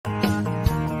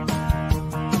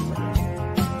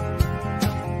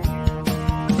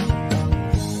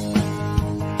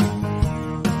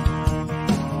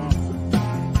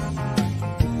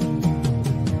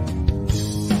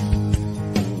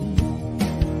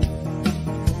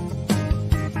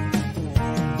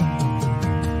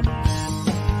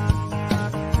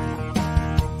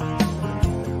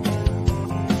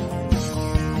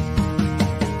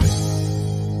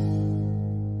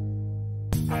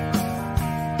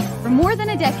more than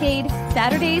a decade,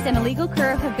 Saturdays and Illegal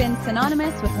Curve have been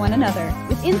synonymous with one another.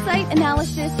 With insight,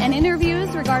 analysis, and interviews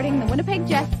regarding the Winnipeg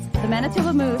Jets, the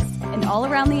Manitoba Moose, and all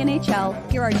around the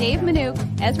NHL, here are Dave Minuk,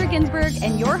 Ezra Ginsburg,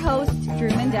 and your host, Drew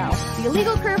Mindell. The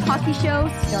Illegal Curve Hockey Show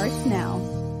starts now.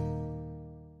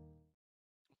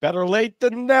 Better late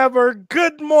than never.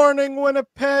 Good morning,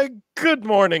 Winnipeg. Good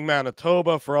morning,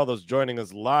 Manitoba. For all those joining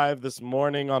us live this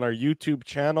morning on our YouTube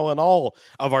channel and all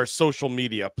of our social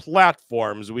media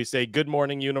platforms, we say good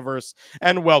morning, universe,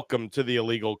 and welcome to the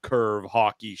Illegal Curve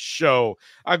Hockey Show.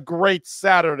 A great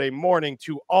Saturday morning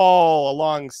to all,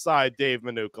 alongside Dave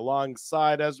Minuk,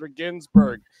 alongside Ezra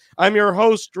Ginsburg. I'm your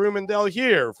host, Drew Mindell,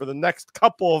 here for the next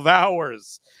couple of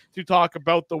hours to talk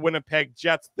about the Winnipeg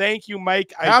Jets. Thank you,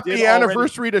 Mike. Happy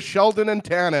anniversary to Sheldon and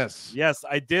Tanis. Yes,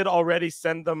 I did already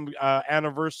send them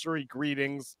anniversary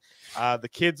greetings. The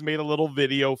kids made a little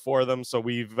video for them, so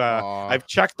I've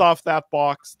checked off that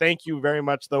box. Thank you very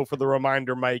much, though, for the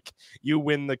reminder, Mike. You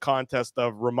win the contest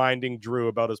of reminding Drew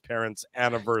about his parents'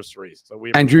 anniversary.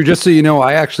 And Drew, just so you know,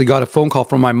 I actually got a phone call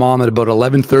from my mom at about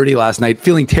 11:30 last night,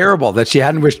 feeling terrible that she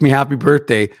hadn't wished me happy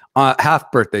birthday,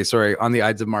 half birthday, sorry, on the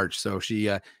Ides of March. So she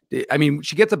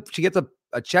gets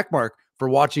a check mark for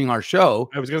watching our show.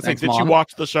 I was going to say, did she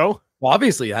watch the show? Well,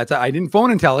 obviously, I didn't phone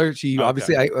and tell her. She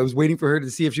obviously, I was waiting for her to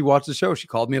see if she watched the show. She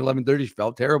called me at 11:30. She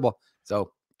felt terrible.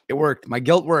 So it worked. My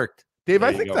guilt worked. Dave,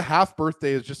 I think the half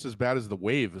birthday is just as bad as the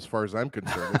wave, as far as I'm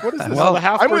concerned. Like, what is this? Well, the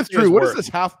half I'm with Drew. What is worse. this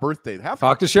half birthday?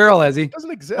 Talk to Cheryl, Ezzy. It doesn't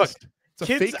exist. Look, it's a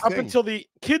kids fake up thing.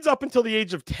 until the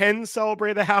age of 10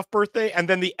 celebrate a half birthday, and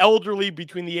then the elderly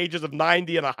between the ages of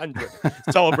 90 and 100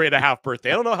 celebrate a half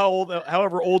birthday. I don't know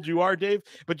however old you are, Dave,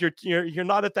 but you're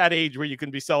not at that age where you can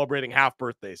be celebrating half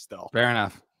birthdays still. Fair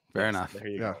enough. Fair enough. There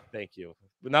you go. Thank you.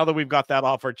 But now that we've got that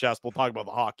off our chest, we'll talk about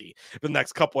the hockey the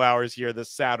next couple hours here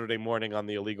this Saturday morning on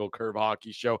the Illegal Curve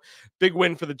Hockey Show. Big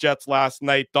win for the Jets last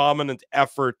night. Dominant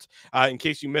effort. In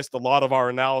case you missed a lot of our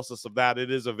analysis of that,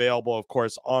 it is available, of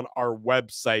course, on our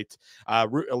website,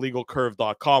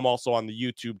 illegalcurve.com, also on the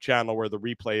YouTube channel where the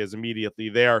replay is immediately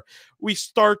there. We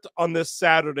start on this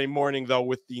Saturday morning, though,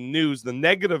 with the news, the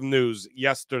negative news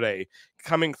yesterday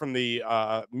coming from the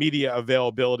media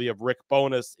availability of Rick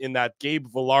Bowness, in that Gabe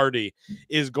Vilardi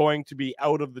is going to be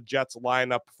out of the Jets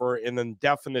lineup for an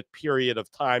indefinite period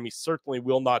of time. He certainly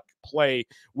will not play,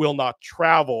 will not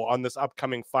travel on this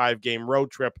upcoming 5-game road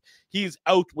trip. He's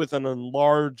out with an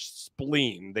enlarged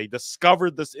spleen. They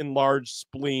discovered this enlarged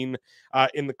spleen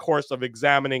in the course of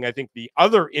examining, I think, the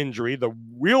other injury, the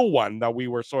real one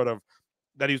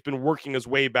that he's been working his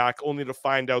way back, only to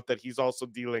find out that he's also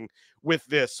dealing with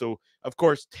this. So, of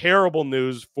course, terrible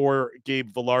news for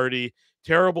Gabe Vilardi.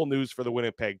 Terrible news for the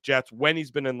Winnipeg Jets. When he's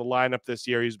been in the lineup this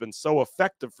year, he's been so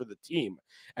effective for the team.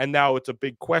 And now it's a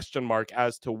big question mark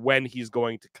as to when he's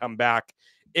going to come back.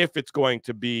 If it's going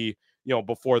to be,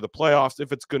 before the playoffs,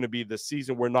 if it's going to be this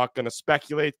season, we're not going to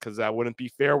speculate because that wouldn't be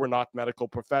fair. We're not medical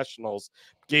professionals.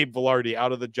 Gabe Vilardi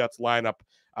out of the Jets lineup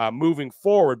moving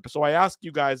forward. So I ask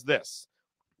you guys this.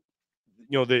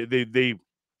 They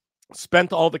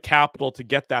spent all the capital to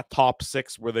get that top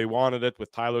 6 where they wanted it with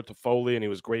Tyler Toffoli, and he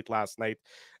was great last night.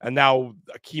 And now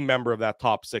a key member of that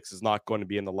top 6 is not going to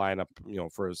be in the lineup,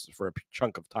 for a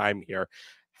chunk of time here.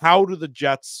 How do the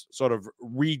Jets sort of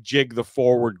rejig the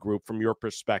forward group from your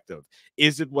perspective?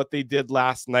 Is it what they did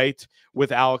last night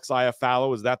with Alex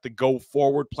Iafallo? Is that the go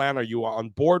forward plan? Are you on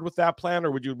board with that plan,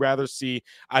 or would you rather see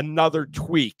another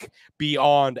tweak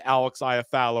beyond Alex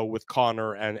Iafallo with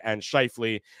Connor and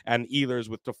Scheifele and Ehlers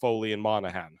with Toffoli and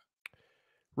Monahan?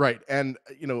 Right. And,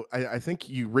 I think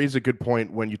you raise a good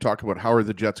point when you talk about how are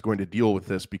the Jets going to deal with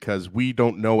this, because we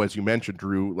don't know, as you mentioned,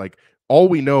 Drew, like all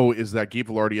we know is that Gabe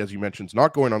Vilardi, as you mentioned, is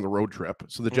not going on the road trip.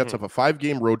 So the Jets have a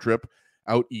 5-game road trip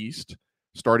out east,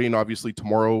 starting obviously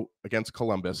tomorrow against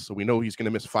Columbus. So we know he's going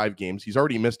to miss 5 games. He's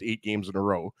already missed 8 games in a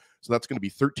row. So that's going to be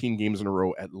 13 games in a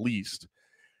row at least.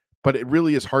 But it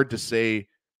really is hard to say,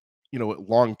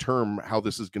 long term, how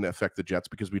this is going to affect the Jets,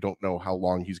 because we don't know how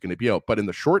long he's going to be out. But in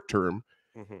the short term,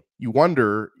 you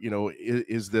wonder,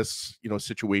 is this, a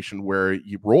situation where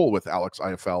you roll with Alex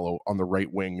Iafallo on the right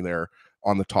wing there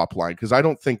on the top line? Because I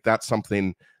don't think that's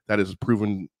something that is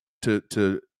proven to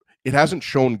it hasn't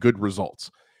shown good results.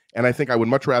 And I think I would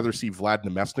much rather see Vlad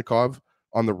Nemesnikov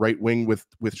on the right wing with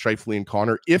Scheifele and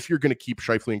Connor, if you're going to keep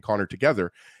Scheifele and Connor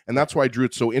together. And that's why, Drew,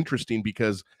 it's so interesting,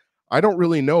 because I don't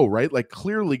really know, right? Like,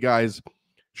 clearly, guys,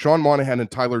 Sean Monahan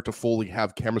and Tyler Toffoli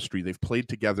have chemistry. They've played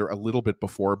together a little bit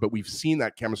before, but we've seen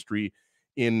that chemistry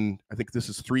in, I think this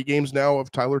is 3 games now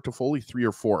of Tyler Toffoli, 3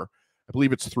 or 4. I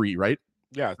believe it's 3, right?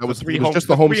 Yeah, that was just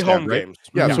the homestand, right? games.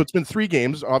 Yeah, so it's been 3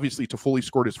 games. Obviously, Toffoli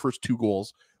scored his first 2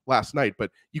 goals last night,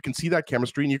 but you can see that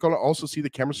chemistry, and you're going to also see the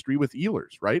chemistry with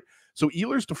Ehlers, right? So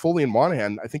Ehlers, Toffoli, and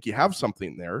Monahan, I think you have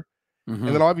something there. And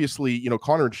then obviously,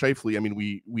 Connor and Scheifele, I mean,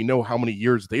 we know how many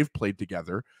years they've played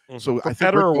together. So for I think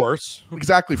better or worse.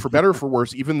 Exactly, for better or for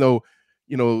worse, even though,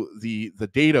 the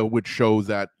data would show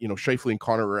that, Scheifele and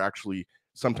Connor are actually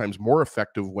sometimes more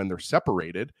effective when they're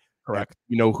separated. Correct.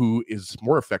 And who is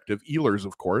more effective? Ehlers,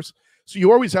 of course. So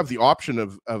you always have the option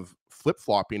of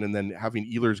flip-flopping and then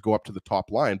having Ehlers go up to the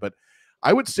top line. But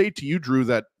I would say to you, Drew,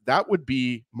 that would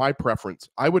be my preference.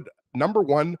 I would, number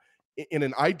one, in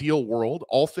an ideal world,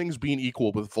 all things being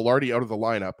equal, with Velarde out of the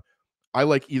lineup, I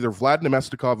like either Vlad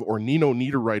Nemestikov or Nino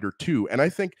Niederreiter too. And I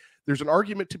think there's an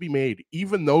argument to be made,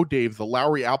 even though, Dave, the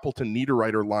Lowry, Appleton,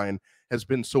 Niederreiter line has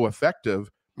been so effective.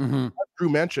 As Drew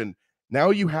mentioned, now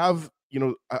you have,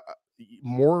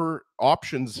 more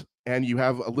options, and you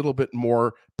have a little bit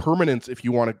more permanence, if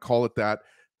you want to call it that,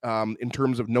 in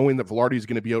terms of knowing that Velarde is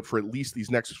going to be out for at least these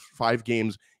next 5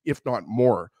 games, if not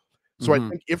more. So I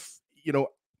think if,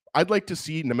 I'd like to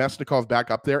see Nemestikov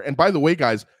back up there. And by the way,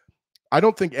 guys, I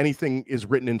don't think anything is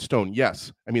written in stone.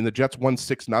 Yes, I mean, the Jets won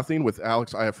 6-0 with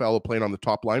Alex Iafallo playing on the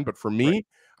top line. But for me,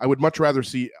 I would much rather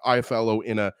see Iafallo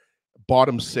in a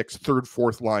bottom 6, third,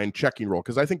 fourth line checking role,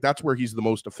 because I think that's where he's the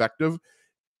most effective.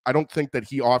 I don't think that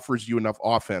he offers you enough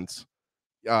offense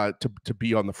to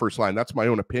be on the first line. That's my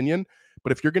own opinion.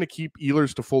 But if you're going to keep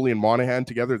Ehlers, Toffoli, and Monahan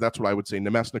together, that's what I would say.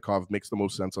 Nemesnikov makes the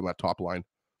most sense on that top line.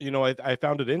 I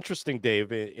found it interesting,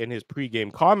 Dave, in his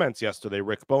pregame comments yesterday,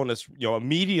 Rick Bowness,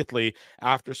 immediately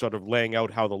after sort of laying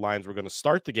out how the lines were going to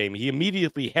start the game, he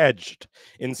immediately hedged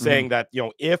in saying that,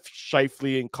 if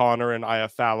Scheifele and Connor and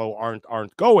Iafallo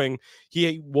aren't going,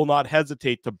 he will not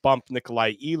hesitate to bump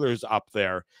Nikolai Ehlers up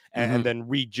there and then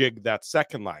rejig that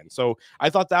second line. So I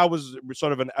thought that was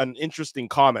sort of an interesting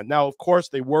comment. Now, of course,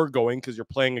 they were going because you're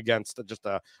playing against just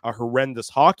a horrendous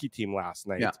hockey team last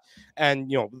night. Yeah.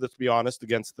 And, let's be honest,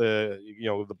 against the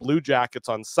Blue Jackets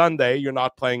on Sunday, you're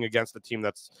not playing against a team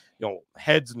that's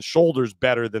heads and shoulders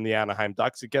better than the Anaheim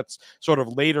Ducks. It gets sort of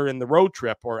later in the road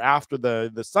trip or after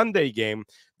the Sunday game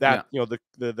that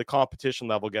the competition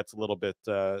level gets a little bit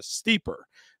steeper.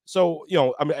 So,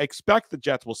 I expect the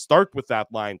Jets will start with that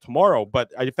line tomorrow,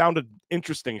 but I found it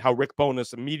interesting how Rick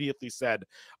Bowness immediately said,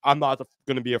 I'm not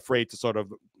going to be afraid to sort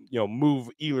of, move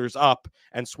Ehlers up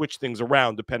and switch things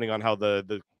around depending on how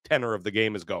the tenor of the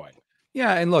game is going.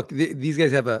 Yeah, and look, these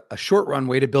guys have a short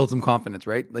runway to build some confidence,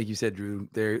 right? Like you said, Drew,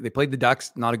 they played the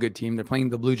Ducks, not a good team. They're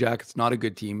playing the Blue Jackets, not a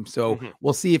good team. So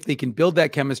we'll see if they can build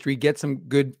that chemistry, get some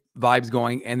good vibes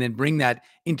going, and then bring that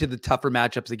into the tougher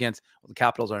matchups against, well, the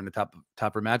Capitals are in a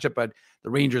tougher matchup, but the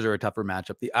Rangers are a tougher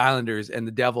matchup. The Islanders and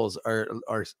the Devils are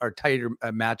tighter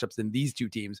matchups than these two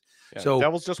teams. Yeah, so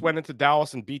Devils just went into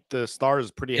Dallas and beat the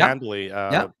Stars pretty handily.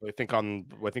 I think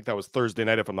that was Thursday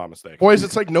night, if I'm not mistaken. Boys,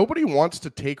 it's like nobody wants to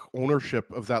take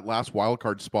ownership of that last wild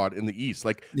card spot in the East.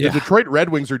 Like the Detroit Red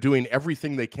Wings are doing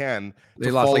everything they can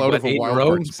to fall out of a wild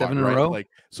card spot, 7 in a row. Like,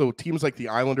 so teams like the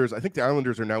Islanders, I think the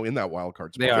Islanders are now in that wild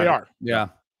card spot. They are.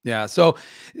 Yeah. So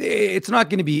it's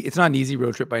not an easy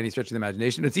road trip by any stretch of the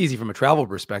imagination. It's easy from a travel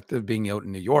perspective, being out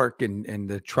in New York and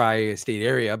the tri-state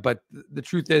area. But the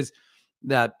truth is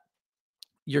that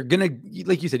you're going to,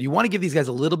 like you said, you want to give these guys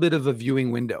a little bit of a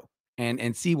viewing window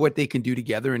and see what they can do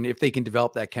together, and if they can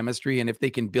develop that chemistry, and if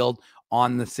they can build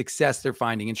on the success they're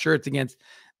finding. And sure, it's against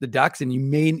the Ducks, and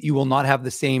you will not have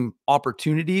the same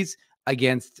opportunities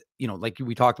against, like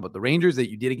we talked about the Rangers that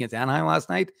you did against Anaheim last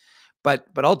night. But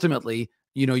ultimately,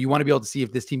 you want to be able to see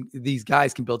if these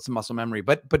guys can build some muscle memory.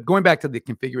 But going back to the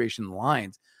configuration of the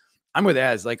lines, I'm with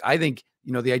Ez. Like, I think,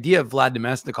 the idea of Vlad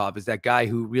Nemestikov is that guy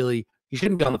who really, he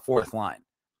shouldn't be on the fourth line.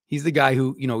 He's the guy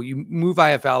who, you move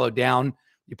Iafallo down,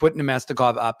 you put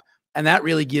Nemestikov up, and that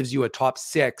really gives you a top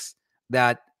 6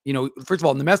 that, first of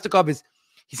all, Nemestikov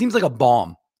he seems like a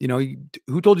bomb.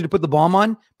 Who told you to put the bomb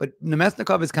on? But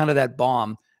Nemestikov is kind of that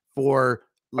bomb for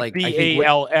like a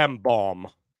BALM bomb.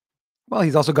 Well,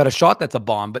 he's also got a shot that's a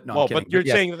bomb, but no. Well, but you're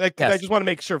saying that I just want to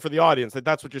make sure for the audience that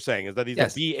that's what you're saying, is that he's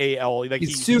a BAL. Like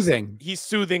he's soothing. He's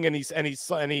soothing, and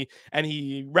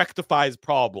he rectifies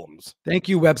problems. Thank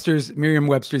you,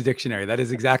 Merriam-Webster's dictionary. That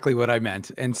is exactly what I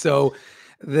meant. And so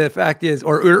the fact is,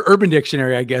 or Urban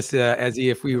Dictionary, I guess,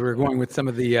 if we were going with some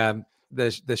of the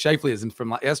Scheifeleisms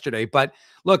from yesterday. But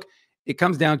look, it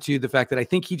comes down to the fact that I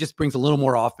think he just brings a little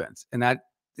more offense, and that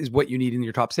is what you need in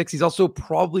your top 6. He's also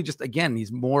probably just, again,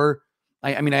 he's more.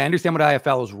 I mean, I understand what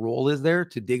Iafallo's role is there,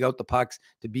 to dig out the pucks,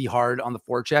 to be hard on the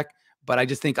forecheck, but I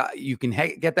just think you can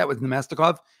get that with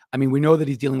Nemestikov. I mean, we know that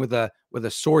he's dealing with a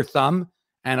sore thumb,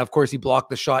 and of course, he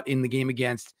blocked the shot in the game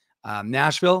against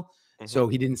Nashville, so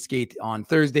he didn't skate on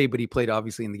Thursday, but he played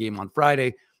obviously in the game on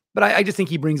Friday. But I just think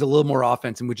he brings a little more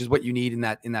offense, and which is what you need in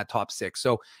that top six.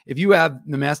 So if you have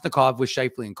Nemesnikov with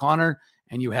Scheifele and Connor,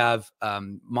 and you have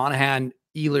Monahan,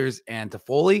 Ehlers, and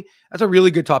Toffoli, that's a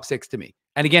really good top six to me.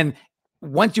 And again,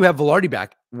 once you have Velarde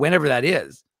back, whenever that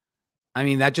is, I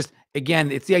mean, that just,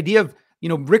 again, it's the idea of,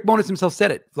 Rick Bowness himself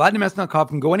said it. Vlad Nemesnikov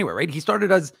can go anywhere, right? He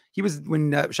started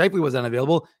when Scheifele was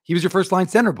unavailable, he was your first line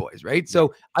center, boys, right?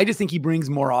 So I just think he brings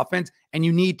more offense, and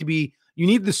you need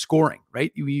the scoring,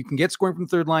 right? You can get scoring from the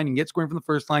third line, you can get scoring from the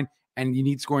first line, and you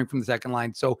need scoring from the second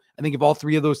line. So I think if all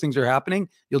three of those things are happening,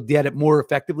 you'll get it more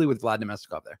effectively with Vlad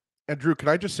Nemesnikov there. And Drew, can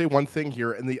I just say one thing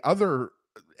here? And the other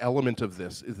element of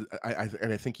this is, I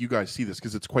think you guys see this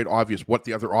because it's quite obvious what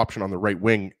the other option on the right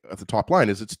wing at the top line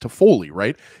is. It's Toffoli,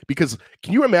 right? Because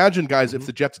can you imagine, guys, if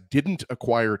the Jets didn't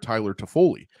acquire Tyler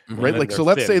Toffoli, right? Like, so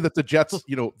let's say that the Jets,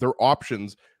 their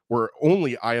options were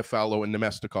only Iafallo and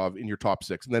Nemesnikov in your top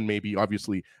six, and then maybe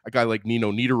obviously a guy like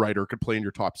Nino Niederreiter could play in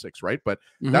your top six, right? But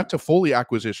that Toffoli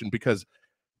acquisition, because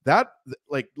that,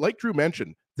 like Drew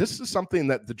mentioned, this is something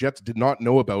that the Jets did not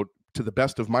know about, to the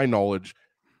best of my knowledge,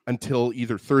 until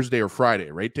either Thursday or Friday,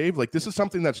 right, Dave? Like, this is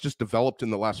something that's just developed in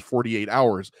the last 48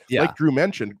 hours. Yeah. Like Drew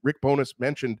mentioned, Rick Bowness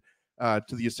mentioned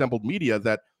to the assembled media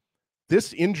that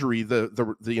this injury,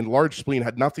 the enlarged spleen,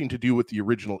 had nothing to do with the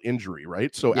original injury,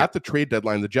 right? So at the trade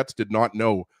deadline, the Jets did not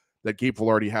know that Gabe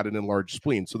Velarde had an enlarged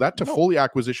spleen. So that Toffoli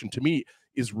acquisition, to me,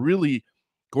 is really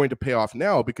going to pay off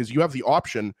now, because you have the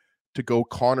option to go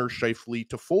Connor, Scheifele,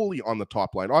 Toffoli on the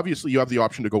top line. Obviously, you have the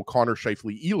option to go Connor,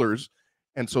 Scheifele, Ehlers.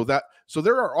 And so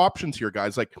there are options here,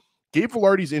 guys. Like, Gabe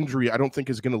Velarde's injury, I don't think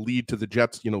is going to lead to the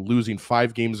Jets, losing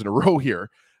 5 games in a row here.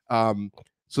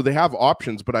 So they have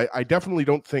options, but I definitely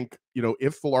don't think,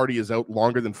 if Velarde is out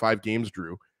longer than 5 games,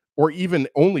 Drew, or even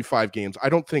only 5 games, I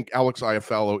don't think Alex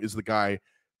Iafallo is the guy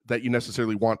that you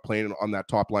necessarily want playing on that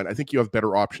top line. I think you have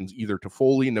better options, either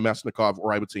Toffoli, Nemesnikov,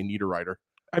 or I would say Niederreiter.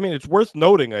 I mean, it's worth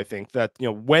noting, I think, that,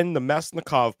 when the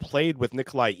Nemesnikov played with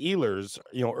Nikolai Ehlers,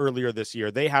 earlier this year,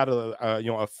 they had a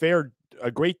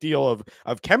great deal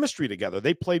of chemistry together.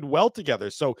 They played well together.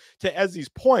 So to Ezzy's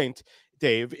point,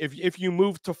 Dave, if you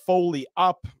move Toffoli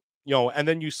up, and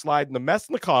then you slide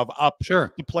Nemesnikov up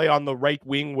to play on the right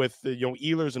wing with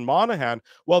Ehlers and Monahan,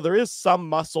 well, there is some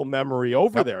muscle memory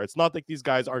over there. It's not like these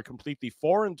guys are completely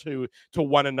foreign to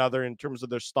one another in terms of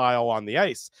their style on the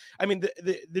ice. I mean,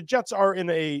 the Jets are in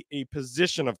a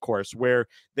position, of course, where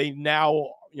they now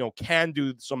can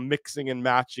do some mixing and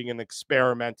matching and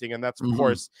experimenting, and that's of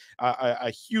course a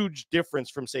huge difference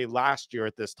from, say, last year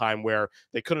at this time, where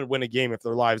they couldn't win a game if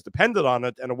their lives depended on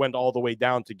it, and it went all the way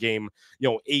down to game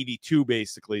 82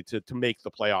 basically to make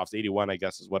the playoffs. 81, I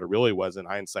guess, is what it really was in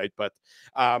hindsight. But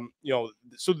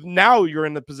so now you're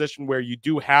in the position where you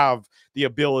do have the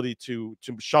ability to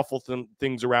shuffle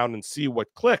things around and see what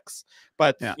clicks.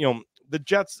 But the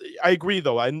Jets, I agree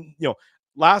though.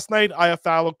 Last night,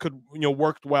 Iafallo could,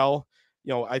 worked well.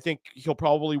 I think he'll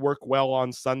probably work well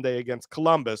on Sunday against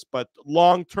Columbus, but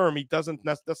long term,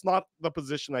 that's not the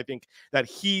position I think that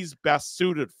he's best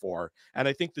suited for. And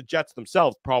I think the Jets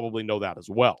themselves probably know that as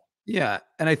well. Yeah.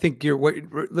 And I think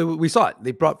we saw it.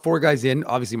 They brought 4 guys in.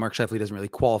 Obviously, Mark Scheifele doesn't really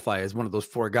qualify as one of those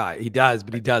 4 guys. He does,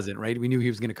 but he doesn't, right? We knew he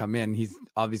was going to come in. He's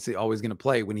obviously always going to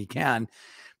play when he can.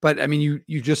 But I mean,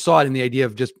 you just saw it in the idea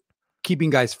of just keeping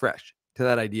guys fresh. To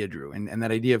that idea, Drew, and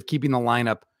that idea of keeping the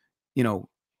lineup,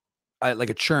 like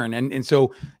a churn. And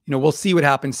so, we'll see what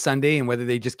happens Sunday and whether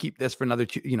they just keep this for another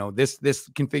 2, this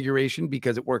configuration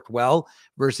because it worked well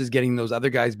versus getting those other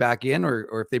guys back in,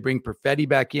 or if they bring Perfetti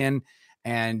back in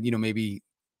and, maybe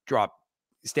drop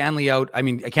Stanley out. I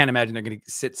mean, I can't imagine they're going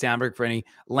to sit Sandberg for any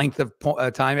length of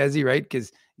time, Ezzy, right?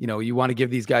 Because, you want to give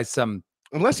these guys some.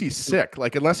 Unless he's sick,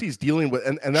 unless he's dealing with,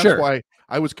 and that's why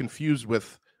I was confused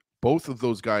with both of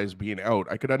those guys being out.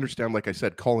 I could understand, like I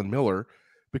said, Colin Miller,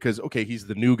 because okay, he's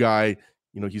the new guy,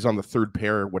 he's on the third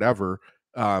pair, whatever.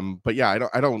 But yeah,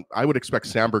 I would expect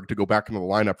Sandberg to go back into the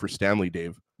lineup for Stanley,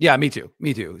 Dave. Yeah, me too.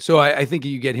 So I think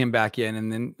you get him back in,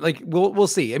 and then we'll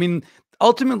see. I mean,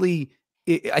 ultimately,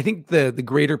 I think the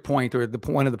greater point, or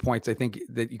one of the points I think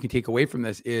that you can take away from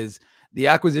this, is the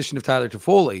acquisition of Tyler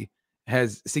Toffoli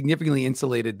has significantly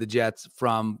insulated the Jets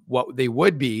from what they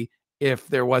would be if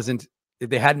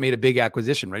they hadn't made a big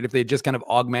acquisition, right? If they just kind of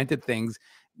augmented things,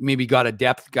 maybe got a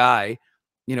depth guy,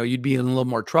 you'd be in a little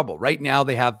more trouble. Right now,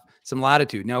 they have some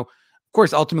latitude. Now, of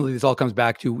course, ultimately, this all comes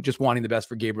back to just wanting the best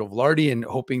for Gabriel Velarde and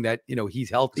hoping that,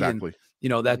 he's healthy. Exactly. You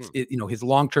know, that's it, you know, his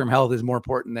long-term health is more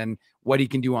important than what he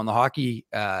can do on the hockey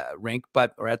rink.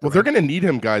 But they're going to need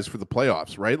him, guys, for the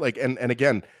playoffs, right? Like, and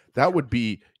again, that would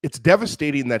be, it's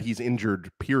devastating that he's injured,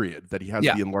 period, that he has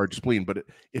the enlarged spleen. But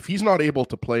if he's not able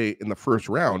to play in the first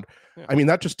round, I mean,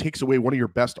 that just takes away one of your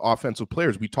best offensive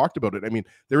players. We talked about it. I mean,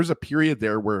 there was a period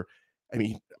there where, I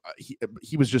mean,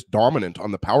 he was just dominant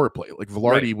on the power play. Like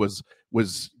Velarde was,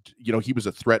 you know, he was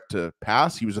a threat to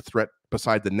pass. He was a threat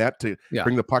beside the net to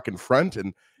bring the puck in front,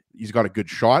 and he's got a good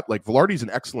shot. Like Velarde's an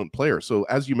excellent player. So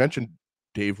as you mentioned,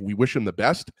 Dave, we wish him the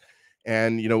best.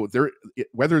 And, you know,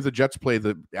 whether the Jets play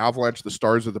the Avalanche, the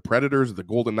Stars, or the Predators, or the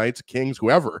Golden Knights, Kings,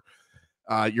 whoever,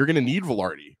 you're going to need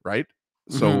Velarde, right?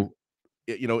 So,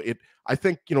 you know, I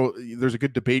think, you know, there's a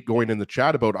good debate going in the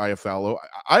chat about Iafallo.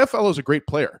 Iafallo is a great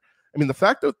player. I mean, the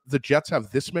fact that the Jets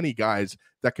have this many guys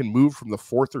that can move from the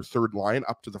fourth or third line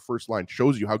up to the first line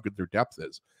shows you how good their depth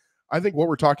is. I think what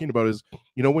we're talking about is,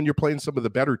 you know, when you're playing some of the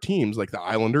better teams like the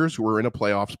Islanders, who are in a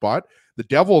playoff spot, the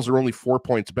Devils are only 4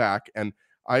 points back. And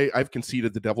I've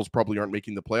conceded the Devils probably aren't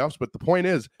making the playoffs. But the point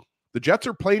is, the Jets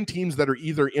are playing teams that are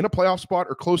either in a playoff spot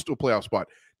or close to a playoff spot.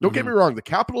 Don't get me wrong. The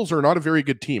Capitals are not a very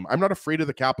good team. I'm not afraid of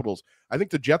the Capitals. I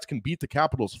think the Jets can beat the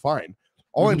Capitals fine.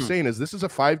 All I'm saying is this is a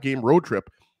 5-game road trip.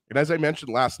 And as I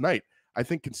mentioned last night, I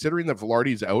think considering that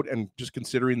Velarde's out and just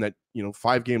considering that, you know,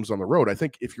 5 games on the road, I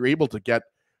think if you're able to get,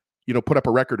 you know, put up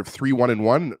a record of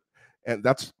 3-1-1, and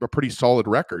that's a pretty solid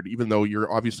record, even though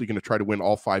you're obviously going to try to win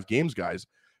all 5 games, guys.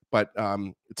 But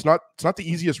it's not the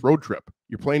easiest road trip.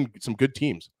 You're playing some good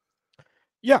teams.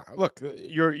 Yeah, look,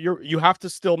 you have to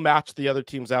still match the other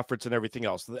team's efforts and everything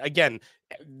else. Again,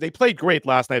 they played great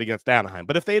last night against Anaheim,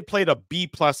 but if they had played a B+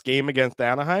 game against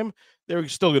Anaheim, they're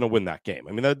still going to win that game.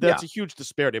 I mean, that's a huge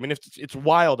disparity. I mean, it's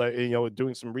wild. You know,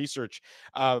 doing some research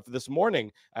this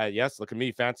morning. Yes, look at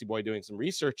me, fancy boy, doing some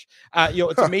research. You know,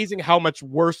 it's amazing how much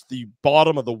worse the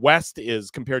bottom of the West is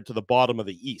compared to the bottom of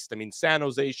the East. I mean, San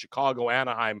Jose, Chicago,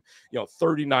 Anaheim, you know,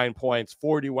 39 points,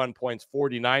 41 points,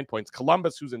 49 points.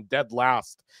 Columbus, who's in dead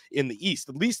last in the East,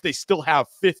 at least they still have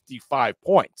 55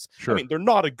 points. Sure. I mean, they're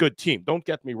not a good team. Don't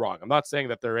get me wrong. I'm not saying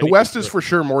that they're the West is for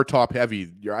sure more top heavy.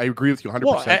 I agree with you 100%.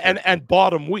 Well, and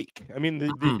bottom weak. I mean,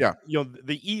 you know,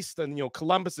 the East and, you know,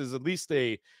 Columbus is at least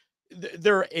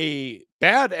they're a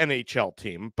bad NHL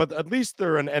team, but at least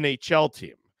they're an NHL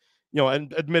team. You know,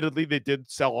 and admittedly, they did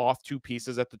sell off 2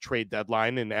 pieces at the trade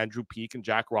deadline in Andrew Peeke and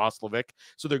Jack Roslovic.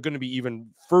 So they're going to be even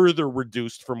further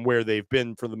reduced from where they've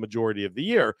been for the majority of the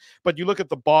year. But you look at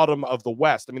the bottom of the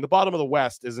West. I mean, the bottom of the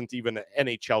West isn't even an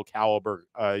NHL caliber.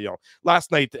 You know, last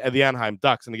night at the Anaheim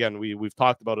Ducks, and again, we've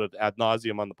talked about it ad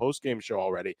nauseum on the postgame show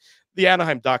already. The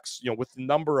Anaheim Ducks, you know, with the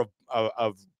number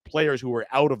of players who were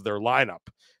out of their lineup,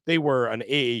 they were an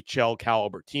AHL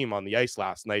caliber team on the ice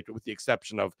last night, with the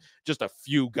exception of just a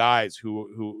few guys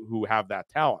who have that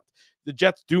talent. The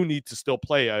Jets do need to still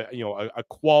play a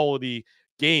quality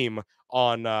game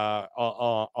on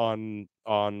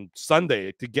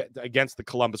Sunday to get against the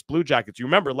Columbus Blue Jackets. You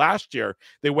remember last year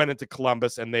they went into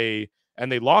Columbus and they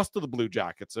lost to the Blue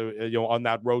Jackets, you know, on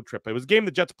that road trip. It was a game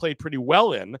the Jets played pretty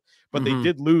well in, but they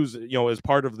did lose, you know, as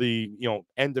part of the, you know,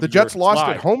 end of the Jets lost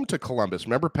at home to Columbus.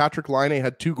 Remember, Patrick Laine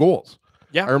had 2 goals.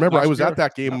 Yeah, I remember. I was at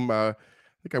that game. I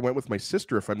think I went with my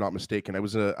sister, if I'm not mistaken. I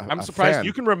was I'm surprised fan.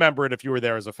 You can remember it if you were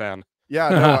there as a fan.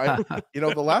 Yeah, no, you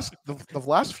know, the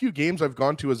last few games I've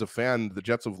gone to as a fan, the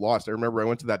Jets have lost. I remember I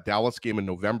went to that Dallas game in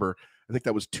November. I think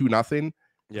that was 2-0.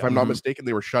 If I'm not mistaken,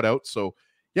 they were shut out. So,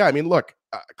 yeah, I mean, look,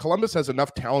 Columbus has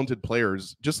enough talented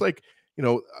players. Just like, you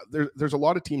know, there's a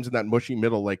lot of teams in that mushy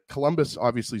middle. Like Columbus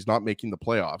obviously is not making the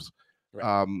playoffs.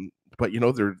 Right. But, you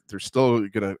know, they're still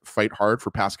going to fight hard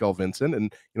for Pascal Vincent.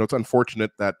 And, you know, it's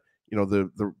unfortunate that, you know,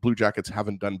 the Blue Jackets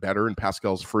haven't done better in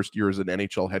Pascal's first year as an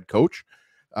NHL head coach.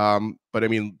 But I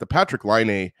mean, the Patrick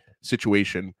Laine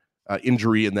situation,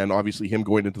 injury, and then obviously him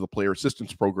going into the player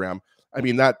assistance program. I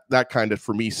mean, that kind of,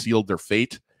 for me, sealed their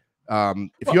fate.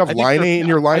 If you have Laine in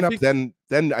your lineup,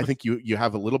 then I think you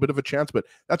have a little bit of a chance, but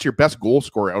that's your best goal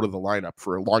scorer out of the lineup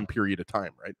for a long period of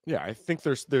time, right? Yeah, I think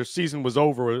their season was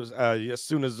over as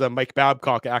soon as Mike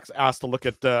Babcock asked to look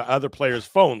at other players'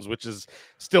 phones, which is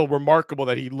still remarkable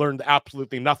that he learned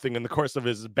absolutely nothing in the course of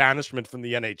his banishment from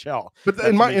the NHL. But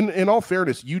in all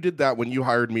fairness, you did that when you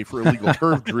hired me for Illegal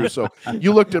Curve, Drew. So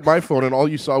you looked at my phone and all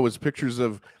you saw was pictures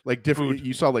of like different.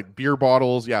 You saw like beer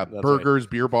bottles, burgers,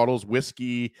 right. Beer bottles,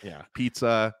 whiskey,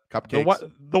 pizza.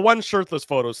 cupcakes. The one shirtless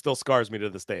photo still scars me to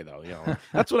this day, though.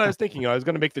 That's what I was thinking. I was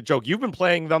going to make the joke. You've been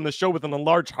playing on the show with an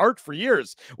enlarged heart for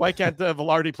years. Why can't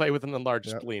Velarde play with an enlarged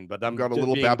spleen? But I've got a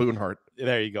little baboon heart.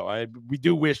 There you go. We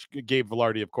do wish Gabe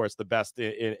Velarde, of course, the best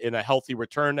in a healthy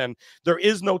return, and there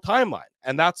is no timeline,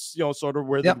 and that's sort of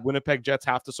where the Winnipeg Jets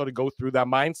have to sort of go through that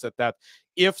mindset that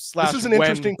if this is an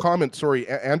interesting comment. Sorry,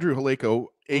 Andrew Haleko,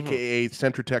 aka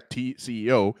Centratech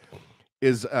CEO,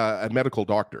 is a medical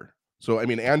doctor. So, I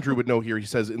mean, Andrew would know here. He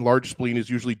says enlarged spleen is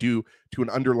usually due to an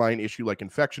underlying issue like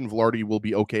infection. Velarde will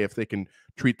be okay if they can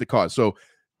treat the cause. So,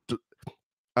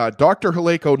 Dr.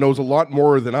 Haleko knows a lot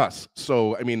more than us.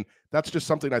 So, I mean, that's just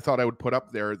something I thought I would put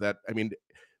up there that, I mean,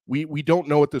 we don't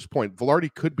know at this point.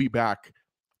 Velarde could be back,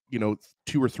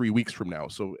 2 or 3 weeks from now.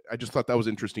 So I just thought that was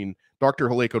interesting. Dr.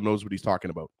 Haleko knows what he's talking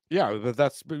about. Yeah,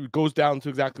 that's goes down to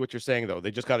exactly what you're saying, though.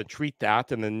 They just got to treat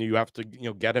that, and then you have to,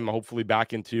 get him hopefully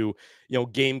back into,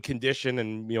 game condition,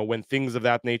 and when things of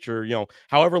that nature,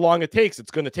 however long it takes,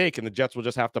 it's going to take, and the Jets will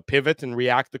just have to pivot and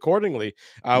react accordingly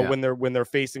when they're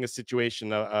facing a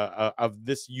situation of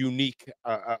this unique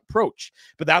approach.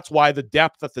 But that's why the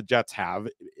depth that the Jets have,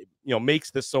 makes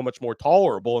this so much more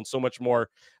tolerable and so much more,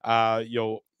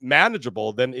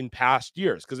 manageable than in past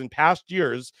years. Because in past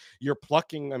years, you're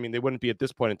plucking, I mean, they wouldn't be at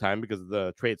this point in time because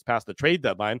the trade's past the trade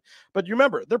deadline, but you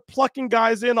remember, they're plucking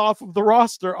guys in off of the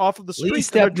roster, off of the street.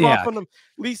 They're dropping them.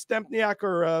 Lee Stempniak,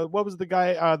 or what was the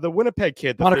guy, the Winnipeg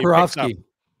kid? Ponikarovsky.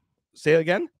 Say it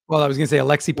again? Well, I was going to say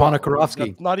Alexei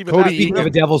Ponikarovsky. Not even Cody of a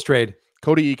Devil's trade.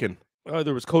 Cody Eakin.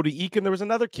 There was Cody Eakin. There was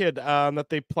another kid that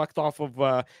they plucked off of,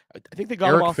 I think they got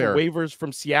Eric him off of waivers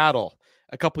from Seattle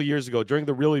a couple of years ago during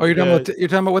the really. Oh, you're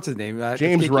talking about what's his name?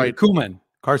 James Wright.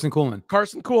 Carson Coolman.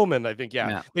 Carson Coolman, I think.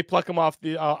 Yeah. They pluck him off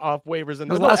the off waivers,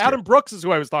 and Adam Brooks is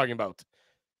who I was talking about.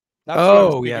 That's what I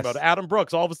was thinking about. Adam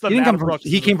Brooks. All of a sudden,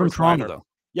 he came from Toronto, though.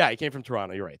 Yeah, he came from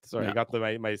Toronto. You're right. Sorry, I got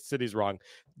my cities wrong.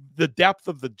 The depth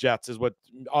of the Jets is what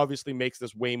obviously makes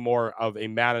this way more of a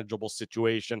manageable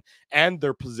situation, and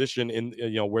their position in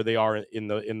where they are in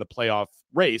the playoff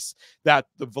race. That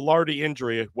the Velarde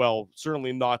injury, well,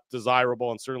 certainly not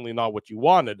desirable and certainly not what you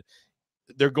wanted.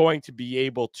 They're going to be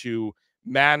able to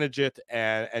manage it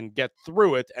and get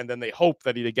through it, and then they hope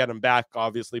that they get him back,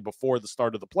 obviously, before the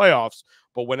start of the playoffs.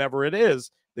 But whenever it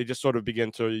is, they just sort of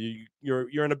begin to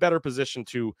you're in a better position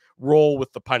to roll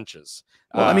with the punches.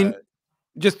 Well, I mean,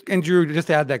 Drew, just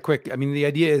to add that quick, I mean, the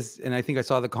idea is, and I think I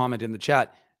saw the comment in the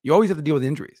chat, you always have to deal with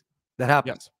injuries. That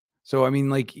happens. Yes. So, I mean,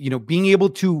 like, being able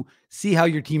to see how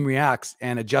your team reacts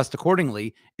and adjust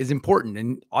accordingly is important.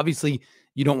 And obviously,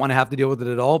 you don't want to have to deal with it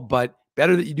at all, but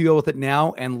better that you deal with it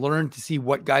now and learn to see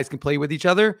what guys can play with each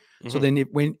other. Mm-hmm. So then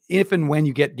if and when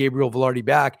you get Gabriel Velarde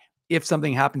back, if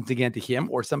something happens again to him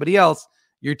or somebody else,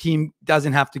 your team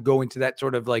doesn't have to go into that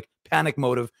sort of like panic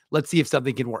mode of, let's see if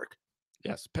something can work.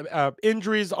 Yes.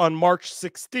 Injuries on March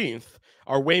 16th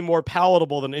are way more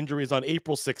palatable than injuries on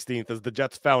April 16th, as the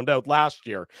Jets found out last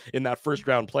year in that first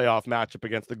round playoff matchup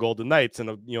against the Golden Knights.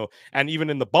 And, and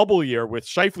even in the bubble year with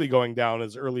Scheifele going down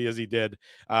as early as he did,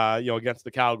 against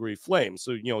the Calgary Flames.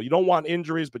 So, you don't want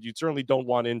injuries, but you certainly don't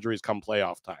want injuries come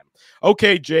playoff time.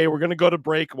 Okay, Jay, we're going to go to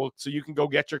break so you can go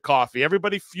get your coffee.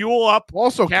 Everybody fuel up.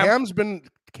 Also, Cam's been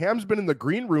in the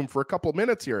green room for a couple of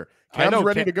minutes here. Cam's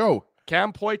ready to go.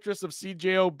 Cam Poitras of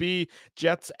CJOB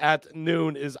Jets at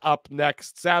noon is up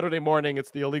next. Saturday morning, it's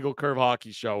the Illegal Curve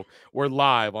Hockey Show. We're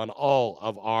live on all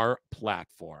of our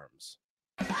platforms.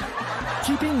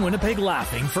 Keeping Winnipeg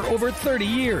laughing for over 30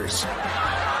 years.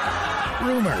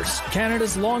 Rumors,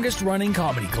 Canada's longest-running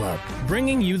comedy club,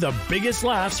 bringing you the biggest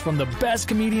laughs from the best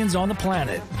comedians on the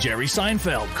planet. Jerry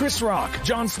Seinfeld, Chris Rock,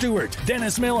 Jon Stewart,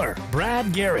 Dennis Miller,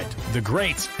 Brad Garrett, the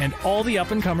greats, and all the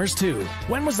up-and-comers too.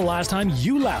 When was the last time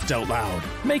you laughed out loud?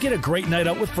 Make it a great night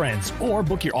out with friends, or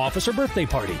book your office or birthday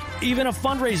party. Even a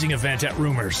fundraising event at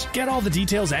Rumors. Get all the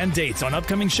details and dates on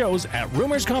upcoming shows at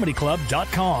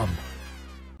rumorscomedyclub.com.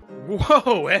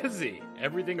 Whoa, Ezzy,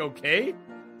 everything okay?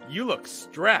 You look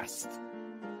stressed.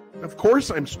 Of course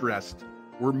I'm stressed.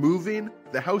 We're moving,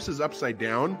 the house is upside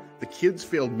down, the kids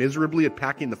failed miserably at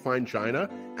packing the fine china,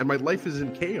 and my life is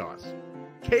in chaos.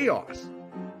 Chaos!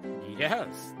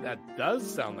 Yes, that does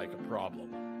sound like a problem.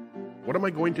 What am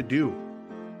I going to do?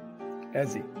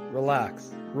 Ezzy,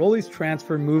 relax. Rolly's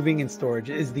Transfer Moving and Storage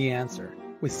is the answer.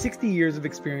 With 60 years of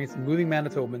experience in moving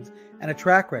Manitobans and a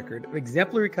track record of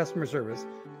exemplary customer service,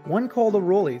 one call to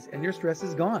Rolly's and your stress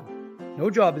is gone. No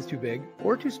job is too big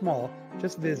or too small.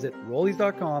 Just visit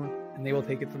Rollies.com and they will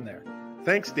take it from there.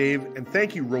 Thanks, Dave, and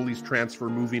thank you, Rollies Transfer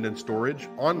Moving and Storage,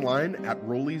 online at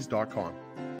Rollies.com.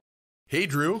 Hey,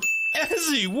 Drew.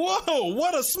 Ezzy, whoa,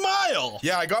 what a smile!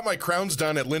 Yeah, I got my crowns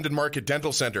done at Linden Market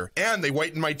Dental Center, and they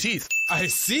whiten my teeth. I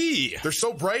see. They're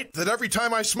so bright that every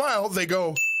time I smile, they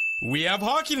go... We have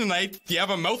hockey tonight. Do you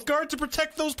have a mouth guard to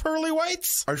protect those pearly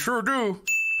whites? I sure do.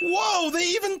 Whoa, they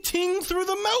even ting through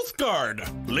the mouth guard.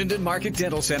 Linden Market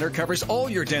Dental Center covers all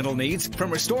your dental needs,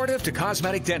 from restorative to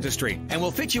cosmetic dentistry, and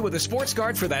will fit you with a sports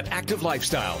guard for that active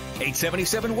lifestyle.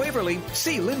 877 Waverly.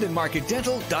 See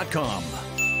lindenmarketdental.com.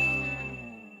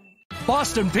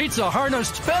 Boston Pizza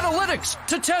harnessed Fanalytics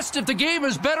to test if the game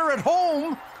is better at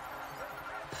home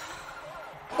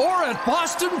or at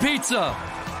Boston Pizza.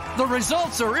 The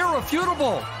results are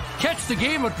irrefutable. Catch the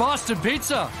game at Boston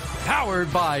Pizza,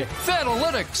 powered by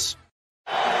Fanalytics.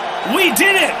 We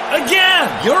did it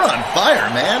again! You're on fire,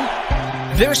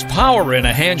 man. There's power in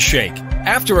a handshake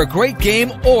after a great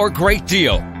game or great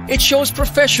deal. It shows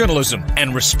professionalism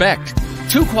and respect.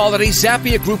 Two qualities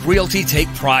Zappia Group Realty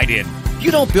take pride in. You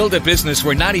don't build a business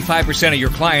where 95% of your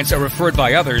clients are referred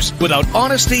by others without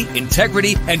honesty,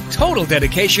 integrity, and total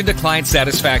dedication to client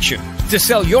satisfaction. To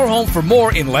sell your home for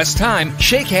more in less time,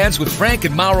 shake hands with Frank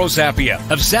and Mauro Zappia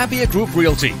of Zappia Group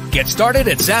Realty. Get started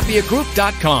at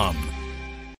ZappiaGroup.com.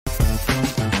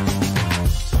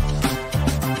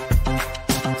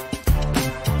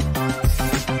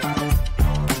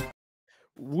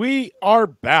 We are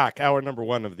back. Hour number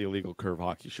one of the Illegal Curve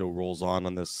Hockey Show rolls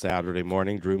on this Saturday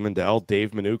morning. Drew Mindell,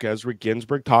 Dave Minuk, Ezra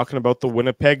Ginsburg talking about the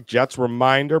Winnipeg Jets.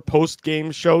 Reminder, post-game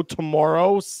show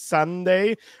tomorrow,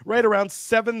 Sunday, right around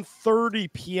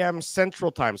 7:30 p.m.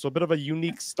 Central Time. So a bit of a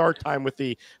unique start time with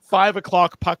the 5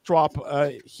 o'clock puck drop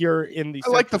here in the I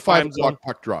like the 5 time zone. o'clock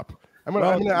puck drop. I'm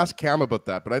gonna ask Cam about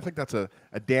that, but I think that's a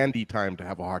dandy time to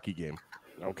have a hockey game.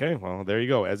 Okay, well, there you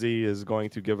go. Ezzy is going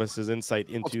to give us his insight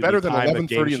into it's better the than time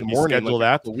 11:30 in the morning, like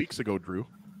that. a couple weeks ago, Drew.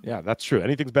 Yeah, that's true.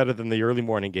 Anything's better than the early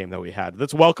morning game that we had.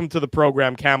 Let's welcome to the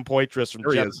program Cam Poitras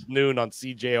from Jets Noon on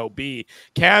CJOB.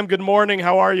 Cam, good morning.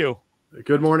 How are you?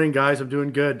 Good morning, guys. I'm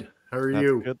doing good. How are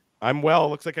you? Good. I'm well.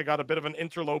 Looks like I got a bit of an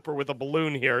interloper with a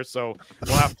balloon here, so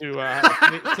we'll have to.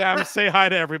 Sam, say hi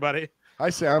to everybody.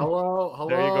 Hi, Sam. Hello.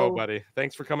 There you go, buddy.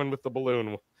 Thanks for coming with the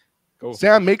balloon. Go,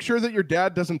 Sam. Make sure that your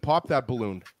dad doesn't pop that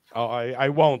balloon. Oh, I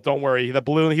won't. Don't worry. The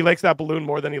balloon. He likes that balloon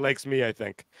more than he likes me, I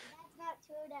think. That's not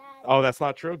true, Dad. Oh, that's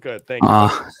not true. Good. Thank you.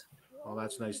 Oh,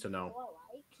 that's nice to know.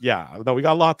 Yeah. No, we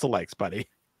got lots of likes, buddy.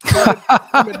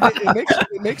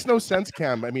 It makes no sense,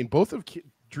 Cam. I mean, both of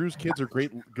Drew's kids are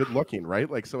good looking, right?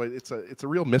 Like, so it's a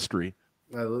real mystery.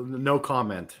 No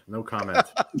comment. No comment.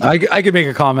 I could make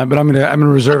a comment, but I'm gonna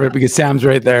reserve it because Sam's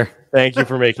right there. Thank you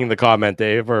for making the comment,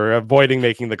 Dave, or avoiding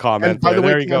making the comment. And by the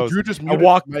way, there he goes. Drew just muted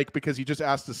Mike because he just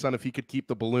asked his son if he could keep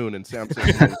the balloon, and Sam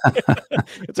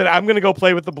said, I'm going to go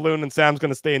play with the balloon, and Sam's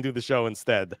going to stay and do the show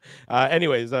instead.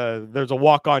 Anyways, there's a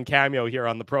walk-on cameo here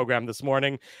on the program this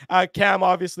morning. Cam,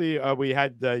 obviously, we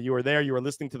had you were there. You were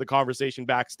listening to the conversation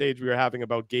backstage we were having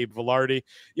about Gabe Vilardi.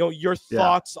 You know, your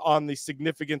thoughts on the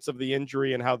significance of the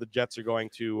injury and how the Jets are going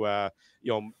to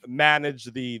manage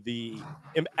the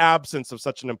absence of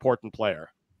such an important player.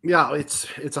 Yeah, it's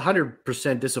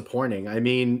 100% disappointing. I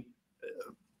mean,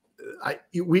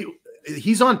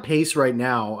 he's on pace right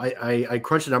now. I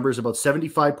crunched the numbers, about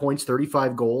 75 points,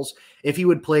 35 goals, if he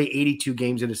would play 82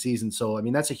 games in a season. So, I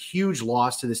mean, that's a huge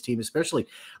loss to this team, especially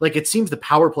like it seems the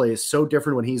power play is so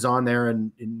different when he's on there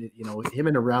and him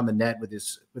and around the net with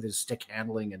his stick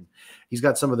handling, and he's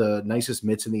got some of the nicest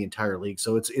mitts in the entire league.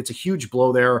 So it's a huge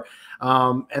blow there.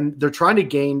 And they're trying to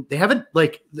gain, they haven't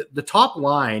like the top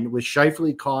line with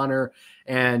Scheifele, Connor,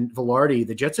 and Vilardi.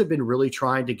 The Jets have been really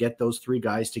trying to get those three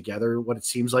guys together, what it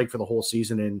seems like for the whole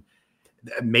season, and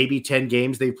maybe 10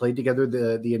 games they've played together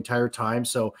the entire time.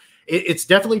 So it's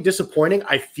definitely disappointing.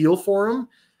 I feel for him.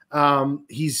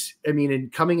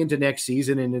 And coming into next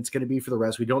season, and it's going to be for the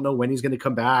rest. We don't know when he's going to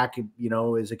come back.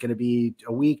 Is it going to be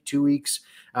a week, 2 weeks,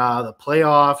 the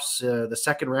playoffs, the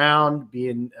second round,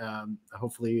 being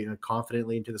hopefully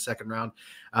confidently into the second round.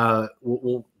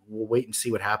 We'll wait and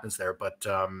see what happens there. But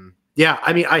yeah,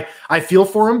 I mean, I feel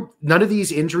for him. None of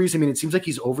these injuries. I mean, it seems like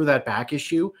he's over that back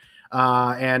issue.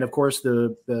 And of course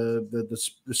the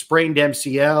sprained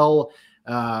MCL,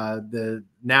 the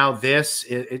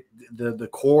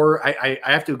core. I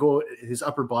have to go his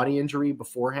upper body injury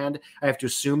beforehand. I have to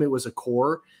assume it was a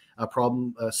core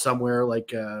problem somewhere,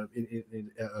 like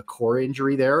in a core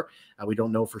injury there. We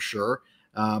don't know for sure.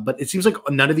 But it seems like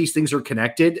none of these things are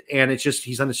connected, and it's just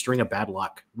he's on a string of bad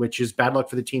luck, which is bad luck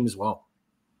for the team as well.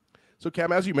 So,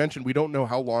 Cam, as you mentioned, we don't know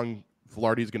how long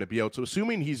Vilardi is going to be out. So,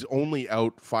 assuming he's only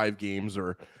out 5 games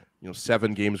or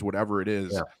 7 games, whatever it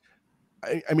is,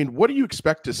 yeah. I mean, what do you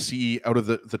expect to see out of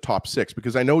the top 6?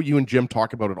 Because I know you and Jim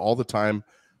talk about it all the time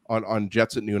on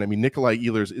Jets at noon. I mean, Nikolai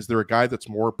Ehlers, is there a guy that's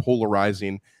more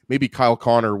polarizing? Maybe Kyle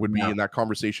Connor would be in that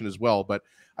conversation as well, but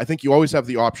I think you always have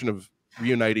the option of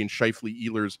reuniting Scheifele,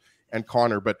 Ehlers, and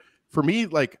Connor. But for me,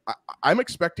 like, I'm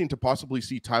expecting to possibly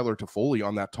see Tyler Toffoli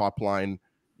on that top line,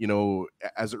 you know,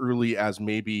 as early as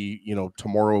maybe, you know,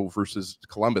 tomorrow versus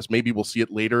Columbus. Maybe we'll see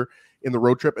it later in the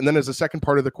road trip. And then as a second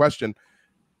part of the question,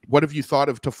 what have you thought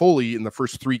of Toffoli in the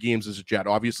first 3 games as a Jet?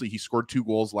 Obviously, he scored 2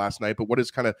 goals last night, but what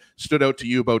has kind of stood out to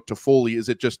you about Toffoli? Is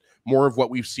it just more of what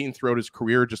we've seen throughout his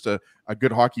career, just a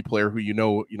good hockey player who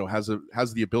has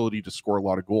the ability to score a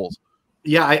lot of goals?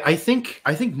 Yeah, I think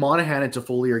Monahan and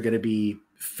Toffoli are going to be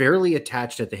fairly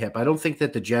attached at the hip. I don't think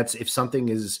that the Jets, if something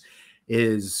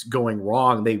is going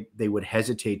wrong, they would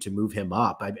hesitate to move him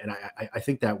up. I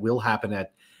think that will happen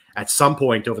at some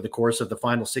point over the course of the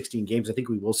final 16 games. I think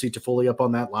we will see Toffoli up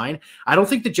on that line. I don't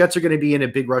think the Jets are going to be in a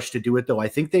big rush to do it, though. I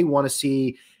think they want to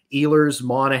see Ehlers,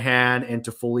 Monahan, and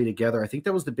Toffoli together. I think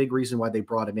that was the big reason why they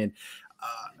brought him in.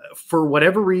 For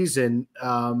whatever reason,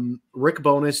 Rick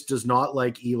Bowness does not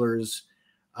like Ehlers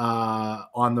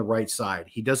on the right side.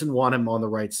 He doesn't want him on the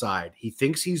right side. He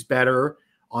thinks he's better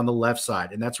on the left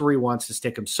side, and that's where he wants to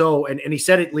stick him. So, and he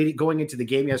said it going into the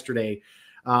game yesterday,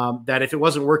 that if it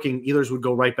wasn't working, Ehlers would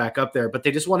go right back up there, but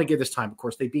they just want to give this time. Of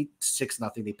course, they beat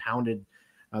 6-0. They pounded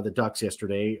the Ducks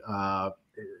yesterday.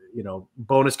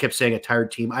 Bonus kept saying a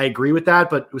tired team. I agree with that,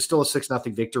 but it was still a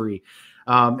 6-0 victory.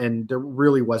 And there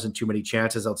really wasn't too many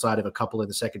chances outside of a couple in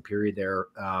the second period there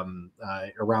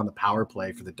around the power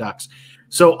play for the Ducks.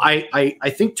 So I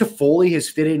think Toffoli has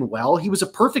fit in well. He was a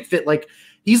perfect fit. Like,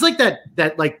 he's like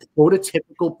that like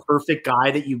prototypical perfect guy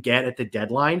that you get at the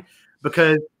deadline,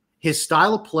 because his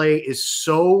style of play is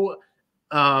so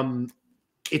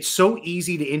it's so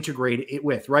easy to integrate it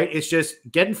with, right? It's just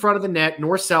get in front of the net,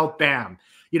 north, south, bam.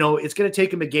 You know, it's going to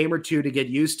take him a game or two to get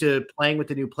used to playing with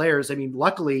the new players. I mean,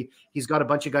 luckily he's got a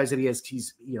bunch of guys that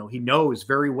he knows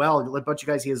very well. A bunch of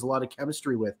guys he has a lot of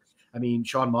chemistry with. I mean,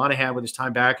 Sean Monahan with his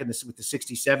time back with the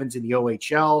 67s in the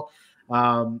OHL.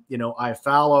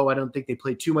 Iafallo, I don't think they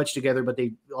played too much together, but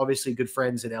they obviously good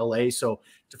friends in LA. So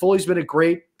Toffoli's been a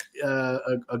great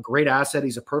asset.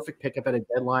 He's a perfect pickup at a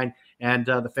deadline, and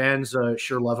the fans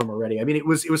sure love him already. I mean, it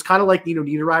was kind of like Nino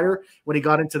Niederreiter when he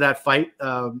got into that fight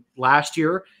last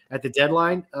year at the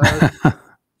deadline.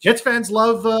 Jets fans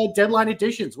love deadline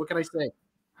additions. What can I say?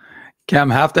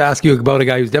 Cam, I have to ask you about a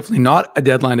guy who's definitely not a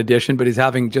deadline addition, but he's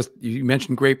having you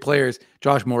mentioned great players,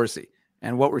 Josh Morrissey,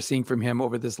 and what we're seeing from him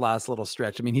over this last little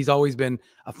stretch. I mean, he's always been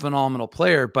a phenomenal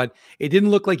player, but it didn't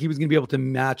look like he was going to be able to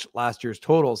match last year's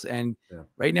totals. And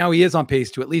right now he is on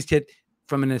pace to at least hit,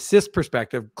 from an assist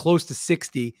perspective, close to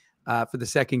 60 for the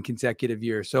second consecutive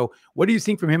year. So what do you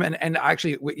think from him? And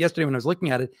actually yesterday when I was looking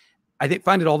at it, I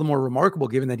find it all the more remarkable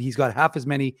given that he's got half as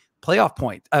many power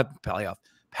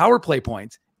play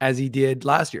points as he did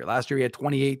last year. Last year he had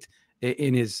 28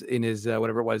 in his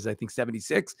whatever it was, I think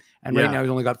 76. And right now he's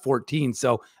only got 14.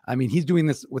 So, I mean, he's doing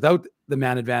this without the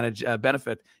man advantage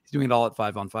benefit. He's doing it all at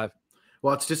 5-on-5.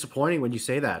 Well, it's disappointing when you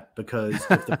say that, because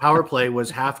if the power play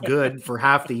was half good for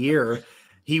half the year,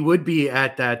 he would be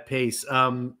at that pace.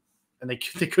 And they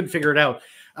couldn't figure it out.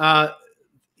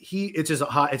 It's his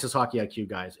hockey IQ,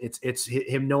 guys. It's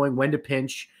him knowing when to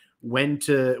pinch, when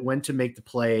to make the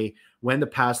play, when to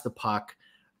pass the puck.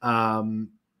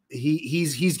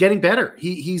 He's getting better.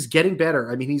 He's getting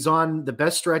better. I mean, he's on the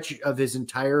best stretch of his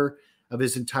entire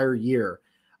year.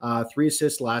 3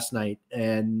 assists last night,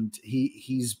 and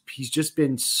he's just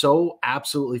been so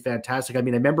absolutely fantastic. I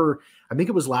mean, I think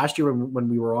it was last year when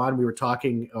we were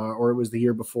talking, or it was the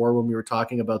year before when we were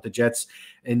talking about the Jets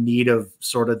in need of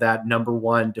sort of that number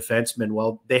one defenseman.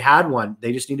 Well, they had one.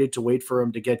 They just needed to wait for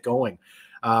him to get going.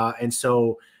 And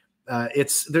so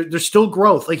there's still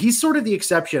growth. Like, he's sort of the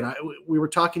exception. We were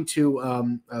talking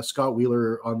to Scott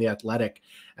Wheeler on The Athletic,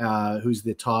 who's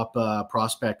the top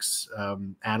prospects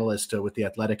analyst with The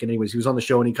Athletic. And anyways, he was on the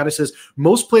show and he kind of says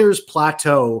most players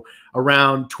plateau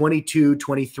around 22,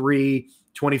 23,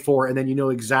 24, and then you know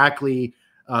exactly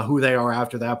who they are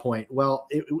after that point. Well,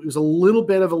 it was a little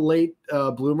bit of a late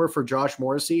bloomer for Josh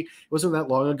Morrissey. It wasn't that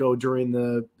long ago during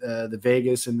the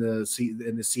Vegas and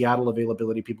the Seattle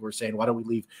availability. People were saying, "Why don't we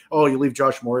leave? Oh, you leave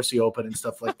Josh Morrissey open and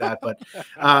stuff like that." But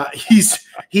he's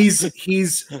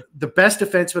the best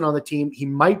defenseman on the team. He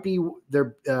might be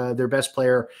their best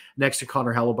player next to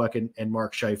Connor Hellebuck and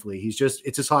Mark Scheifele.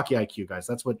 It's his hockey IQ, guys.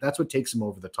 That's what takes him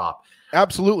over the top.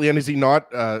 Absolutely. And is he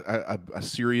not a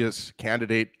serious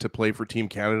candidate to play for Team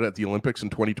Canada at the Olympics in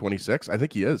 2026? I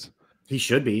think he is. He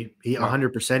should be.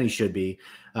 100% he should be.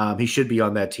 He should be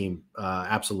on that team.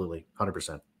 Absolutely.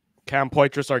 100%. Cam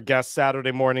Poitras, our guest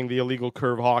Saturday morning. The Illegal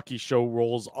Curve Hockey Show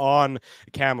rolls on.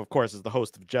 Cam, of course, is the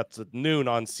host of Jets at Noon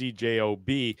on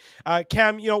CJOB.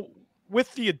 Cam,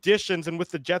 with the additions and with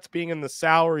the Jets being in the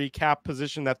salary cap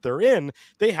position that they're in,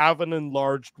 they have an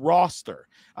enlarged roster.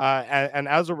 And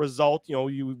as a result,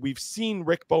 we've seen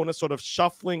Rick Bowness sort of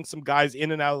shuffling some guys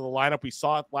in and out of the lineup. We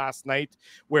saw it last night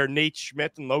where Nate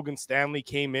Schmidt and Logan Stanley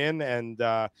came in, and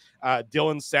Dylan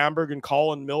Samberg and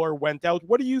Colin Miller went out.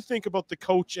 What do you think about the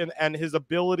coach and his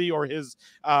ability or his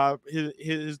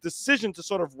decision to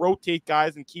sort of rotate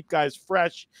guys and keep guys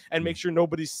fresh and make sure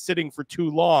nobody's sitting for too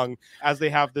long as they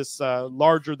have this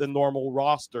larger than normal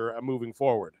roster moving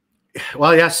forward?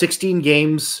 Well, yeah, 16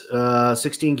 games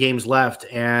left,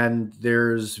 and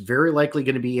there's very likely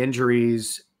going to be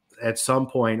injuries at some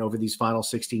point over these final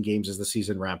 16 games as the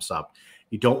season wraps up.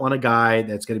 You don't want a guy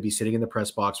that's going to be sitting in the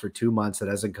press box for 2 months that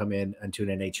hasn't come in into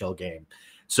an NHL game.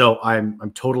 So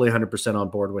I'm totally 100% on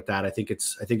board with that. I think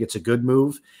it's a good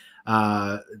move,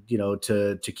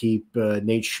 to keep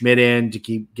Nate Schmidt in, to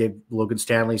give Logan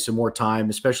Stanley some more time,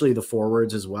 especially the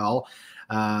forwards as well.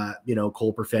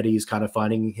 Cole Perfetti is kind of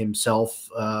finding himself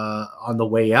on the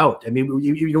way out. I mean,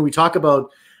 we talk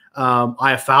about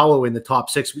Iafallo in the top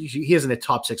six. He isn't a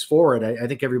top six forward. I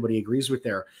think everybody agrees with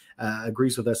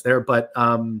us there. But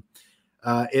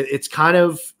it's kind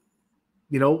of,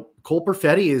 Cole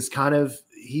Perfetti is kind of,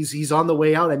 he's on the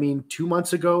way out. I mean, 2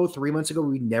 months ago, 3 months ago,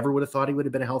 we never would have thought he would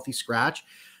have been a healthy scratch,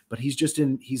 but he's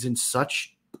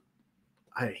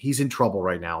in trouble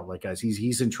right now. Like, guys,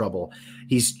 he's in trouble.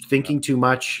 He's thinking too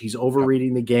much. He's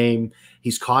overreading the game.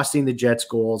 He's costing the Jets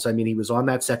goals. I mean, he was on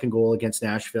that second goal against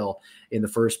Nashville in the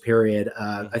first period.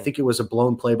 I think it was a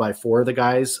blown play by 4 of the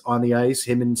guys on the ice.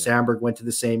 Him and Samberg went to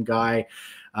the same guy.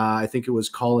 I think it was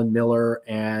Colin Miller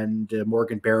and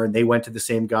Morgan Barron. They went to the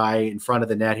same guy in front of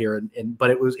the net here, but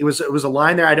it was a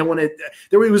line there. I don't want to.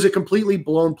 It was a completely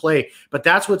blown play, but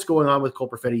that's what's going on with Cole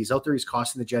Perfetti. He's out there. He's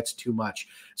costing the Jets too much.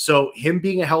 So him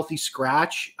being a healthy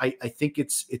scratch, I think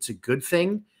it's a good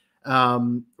thing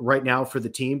right now for the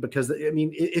team, because I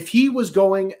mean, if he was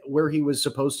going where he was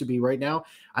supposed to be right now,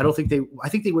 I think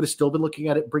they would have still been looking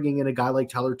at it, bringing in a guy like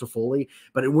Tyler Toffoli,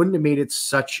 but it wouldn't have made it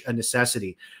such a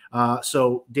necessity.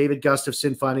 So David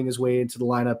Gustafson finding his way into the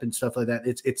lineup and stuff like that.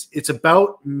 It's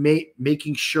about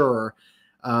making sure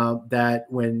that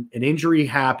when an injury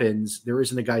happens, there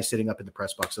isn't a guy sitting up in the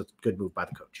press box. So it's a good move by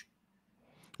the coach.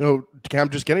 Cam,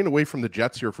 just getting away from the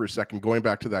Jets here for a second, going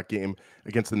back to that game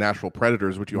against the Nashville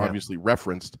Predators, which you obviously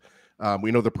referenced.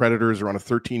 We know the Predators are on a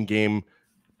 13-game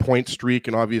point streak,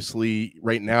 and obviously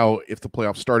right now, if the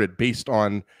playoffs started, based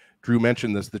on, Drew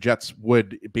mentioned this, the Jets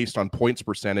would, based on points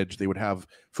percentage, they would have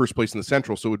first place in the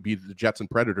Central, so it would be the Jets and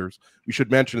Predators. We should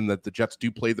mention that the Jets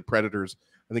do play the Predators.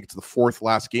 I think it's the 4th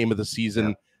last game of the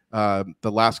season, the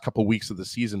last couple weeks of the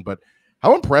season, but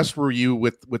how impressed were you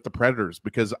with the Predators?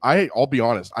 Because I'll be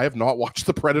honest, I have not watched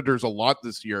the Predators a lot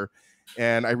this year,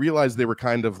 and I realized they were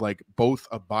kind of like both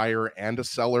a buyer and a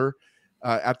seller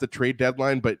at the trade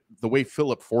deadline. But the way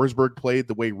Philip Forsberg played,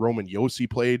 the way Roman Josi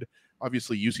played,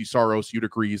 obviously Jussi Saros, you'd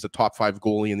agree, is a top 5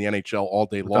 goalie in the NHL all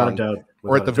day long,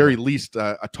 or at the very least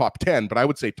a top 10. But I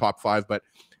would say top 5. But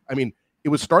I mean, it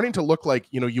was starting to look like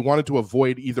you wanted to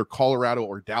avoid either Colorado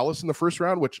or Dallas in the first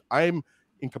round, which I'm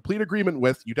in complete agreement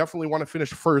with. You definitely want to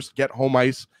finish first, get home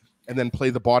ice, and then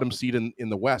play the bottom seed in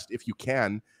the West if you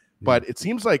can. But it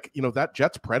seems like, that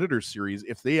Jets Predators series,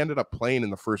 if they ended up playing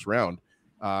in the first round,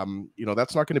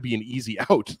 that's not going to be an easy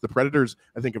out. The Predators,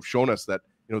 I think, have shown us that,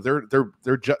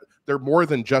 they're more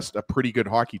than just a pretty good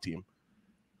hockey team.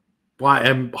 Well,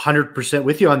 I'm 100%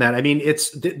 with you on that. I mean,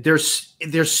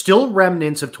 there's still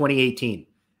remnants of 2018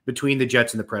 between the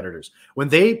Jets and the Predators. When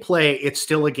they play, it's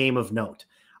still a game of note.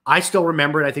 I still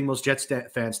remember it. I think most Jets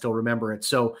fans still remember it.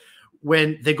 So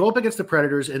when they go up against the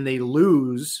Predators and they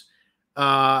lose,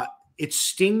 it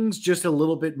stings just a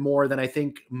little bit more than I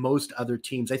think most other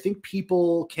teams. I think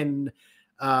people can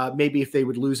maybe if they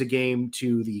would lose a game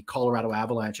to the Colorado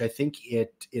Avalanche, I think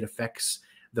it affects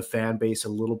the fan base a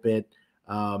little bit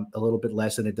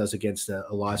less than it does against a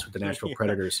loss with the Nashville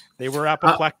Predators. They were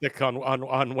apoplectic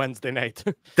on Wednesday night.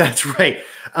 That's right.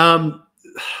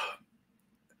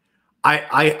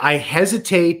 I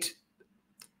hesitate.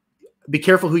 Be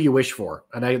careful who you wish for.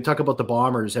 And I talk about the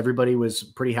Bombers. Everybody was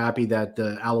pretty happy that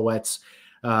the Alouettes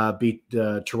beat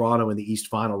Toronto in the East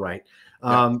Final, right?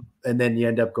 And then you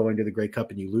end up going to the Grey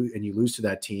Cup and you lose to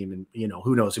that team. And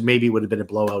who knows? Maybe it would have been a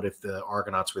blowout if the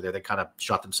Argonauts were there. They kind of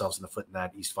shot themselves in the foot in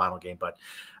that East Final game. But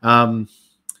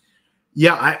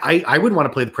yeah, I wouldn't want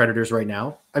to play the Predators right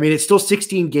now. I mean, it's still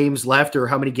 16 games left, or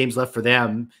how many games left for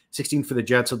them? 16 for the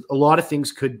Jets. A lot of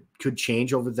things could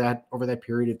change over that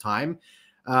period of time.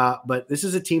 But this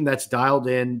is a team that's dialed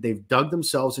in. They've dug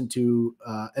themselves into.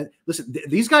 And listen,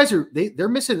 these guys they're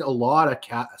missing a lot of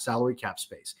salary cap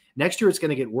space. Next year, it's going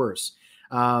to get worse.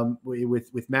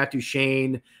 With Matt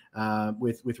Duchene,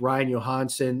 with Ryan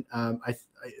Johansson, I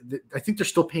think they're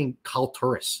still paying Kyle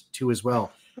Turris too as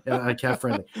well, cap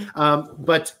friendly.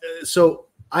 So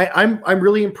I'm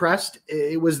really impressed.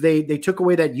 It was they took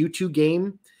away that U2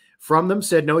 game from them.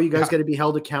 Said no, you guys got to be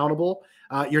held accountable.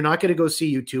 You're not going to go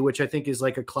see U2, which I think is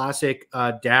like a classic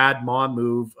dad mom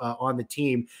move on the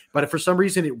team. But for some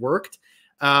reason, it worked.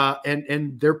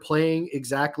 And they're playing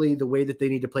exactly the way that they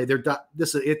need to play.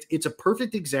 It's a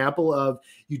perfect example of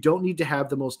you don't need to have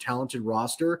the most talented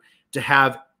roster to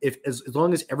have as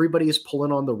long as everybody is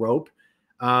pulling on the rope.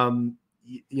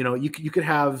 You could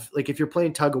have, like, if you're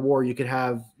playing tug of war, you could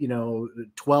have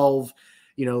 12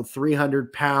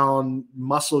 300-pound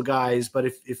muscle guys, but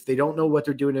if they don't know what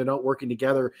they're doing and not working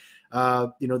together,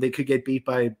 they could get beat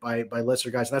by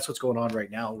lesser guys. And that's what's going on right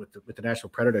now with the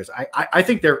Nashville Predators. I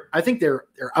think they're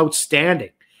outstanding.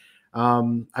 I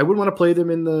wouldn't want to play them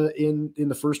in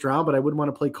the first round, but I wouldn't want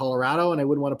to play Colorado and I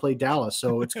wouldn't want to play Dallas.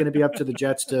 So it's going to be up to the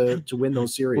Jets to win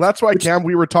those series. Well, that's why, Cam,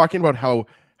 we were talking about how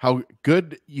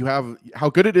good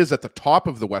it is at the top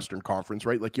of the Western Conference,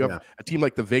 right? Like you have a team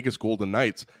like the Vegas Golden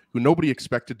Knights, who nobody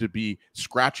expected to be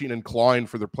scratching and clawing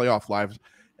for their playoff lives.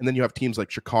 And then you have teams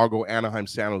like Chicago, Anaheim,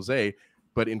 San Jose.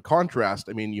 But in contrast,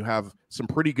 I mean, you have some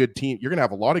pretty good teams. You're going to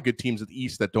have a lot of good teams at the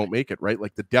East that don't make it, right?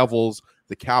 Like the Devils,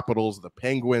 the Capitals, the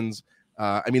Penguins.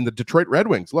 The Detroit Red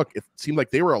Wings, look, it seemed like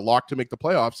they were a lock to make the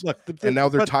playoffs, and now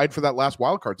they're tied for that last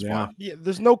wild card spot. Yeah,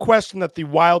 there's no question that the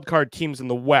wild card teams in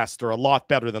the West are a lot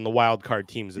better than the wild card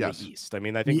teams in the East. I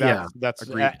mean, I think that's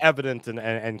evident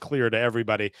and clear to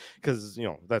everybody, because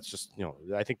that's just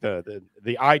I think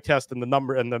the eye test and the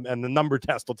number and the number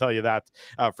test will tell you that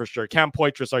for sure. Cam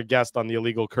Poitras, our guest on the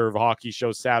Illegal Curve Hockey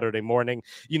Show Saturday morning.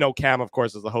 Cam, of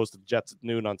course, is the host of Jets at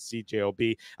Noon on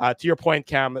CJOB. To your point,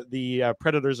 Cam, the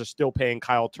Predators are still paying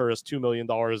Kyle Turris $2 million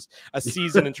a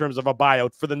season in terms of a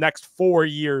buyout for the next 4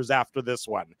 years after this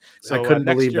one. So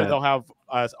next year they'll have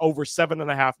over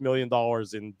 $7.5 million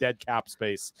in dead cap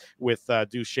space with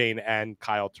Duchene and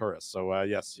Kyle Turris. So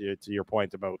yes, to your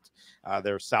point about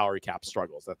their salary cap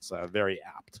struggles, that's very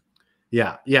apt.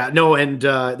 Yeah. No, and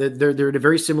they're in a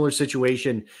very similar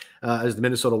situation as the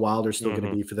Minnesota Wild are still going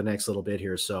to be for the next little bit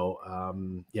here. So,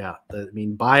 buyouts.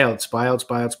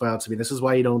 I mean, this is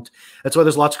why that's why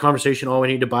there's lots of conversation. Oh, we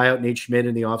need to buy out Nate Schmidt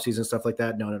in the offseason and stuff like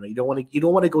that. No. You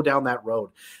don't want to go down that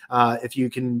road. If you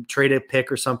can trade a pick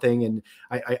or something, and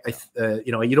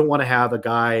you don't want to have a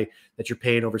guy that you're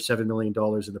paying over $7 million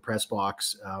in the press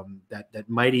box that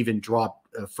might even drop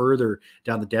further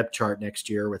down the depth chart next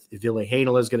year. With Ville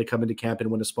Heinola is going to come into camp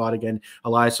and win a spot again.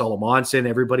 Elias Salomonson,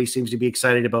 everybody seems to be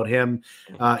excited about him.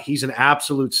 He's an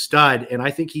absolute stud, and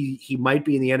I think he might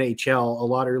be in the NHL a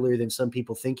lot earlier than some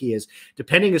people think he is,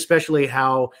 depending especially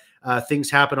how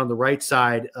things happen on the right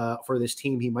side for this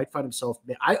team. He might find himself.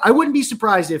 I wouldn't be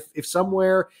surprised if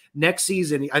somewhere next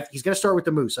season he's going to start with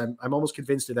the Moose. I'm almost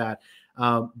convinced of that.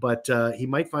 But he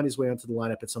might find his way onto the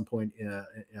lineup at some point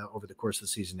over the course of the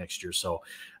season next year. So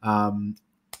no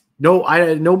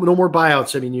more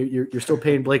buyouts. I mean, you're still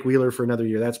paying Blake Wheeler for another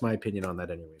year. That's my opinion on that,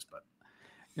 anyways. But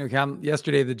Cam,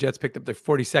 yesterday the Jets picked up their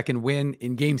 42nd win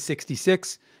in Game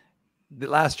 66.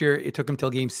 Last year, it took them till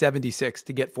Game 76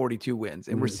 to get 42 wins.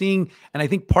 And we're seeing, and I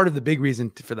think part of the big reason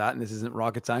for that, and this isn't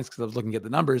rocket science because I was looking at the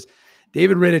numbers,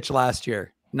 David Rittich last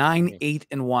year,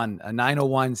 9-8-1, a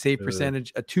 901 save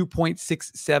percentage, a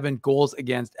 2.67 goals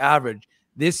against average.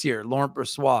 This year, Laurent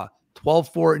Brossoit,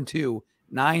 12-4-2,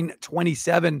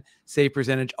 927 save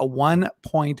percentage, a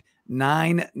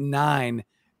 1.99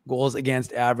 goals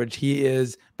against average. He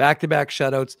is back-to-back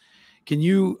shutouts.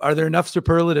 Are there enough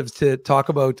superlatives to talk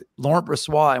about Laurent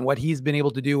Brossoit and what he's been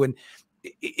able to do? And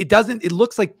it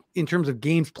looks like in terms of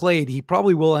games played, he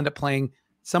probably will end up playing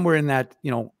somewhere in that,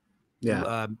 20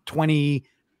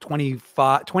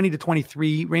 to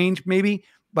 23 range, maybe.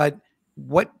 But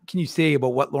what can you say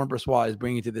about what Laurent Brossoit is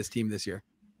bringing to this team this year?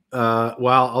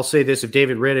 Well, I'll say this: if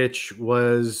David Rittich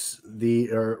was the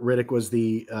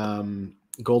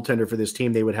goaltender for this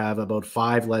team, they would have about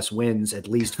 5 less wins, at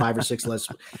least 5 or 6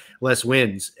 less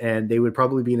wins, and they would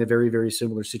probably be in a very, very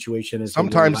similar situation as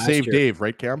sometimes save year. Dave,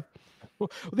 right, Cam?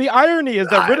 The irony is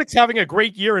that Rittich's having a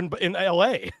great year in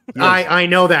LA. I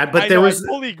know that, but I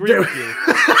fully agree with you.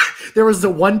 There was the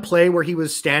one play where he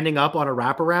was standing up on a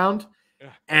wraparound,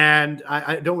 and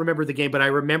I don't remember the game, but I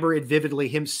remember it vividly.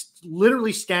 Him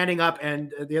literally standing up,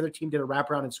 and the other team did a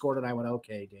wraparound and scored, and I went,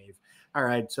 "Okay, Dave. All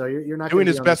right, so you're not doing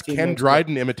his best Ken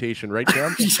Dryden imitation, right,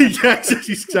 Cam?" Yeah,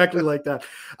 he's exactly like that.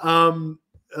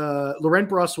 Laurent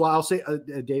Brossoit, I'll say,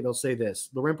 Dave, I'll say this.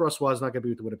 Laurent Brossoit is not going to be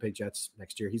with the Winnipeg Jets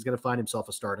next year. He's going to find himself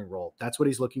a starting role. That's what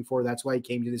he's looking for. That's why he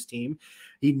came to this team.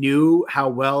 He knew how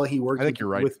well he worked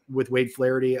with Wade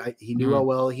Flaherty. He knew how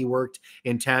well he worked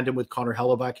in tandem with Connor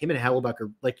Hellebuck. Him and Hellebuck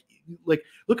are like,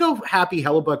 look how happy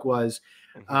Hellebuck was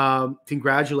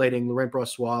congratulating Laurent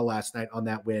Brossoit last night on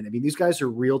that win. I mean, these guys are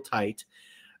real tight.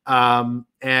 And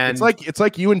it's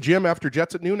like you and Jim after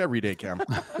Jets at noon every day, Cam.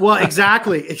 Well,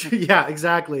 exactly. Yeah,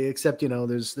 exactly. Except,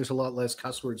 there's a lot less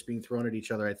cuss words being thrown at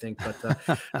each other, I think,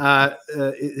 but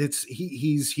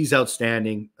he's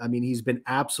outstanding. I mean, he's been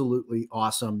absolutely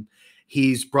awesome.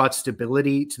 He's brought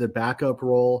stability to the backup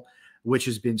role, which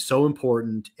has been so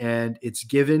important, and it's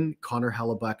given Connor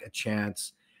Hellebuck a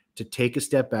chance to take a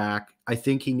step back. I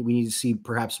think we need to see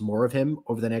perhaps more of him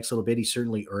over the next little bit. He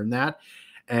certainly earned that.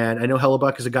 And I know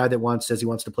Hellebuck is a guy that says he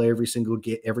wants to play every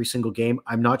single game.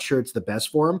 I'm not sure it's the best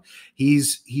for him.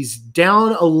 He's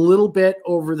down a little bit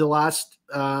over the last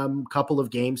couple of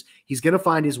games. He's going to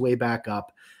find his way back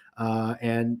up.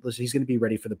 And listen, he's going to be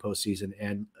ready for the postseason.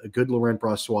 And a good Laurent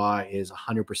Brossoit is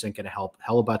 100% going to help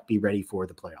Hellebuck be ready for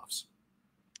the playoffs.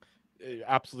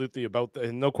 Absolutely,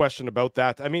 no question about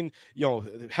that. I mean,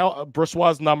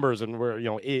 Brossoit's numbers, and we're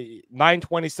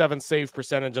 927 save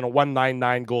percentage and a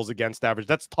 199 goals against average.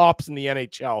 That's tops in the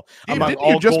NHL. Didn't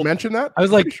you just mention that?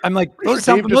 I'm like, those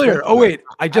sound familiar. Oh wait,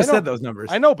 I just said those numbers.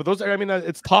 I know, but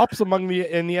it's tops in the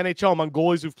NHL among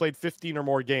goalies who've played 15 or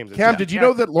more games. Cam, did you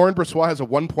know that Laurent Brossoit has a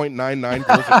 1.99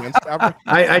 goals against average?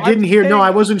 I didn't hear. No,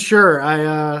 I wasn't sure.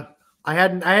 I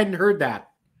hadn't heard that.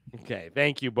 Okay,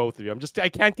 thank you both of you. I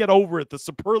can't get over it. The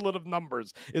superlative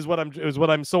numbers is what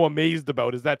I'm so amazed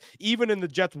about, is that even in the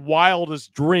Jets'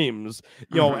 wildest dreams,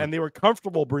 and they were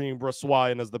comfortable bringing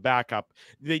Brossoit in as the backup,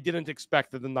 they didn't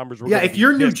expect that the numbers were. Yeah, if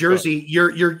you're New Jersey,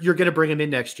 you're going to bring him in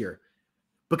next year,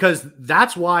 because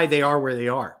that's why they are where they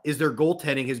are. Is their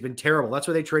goaltending has been terrible. That's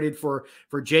why they traded for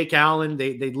Jake Allen.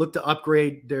 They looked to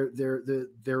upgrade their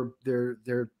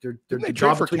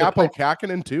job for Capo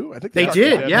Kakinen too. I think they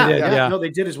did. Yeah. No, they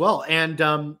did as well.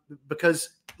 And because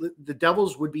the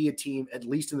Devils would be a team at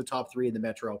least in the top 3 in the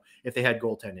Metro if they had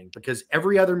goaltending, because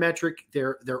every other metric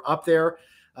they're up there.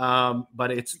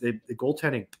 But it's the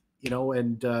goaltending.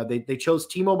 And they chose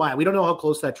Timo Meier. We don't know how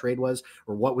close that trade was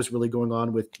or what was really going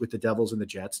on with the Devils and the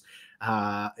Jets.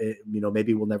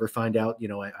 Maybe we'll never find out.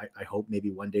 I hope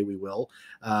maybe one day we will.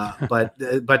 But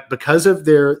because of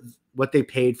what they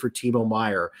paid for Timo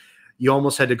Meier, you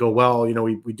almost had to go, well,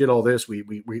 we did all this. We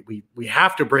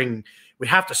have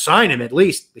to sign him at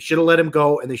least. They should have let him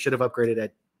go, and they should have upgraded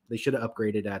at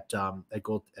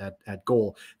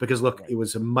goal, because look, it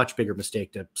was a much bigger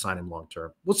mistake to sign him long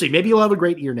term. We'll see. Maybe he'll have a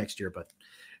great year next year, but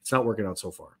it's not working out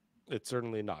so far. It's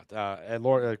certainly not. And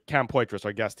Cam Poitras,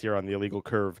 our guest here on the Illegal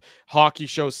Curve Hockey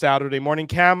Show Saturday morning.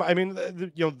 Cam, I mean,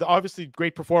 obviously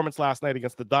great performance last night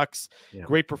against the Ducks. Yeah.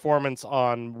 Great performance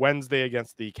on Wednesday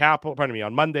against the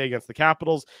on Monday against the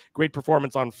Capitals. Great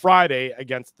performance on Friday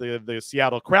against the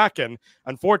Seattle Kraken.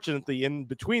 Unfortunately, in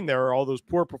between there are all those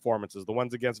poor performances. The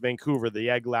ones against Vancouver, the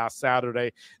egg last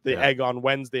Saturday, the egg on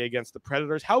Wednesday against the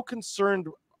Predators. How concerned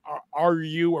are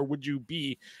you, or would you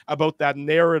be, about that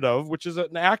narrative, which is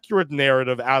an accurate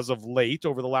narrative as of late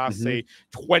over the last, say,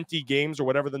 20 games or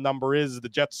whatever the number is, the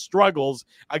Jets' struggles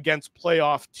against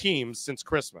playoff teams since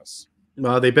Christmas?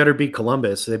 Well, they better beat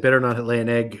Columbus. They better not lay an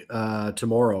egg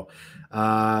tomorrow.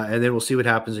 And then we'll see what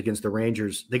happens against the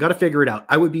Rangers. They got to figure it out.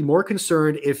 I would be more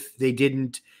concerned if they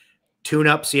didn't tune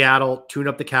up Seattle, tune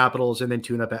up the Capitals, and then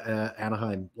tune up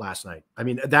Anaheim last night. I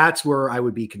mean, that's where I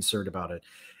would be concerned about it.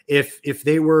 If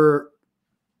they were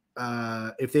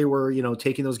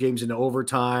taking those games into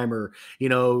overtime, or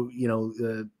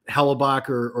Hellebuck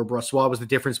or Brossoit was the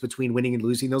difference between winning and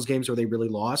losing those games, or they really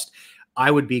lost,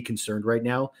 I would be concerned right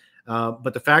now.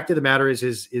 But the fact of the matter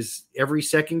is every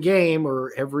second game,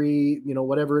 or every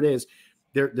whatever it is,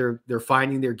 they're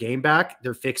finding their game back.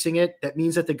 They're fixing it. That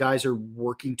means that the guys are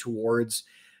working towards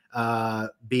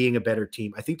being a better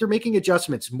team. I think they're making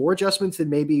more adjustments than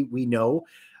maybe we know.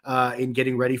 In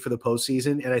getting ready for the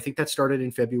postseason. And I think that started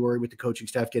in February with the coaching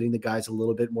staff getting the guys a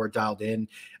little bit more dialed in,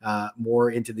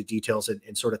 more into the details,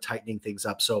 and sort of tightening things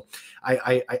up. So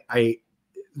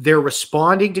they're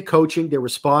responding to coaching. They're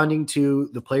responding to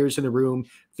the players in the room,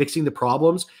 fixing the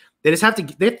problems. They have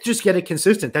to just get it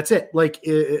consistent. That's it. Like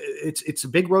it's a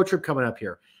big road trip coming up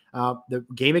here. The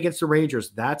game against the Rangers,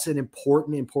 that's an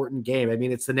important game. I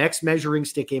mean, it's the next measuring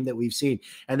stick game that we've seen,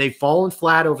 and they've fallen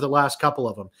flat over the last couple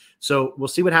of them. So we'll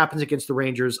see what happens against the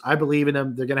Rangers. I believe in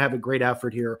them. They're going to have a great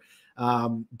effort here.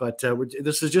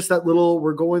 This is just that little,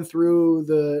 we're going through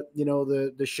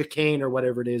the chicane or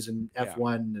whatever it is in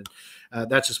F1. And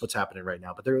that's just what's happening right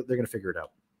now, but they're going to figure it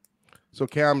out. So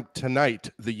Cam, tonight,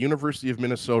 the University of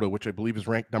Minnesota, which I believe is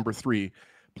ranked number 3,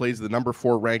 plays the number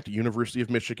 4 ranked University of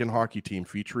Michigan hockey team,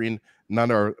 featuring none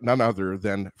other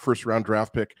than Jets first round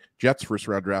draft pick,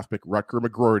 Rutger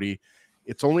McGroarty.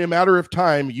 It's only a matter of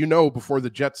time, before the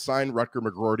Jets sign Rutger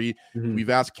McGroarty. Mm-hmm. We've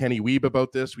asked Kenny Wiebe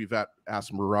about this. We've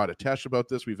asked Murat Atesh about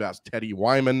this. We've asked Teddy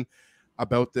Wyman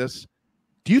about this.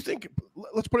 Do you think,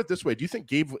 let's put it this way, do you think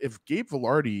if Gabe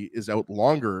Vilardi is out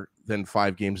longer than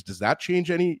 5 games, does that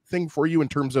change anything for you in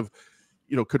terms of,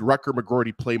 could Rutger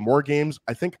McGroarty play more games?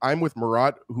 I think I'm with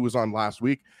Murat, who was on last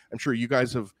week. I'm sure you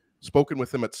guys have spoken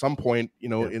with him at some point,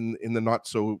 in the not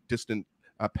so distant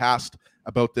past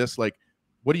about this. Like,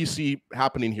 what do you see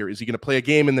happening here? Is he going to play a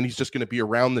game and then he's just going to be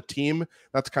around the team?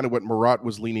 That's kind of what Murat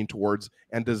was leaning towards.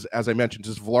 And as I mentioned,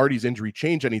 does Vilardi's injury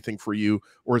change anything for you,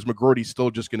 or is McGroarty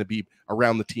still just going to be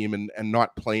around the team and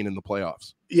not playing in the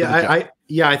playoffs? I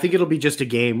think it'll be just a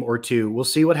game or two. We'll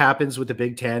see what happens with the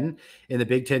Big Ten in the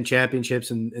Big Ten championships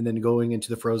and then going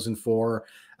into the Frozen Four.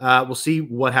 We'll see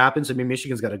what happens. I mean,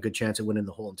 Michigan's got a good chance of winning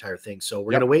the whole entire thing. So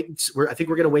we're going to wait. I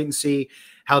think we're going to wait and see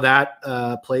how that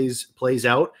plays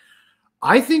out.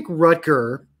 I think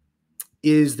Rutger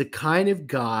is the kind of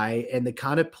guy and the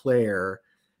kind of player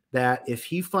that if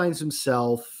he finds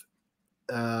himself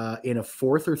in a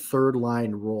 4th or 3rd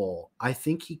line role, I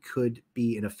think he could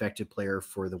be an effective player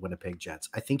for the Winnipeg Jets.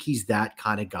 I think he's that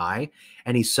kind of guy,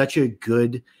 and he's such a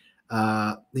good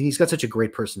he's got such a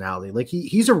great personality. Like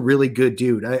he's a really good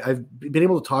dude. I've been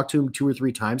able to talk to him 2 or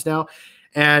 3 times now.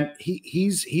 And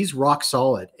he's rock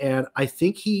solid. And I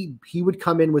think he would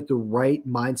come in with the right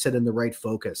mindset and the right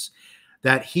focus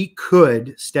that he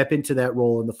could step into that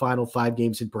role in the final 5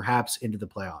 games and perhaps into the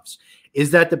playoffs.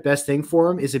 Is that the best thing for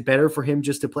him? Is it better for him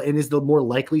just to play? And is the more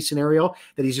likely scenario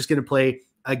that he's just going to play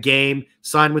a game,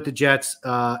 sign with the Jets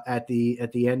at the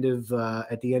end of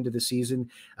the season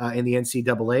in the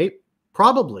NCAA?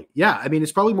 Probably. Yeah. I mean,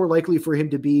 it's probably more likely for him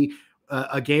to be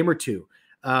a game or 2.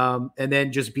 And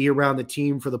then just be around the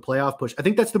team for the playoff push. I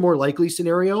think that's the more likely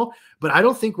scenario, but I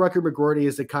don't think Rutger McGroarty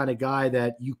is the kind of guy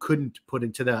that you couldn't put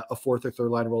into a 4th or 3rd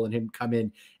line role and him come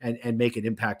in and make an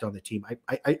impact on the team.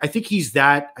 I think he's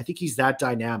that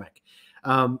dynamic.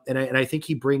 And I think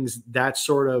he brings that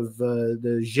sort of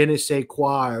the je ne sais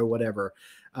quoi or whatever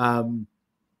to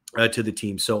the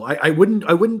team. So I wouldn't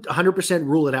 100%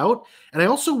 rule it out. And I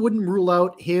also wouldn't rule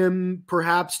out him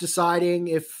perhaps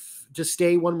deciding to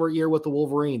stay one more year with the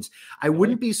Wolverines. I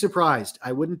wouldn't be surprised.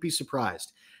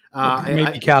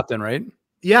 Maybe captain, right?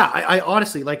 Yeah, I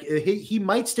honestly, like, he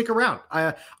might stick around.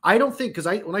 I don't think,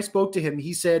 because when I spoke to him,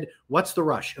 he said, "What's the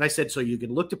rush?" And I said, "So you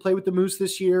can look to play with the Moose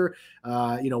this year.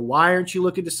 Why aren't you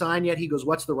looking to sign yet?" He goes,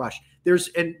 "What's the rush?" There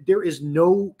is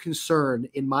no concern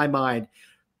in my mind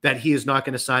that he is not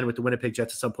going to sign with the Winnipeg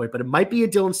Jets at some point, but it might be a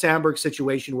Dylan Sandberg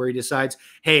situation where he decides,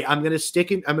 "Hey, I'm going to stay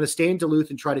in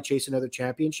Duluth and try to chase another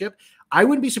championship." I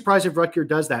wouldn't be surprised if Rutger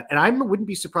does that. And I wouldn't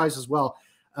be surprised as well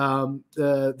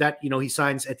that he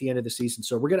signs at the end of the season.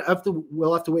 So we'll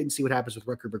have to wait and see what happens with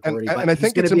Rutger McGroarty. And I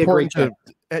think it's important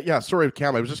to sorry,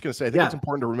 Cam, I was just going to say, I think it's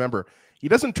important to remember he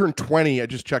doesn't turn 20. I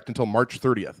just checked until March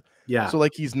 30th. Yeah. So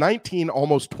like he's 19,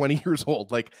 almost 20 years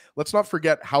old. Like, let's not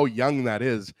forget how young that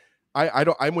is.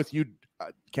 I'm with you,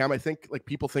 Cam. I think like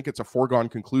people think it's a foregone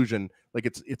conclusion. Like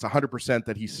it's 100%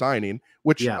 that he's signing,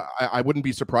 which I wouldn't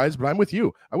be surprised, but I'm with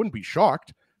you. I wouldn't be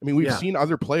shocked. I mean, we've seen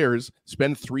other players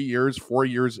spend 3 years, 4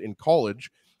 years in college,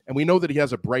 and we know that he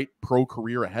has a bright pro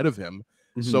career ahead of him.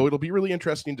 Mm-hmm. So it'll be really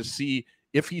interesting to see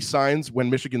if he signs when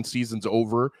Michigan season's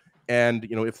over, and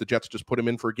if the Jets just put him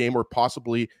in for a game, or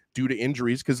possibly due to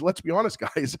injuries. Because let's be honest,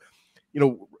 guys,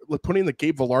 putting the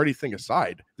Gabe Vilardi thing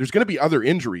aside, there's going to be other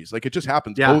injuries. Like, it just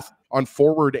happens both on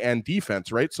forward and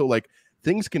defense, right? So like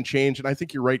things can change. And I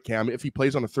think you're right, Cam. If he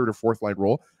plays on a 3rd or 4th line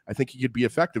role, I think he could be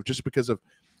effective just because of,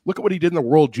 look at what he did in the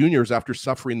World Juniors after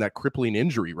suffering that crippling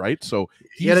injury, right? So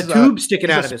he had a tube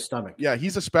sticking out of his stomach. Yeah,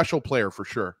 he's a special player for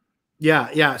sure.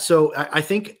 Yeah. So I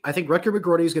think Rutger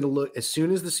McGroarty is going to look, as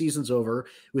soon as the season's over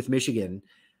with Michigan,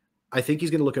 I think he's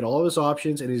going to look at all of his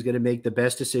options and he's going to make the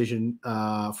best decision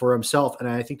for himself. And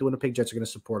I think the Winnipeg Jets are going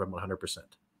to support him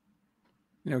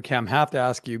 100%. Cam, have to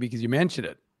ask you because you mentioned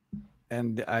it,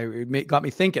 and it got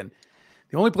me thinking.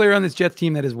 The only player on this Jets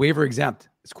team that is waiver exempt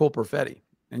is Cole Perfetti.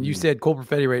 And you said Cole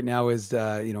Perfetti right now is,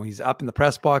 he's up in the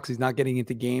press box. He's not getting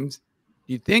into games.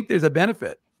 Do you think there's a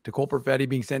benefit to Cole Perfetti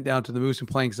being sent down to the Moose and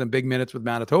playing some big minutes with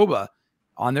Manitoba?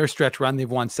 On their stretch run, they've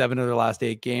won 7 of their last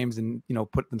 8 games and,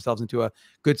 put themselves into a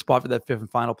good spot for that 5th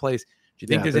and final place. Do you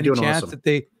think there's any chance that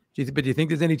But do you think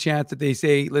there's any chance that they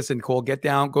say, listen, Cole, go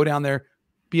down there,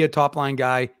 be a top line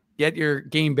guy, get your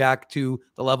game back to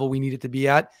the level we need it to be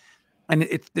at? And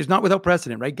there's not without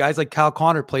precedent, right? Guys like Kyle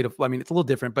Connor played, it's a little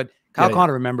different, but Kyle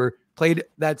Connor, remember, played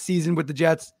that season with the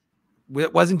Jets,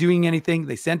 wasn't doing anything.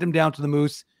 They sent him down to the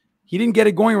Moose. He didn't get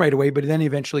it going right away, but then he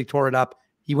eventually tore it up.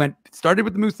 He started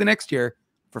with the Moose the next year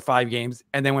for 5 games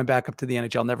and then went back up to the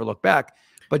NHL, never looked back.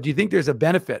 But do you think there's a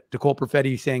benefit to Cole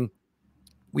Perfetti saying,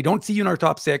 we don't see you in our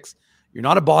top 6. You're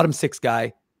not a bottom 6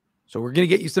 guy. So we're going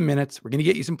to get you some minutes. We're going to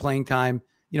get you some playing time,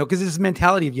 because this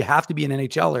mentality of you have to be an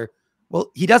NHLer.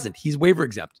 Well, he doesn't. He's waiver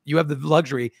exempt. You have the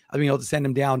luxury of being able to send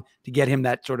him down to get him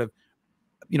that sort of,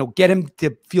 get him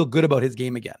to feel good about his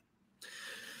game again.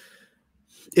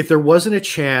 If there wasn't a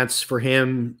chance for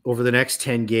him over the next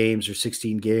 10 games or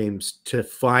 16 games to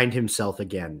find himself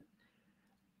again,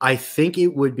 I think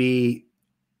it would be,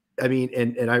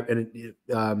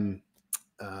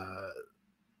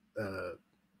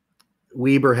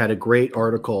 Weber had a great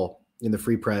article in the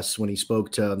Free Press when he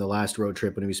spoke on the last road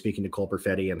trip when he was speaking to Cole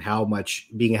Perfetti and how much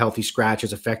being a healthy scratch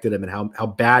has affected him and how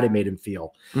bad it made him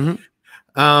feel.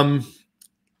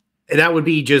 And that would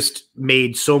be just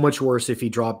made so much worse if he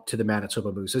dropped to the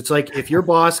Manitoba Moose. It's like if your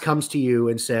boss comes to you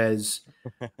and says,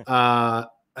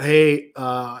 "Hey,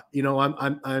 you're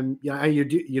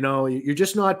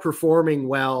just not performing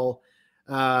well,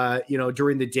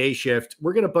 during the day shift.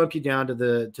 We're going to bump you down to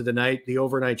the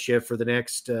overnight shift for the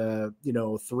next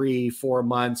 3-4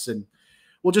 months, and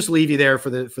we'll just leave you there for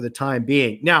the time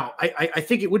being." Now, I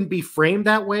think it wouldn't be framed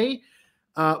that way.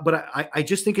 But I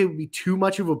just think it would be too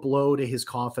much of a blow to his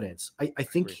confidence. I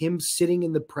think him sitting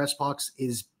in the press box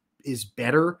is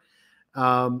better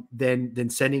than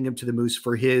sending him to the Moose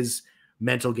for his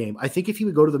mental game. I think if he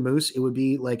would go to the Moose, it would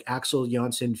be like Axel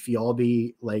Jonsson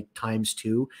Fjallby like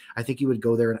 ×2. I think he would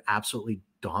go there and absolutely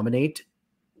dominate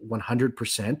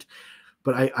 100%.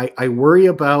 But I worry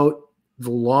about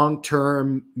the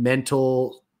long-term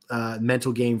mental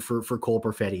game for Cole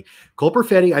Perfetti. Cole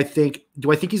Perfetti,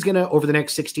 do I think he's going to, over the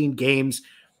next 16 games,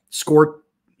 score,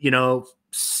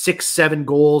 6-7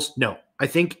 goals? No. I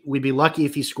think we'd be lucky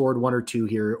if he scored 1 or 2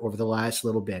 here over the last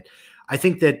little bit. I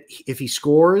think that if he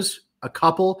scores a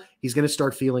couple, he's going to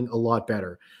start feeling a lot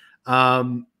better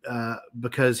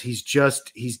because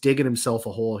he's digging himself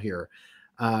a hole here.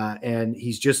 And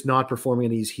he's just not performing.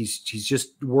 And he's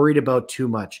just worried about too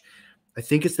much. I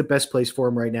think it's the best place for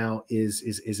him right now is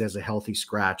as a healthy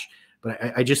scratch. But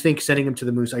I just think sending him to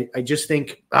the Moose, I just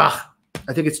think, I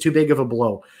think it's too big of a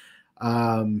blow.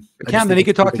 Cam, then he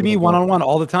could talk to me one-on-one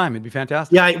all the time. It'd be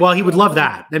fantastic. Yeah, well, he would love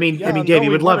that. Dave, he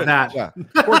would love that. Yeah.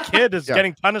 Poor kid is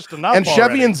getting punished enough. And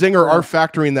already. Chevy and Zinger are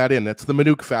factoring that in. It's the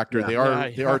Minuk factor. Yeah.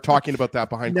 They are talking about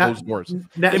that behind closed doors.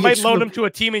 They might loan him to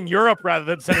a team in Europe rather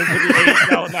than send him to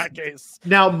the AHL in that case.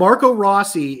 Now, Marco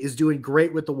Rossi is doing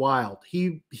great with the Wild.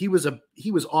 He was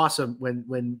awesome when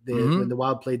the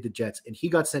Wild played the Jets, and he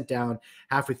got sent down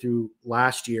halfway through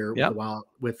last year with the Wild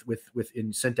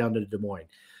sent down to Des Moines.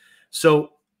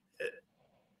 So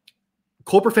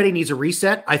Cole Perfetti needs a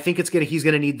reset. I think he's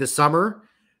going to need the summer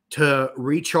to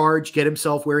recharge, get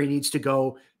himself where he needs to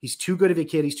go. He's too good of a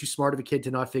kid. He's too smart of a kid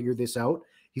to not figure this out.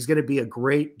 He's going to be a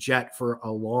great Jet for a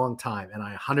long time, and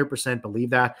I 100%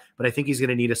 believe that. But I think he's going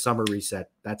to need a summer reset.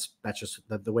 That's just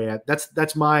the way.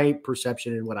 That's my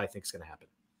perception and what I think is going to happen.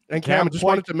 And Cam, I just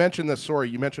wanted to mention this. Sorry,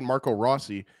 you mentioned Marco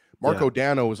Rossi. Marco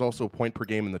Dano is also point per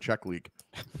game in the Czech League.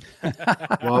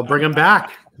 Well, bring him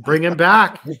back. Bring him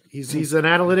back. He's an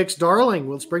analytics darling.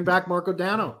 Let's bring back Marco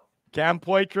Dano. Cam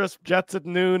Poitras, Jets at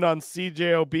noon on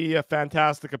CJOB. A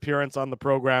fantastic appearance on the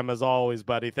program as always,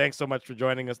 buddy. Thanks so much for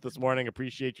joining us this morning.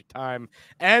 Appreciate your time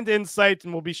and insight,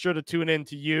 and we'll be sure to tune in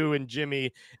to you and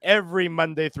Jimmy every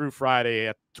Monday through Friday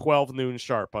at 12 noon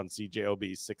sharp on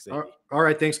CJOB 680. All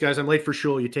right, thanks, guys. I'm late for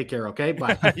shul. You take care, okay?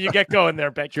 Bye. You get going there,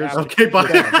 Beck. Cheers. Okay, bye.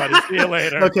 Buddy. See you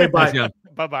later. Okay, bye.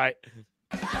 Bye-bye.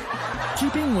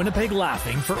 Keeping Winnipeg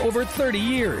laughing for over 30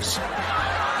 years.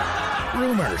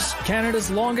 Rumors,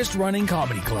 Canada's longest running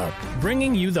comedy club,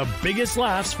 bringing you the biggest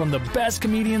laughs from the best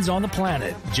comedians on the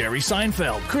planet. Jerry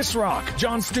Seinfeld, Chris Rock,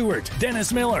 Jon Stewart,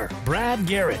 Dennis Miller, Brad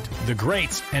Garrett, the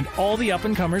greats, and all the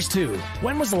up-and-comers too.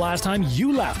 When was the last time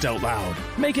you laughed out loud?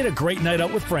 Make it a great night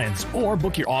out with friends or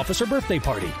book your office or birthday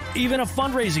party. Even a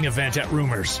fundraising event at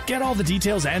Rumors. Get all the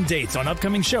details and dates on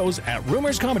upcoming shows at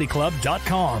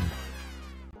rumorscomedyclub.com.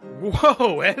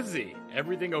 Whoa, Ezzy,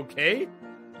 everything okay?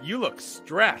 You look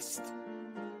stressed.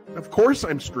 Of course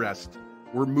I'm stressed.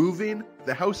 We're moving,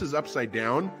 the house is upside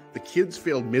down, the kids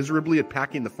failed miserably at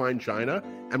packing the fine china,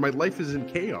 and my life is in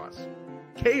chaos.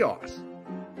 Chaos!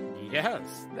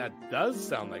 Yes, that does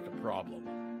sound like a problem.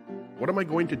 What am I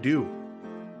going to do?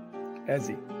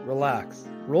 Ezzy, relax.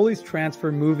 Rolly's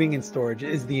Transfer Moving and Storage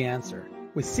is the answer.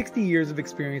 With 60 years of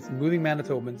experience in moving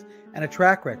Manitobans and a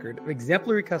track record of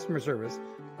exemplary customer service,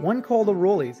 one call to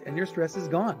Rolly's and your stress is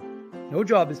gone. No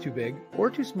job is too big or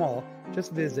too small.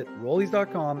 Just visit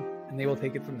Rollies.com and they will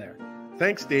take it from there.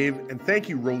 Thanks, Dave, and thank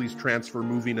you, Rollies Transfer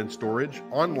Moving and Storage,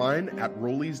 online at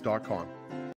Rollies.com.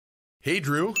 Hey,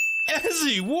 Drew.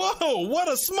 Ezzy, whoa, what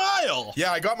a smile!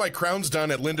 Yeah, I got my crowns done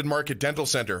at Linden Market Dental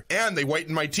Center, and they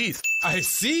whiten my teeth. I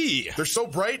see. They're so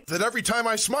bright that every time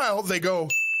I smile, they go...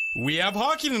 We have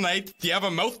hockey tonight. Do you have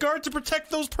a mouth guard to protect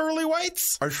those pearly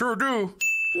whites? I sure do.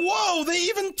 Whoa, they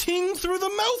even ting through the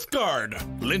mouth guard.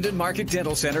 Linden Market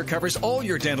Dental Center covers all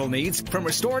your dental needs from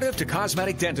restorative to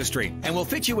cosmetic dentistry and will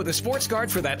fit you with a sports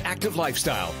guard for that active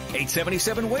lifestyle.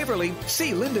 877 Waverly.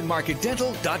 See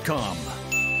lindenmarketdental.com.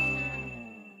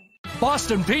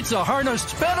 Boston Pizza harnessed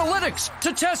Fanalytics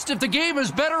to test if the game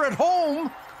is better at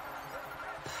home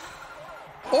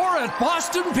or at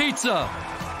Boston Pizza.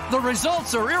 The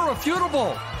results are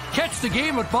irrefutable. Catch the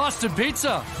game at Boston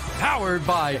Pizza, powered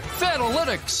by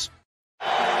Fanalytics.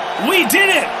 We did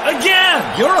it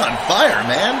again! You're on fire,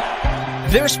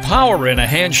 man. There's power in a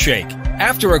handshake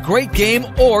after a great game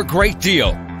or great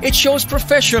deal. It shows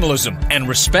professionalism and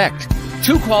respect.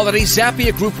 Two qualities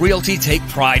Zappia Group Realty take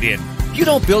pride in. You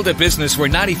don't build a business where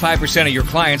 95% of your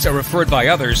clients are referred by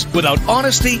others without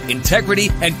honesty, integrity,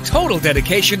 and total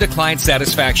dedication to client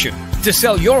satisfaction. To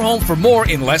sell your home for more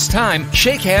in less time,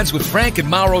 shake hands with Frank and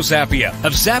Mauro Zappia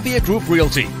of Zappia Group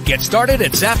Realty. Get started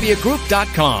at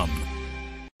zappiagroup.com.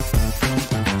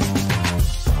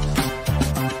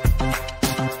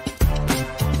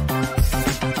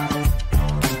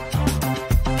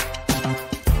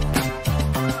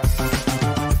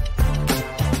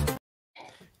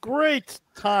 Great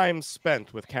time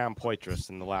spent with Cam Poitras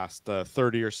in the last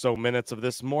 30 or so minutes of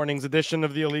this morning's edition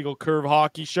of the Illegal Curve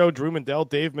Hockey Show. Drew Mindell,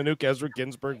 Dave Minuk, Ezra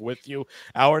Ginsburg with you.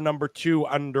 Hour number 2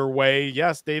 underway.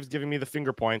 Yes, Dave's giving me the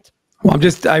finger point. Well,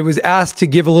 I was asked to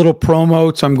give a little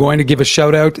promo, so I'm going to give a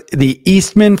shout out. The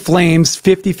Eastman Flames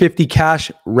 50-50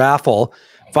 cash raffle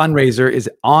fundraiser is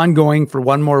ongoing for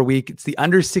one more week. It's the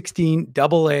under 16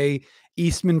 AA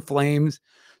Eastman Flames.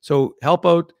 So help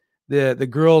out the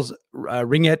girls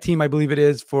ringette team, I believe it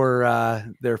is, for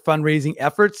their fundraising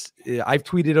efforts. I've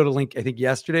tweeted out a link, I think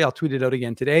yesterday. I'll tweet it out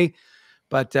again today.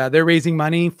 But they're raising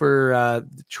money for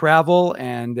travel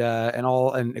and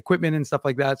equipment and stuff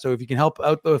like that. So if you can help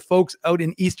out the folks out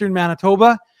in Eastern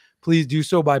Manitoba, please do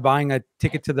so by buying a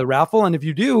ticket to the raffle. And if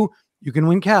you do, you can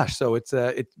win cash. So it's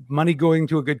money going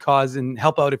to a good cause, and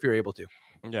help out if you're able to.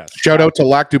 Yes. Shout out to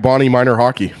Lac du Bonnie Minor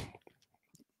Hockey.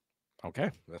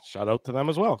 Okay, let's shout out to them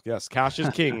as well. Yes, cash is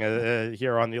king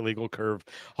here on the Illegal Curve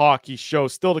Hockey Show.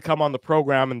 Still to come on the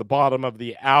program in the bottom of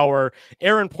the hour,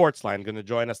 Aaron Portzline going to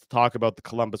join us to talk about the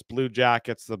Columbus Blue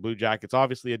Jackets. The Blue Jackets,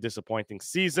 obviously a disappointing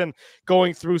season,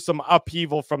 going through some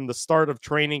upheaval from the start of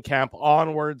training camp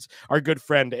onwards. Our good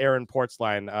friend Aaron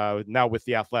Portzline, now with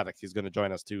the Athletics, he's going to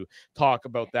join us to talk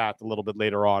about that a little bit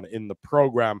later on in the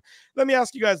program. Let me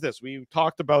ask you guys this. We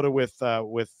talked about it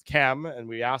with Cam, and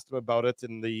we asked him about it,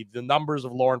 and the numbers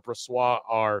of Laurent Brossoit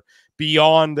are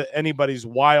beyond anybody's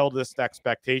wildest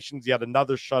expectations. He had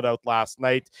another shutout last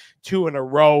night, 2 in a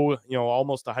row,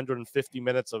 almost 150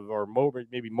 minutes or more,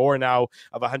 maybe more now,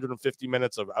 of 150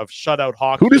 minutes of shutout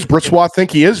hockey. Who does Brossoit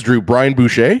think he is, Drew? Brian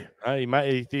Boucher?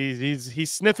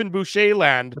 He's sniffing Boucher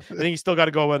land. I think he's still got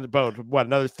to go about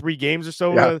another 3 games or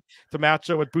so to match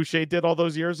what Boucher did all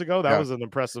those years ago. That was an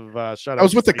impressive shutout. That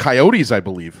was with the Coyotes, I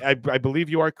believe. I believe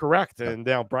you are correct. And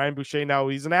now Brian Boucher, now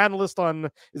he's an analyst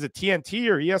on, is it TNT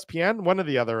or ESPN? One or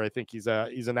the other. I think he's an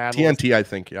analyst. TNT, I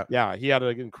think. Yeah. He had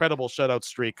an incredible shutout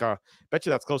streak. Bet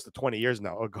you that's close to 20 years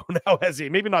now ago. Now has he?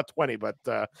 Maybe not 20, but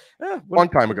long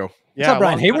time ago. I saw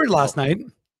Brian Hayward last night.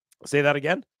 Say that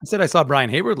again. I said I saw Brian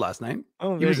Hayward last night.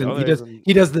 Oh, he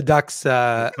does the Ducks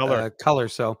color.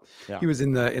 So he was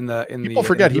in the People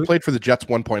forget he played for the Jets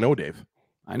 1.0, Dave.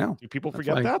 I know. Do people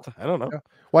forget that? I don't know. Yeah.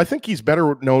 Well, I think he's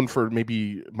better known for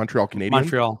maybe Montreal Canadiens.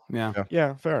 Montreal,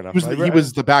 yeah, fair enough. He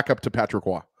was the backup to Patrick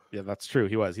Roy. Yeah, that's true.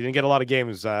 He was. He didn't get a lot of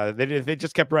games. They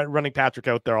just kept running Patrick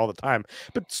out there all the time.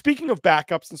 But speaking of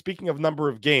backups and speaking of number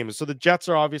of games, so the Jets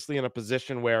are obviously in a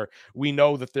position where we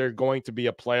know that they're going to be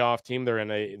a playoff team.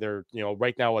 They're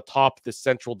right now atop the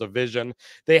Central Division.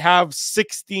 They have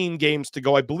 16 games to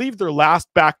go. I believe their last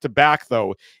back-to-back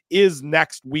though is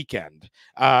next weekend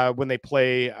when they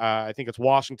play. I think it's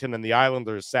Washington and the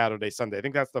Islanders Saturday, Sunday. I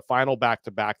think that's the final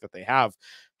back-to-back that they have.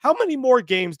 How many more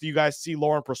games do you guys see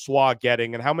Laurent Brossoit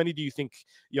getting, and how many do you think,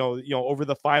 over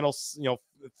the final,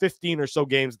 15 or so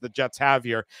games the Jets have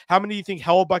here, how many do you think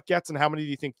Hellebuck gets, and how many do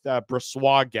you think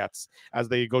Brossoit gets as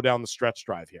they go down the stretch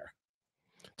drive here?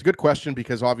 It's a good question,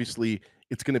 because obviously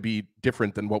it's going to be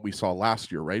different than what we saw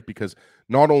last year, right? Because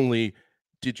not only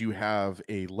did you have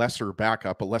a lesser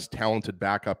backup, a less talented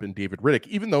backup in David Riddick,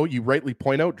 even though you rightly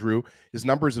point out, Drew, his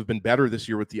numbers have been better this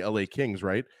year with the LA Kings,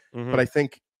 right? Mm-hmm. But I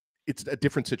think it's a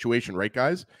different situation, right,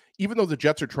 guys? Even though the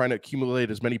Jets are trying to accumulate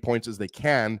as many points as they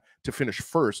can to finish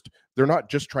first, they're not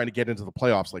just trying to get into the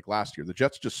playoffs like last year. The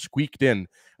Jets just squeaked in.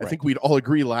 I think we'd all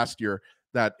agree last year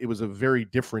that it was a very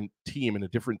different team in a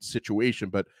different situation.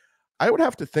 But I would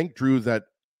have to think, Drew, that,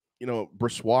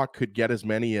 Brossoit could get as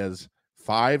many as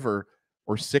 5 or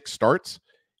 6 starts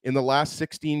in the last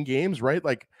 16 games, right?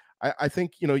 Like, I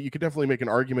think, you could definitely make an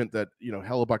argument that,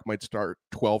 Hellebuck might start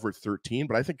 12 or 13,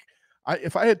 but I think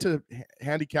if I had to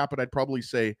handicap it, I'd probably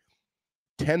say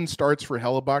 10 starts for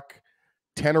Hellebuck,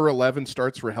 10 or 11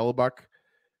 starts for Hellebuck.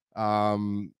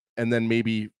 And then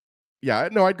maybe,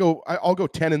 I'll go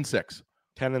 10 and 6.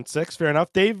 10 and 6, fair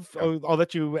enough. Dave, I'll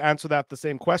let you answer that the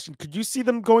same question. Could you see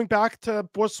them going back to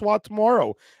Brossoit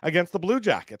tomorrow against the Blue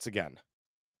Jackets again?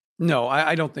 No,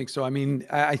 I don't think so. I mean,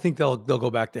 I think they'll go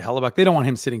back to Hellebuck. They don't want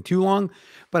him sitting too long,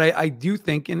 but I do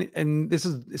think, and this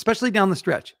is especially down the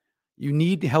stretch, you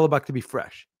need Hellebuck to be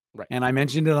fresh. Right. And I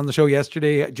mentioned it on the show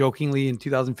yesterday, jokingly, in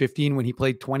 2015 when he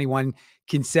played 21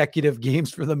 consecutive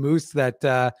games for the Moose,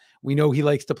 that we know he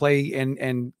likes to play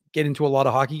and get into a lot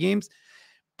of hockey games.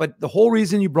 But the whole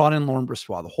reason you brought in Laurent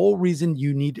Brossoit, the whole reason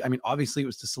obviously it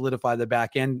was to solidify the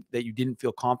back end that you didn't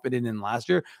feel confident in last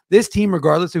year. This team,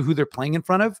 regardless of who they're playing in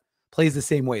front of, plays the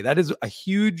same way. That is a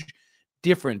huge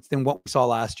difference than what we saw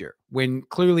last year, when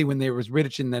clearly when there was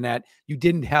Rittich in the net, you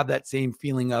didn't have that same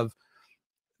feeling of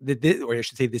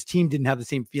this team didn't have the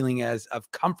same feeling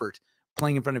of comfort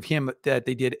playing in front of him that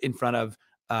they did in front of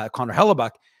Connor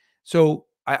Hellebuck. So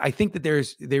I think that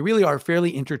they really are fairly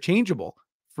interchangeable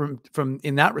from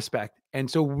in that respect. And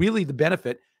so really the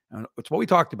benefit, it's what we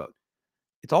talked about.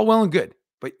 It's all well and good,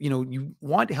 but you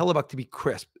want Hellebuck to be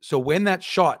crisp. So when that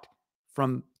shot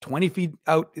from 20 feet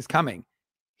out is coming,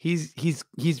 he's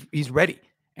ready.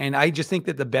 And I just think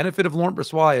that the benefit of Laurent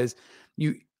Brossoit is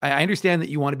I understand that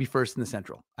you want to be first in the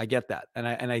Central. I get that.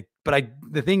 But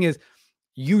the thing is,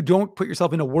 you don't put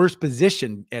yourself in a worse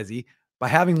position, Ezzy, by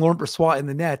having Laurent Brossoit in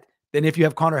the net than if you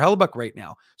have Connor Hellebuck right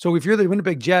now. So if you're the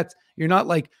Winnipeg Jets, you're not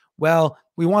like, well,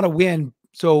 we want to win,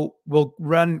 so we'll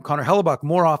run Connor Hellebuck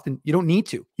more often. You don't need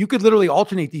to. You could literally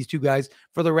alternate these two guys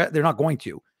for the rest. They're not going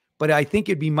to. But I think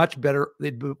it'd be much better.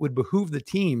 It would behoove the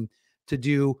team to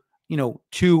do,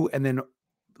 2 and then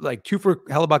like 2 for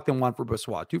Hellebuck, then 1 for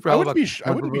Brossoit. 2 for Hellebuck.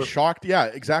 I wouldn't be shocked. Yeah,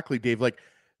 exactly, Dave. Like,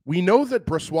 we know that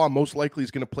Brossoit most likely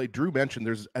is going to play. Drew mentioned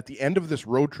there's at the end of this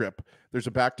road trip, there's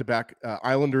a back-to-back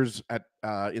Islanders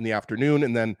in the afternoon,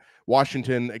 and then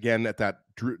Washington again at that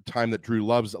time that Drew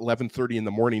loves, 11:30 in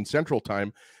the morning Central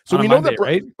Time. So we know Monday,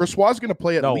 that Brossoit is going to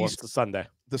play at least the Sunday.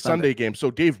 Sunday game.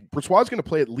 So Dave, Brossoit is going to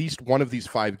play at least one of these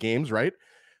 5 games, right?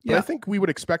 But I think we would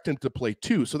expect him to play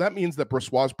 2. So that means that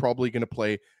Brossoit is probably going to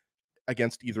play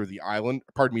against either the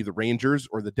Rangers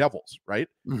or the Devils, right?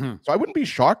 Mm-hmm. So I wouldn't be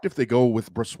shocked if they go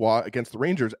with Brossoit against the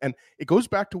Rangers. And it goes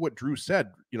back to what Drew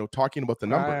said, talking about the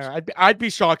numbers. I'd be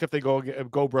shocked if they go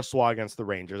Brossoit against the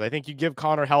Rangers. I think you give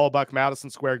Connor Hellebuck Madison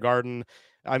Square Garden.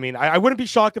 I mean, I wouldn't be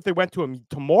shocked if they went to him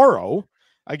tomorrow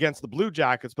against the Blue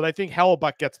Jackets, but I think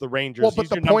Hellebuck gets the Rangers. Well, but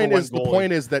the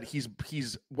point is that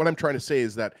he's what I'm trying to say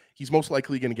is that he's most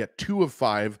likely going to get 2 of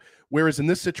 5, whereas in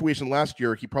this situation last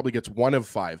year, he probably gets 1 of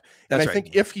 5. And I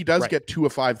think if he does get 2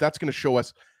 of 5, that's going to show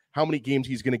us how many games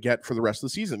he's going to get for the rest of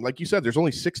the season. Like you said, there's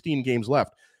only 16 games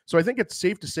left. So I think it's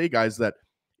safe to say, guys, that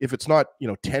if it's not,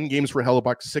 10 games for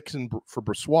Hellebuck, 6 for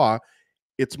Brossoit,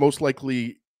 it's most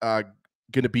likely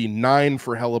going to be 9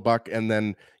 for Hellebuck, and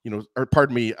then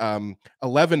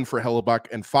 11 for Hellebuck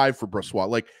and 5 for Brossoit.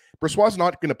 Like, Brossoit's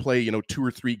not going to play 2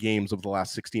 or 3 games of the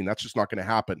last 16. That's just not going to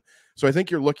happen. So I think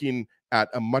you're looking at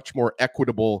a much more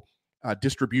equitable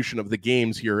distribution of the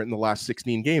games here in the last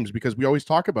 16 games, because we always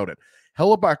talk about it.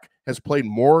 Hellebuck has played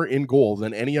more in goal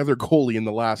than any other goalie in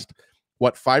the last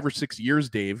 5 or 6 years,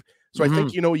 Dave. So I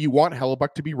think you want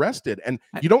Hellebuck to be rested, and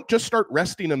you don't just start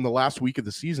resting him the last week of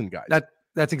the season, guys.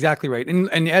 That's exactly right.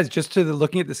 And as just to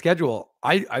looking at the schedule,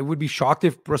 I would be shocked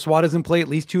if Brossoit doesn't play at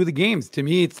least 2 of the games. To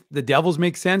me, it's the Devils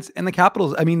make sense, and the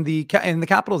Capitals. I mean, the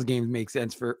Capitals games make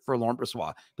sense for Laurent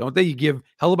Brossoit, don't they? You give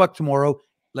Hellebuck tomorrow,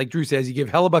 like Drew says, you give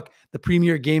Hellebuck the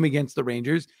premier game against the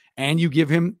Rangers, and you give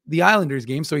him the Islanders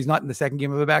game, so he's not in the second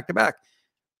game of a back-to-back.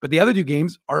 But the other 2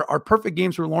 games are perfect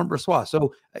games for Laurent Brossoit.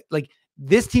 So, like,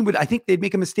 this team would, I think they'd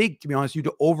make a mistake, to be honest,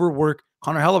 to overwork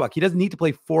Connor Hellebuck. He doesn't need to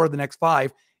play 4 of the next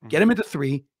 5. Get him into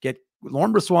 3, get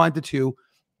Laurent Brossoit into 2.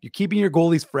 You're keeping your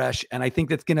goalies fresh. And I think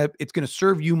it's going to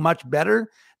serve you much better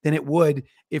than it would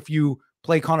if you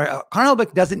play Connor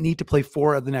Hellebuck doesn't need to play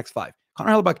 4 of the next 5.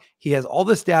 Connor Hellebuck, he has all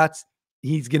the stats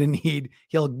he's going to need.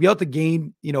 He'll be able to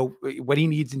gain, what he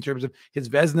needs in terms of his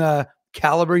Vezina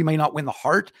caliber. He might not win the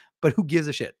Hart, but who gives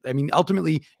a shit? I mean,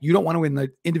 ultimately, you don't want to win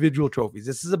the individual trophies.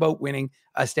 This is about winning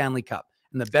a Stanley Cup.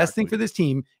 And the best thing for this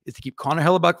team is to keep Connor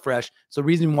Hellebuck fresh. So the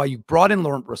reason why you brought in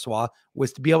Laurent Brossoit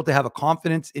was to be able to have a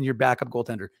confidence in your backup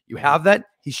goaltender. You have that.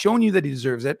 He's shown you that he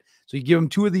deserves it. So you give him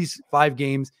 2 of these 5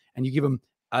 games, and you give him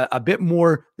a bit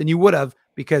more than you would have,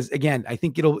 because again, I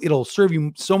think it'll serve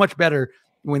you so much better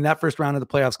when that first round of the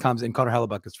playoffs comes and Connor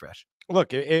Hellebuck is fresh.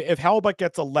 Look, if Hellebuck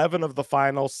gets 11 of the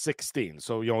final 16,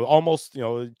 so almost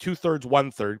 2/3,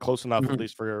 1/3, close enough at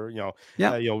least for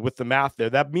with the math there,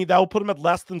 that will put him at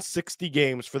less than 60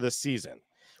 games for this season,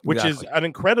 which is an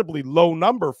incredibly low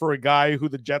number for a guy who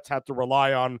the Jets had to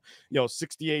rely on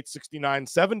 68, 69,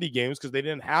 70 games because they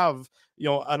didn't have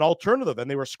an alternative,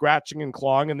 and they were scratching and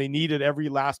clawing, and they needed every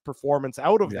last performance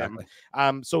out of him.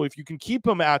 So if you can keep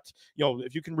him at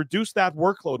if you can reduce that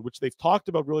workload, which they've talked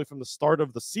about really from the start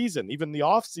of the season, even the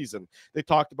off season, they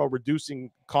talked about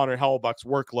reducing Connor Hellebuck's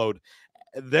workload,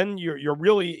 then you're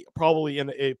really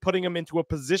probably putting him into a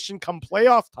position come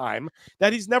playoff time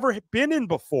that he's never been in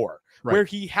before, where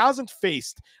he hasn't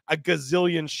faced a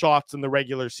gazillion shots in the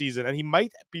regular season, and he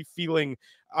might be feeling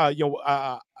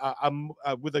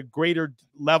with a greater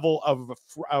level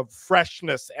of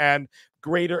freshness and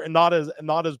greater, and not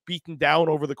as beaten down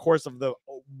over the course of the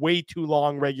way too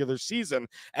long regular season.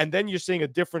 And then you're seeing a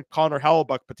different Connor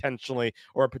Hellebuck potentially,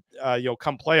 or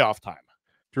come playoff time.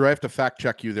 Drew, I have to fact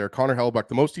check you there. Connor Hellebuck,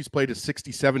 the most he's played is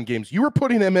 67 games. You were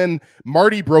putting him in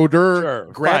Marty Brodeur,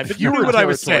 Grant Fuhrer. You knew what I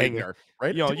was saying there,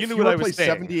 right? You knew what I was saying.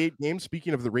 78 games.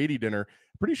 Speaking of the Rady dinner,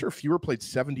 pretty sure Fuhrer played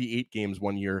 78 games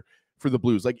one year for the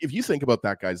Blues. Like, if you think about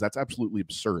that, guys, that's absolutely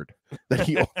absurd that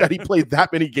he played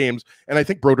that many games. And I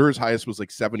think Brodeur's highest was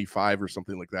like 75 or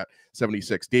something like that,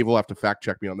 76. Dave will have to fact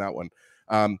check me on that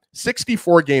one.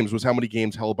 64 games was how many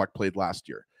games Hellebuck played last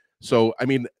year. So, I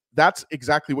mean, that's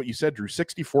exactly what you said, Drew.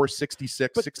 64,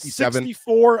 66, but 67.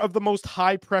 64 of the most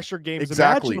high-pressure games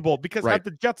imaginable, because had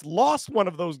the Jets lost one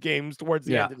of those games towards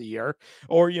the end of the year,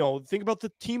 or, think about the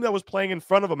team that was playing in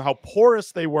front of them, how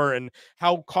porous they were, and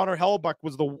how Connor Hellebuck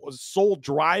was the sole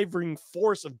driving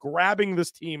force of grabbing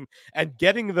this team and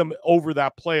getting them over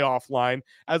that playoff line,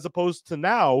 as opposed to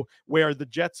now, where the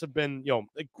Jets have been,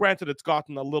 granted, it's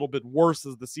gotten a little bit worse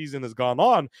as the season has gone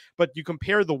on, but you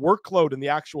compare the workload and the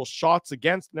actual shots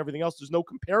against and everything else, there's no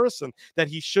comparison that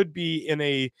he should be in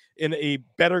a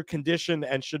better condition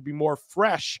and should be more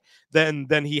fresh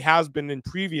than he has been in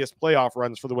previous playoff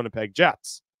runs for the Winnipeg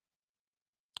Jets.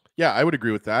 Yeah, I would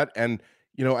agree with that. And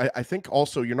I think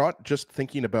also you're not just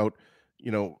thinking about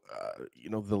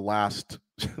the last.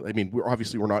 I mean,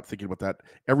 we're not thinking about that.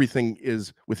 Everything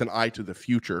is with an eye to the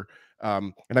future.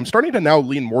 And I'm starting to now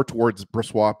lean more towards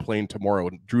Brossoit playing tomorrow.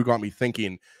 And Drew got me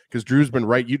thinking, because Drew's been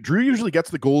right. Drew usually gets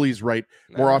the goalies right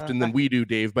more often than we do,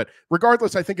 Dave. But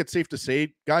regardless, I think it's safe to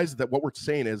say, guys, that what we're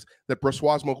saying is that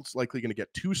Brossoit is most likely going to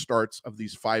get 2 starts of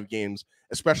these 5 games,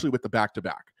 especially with the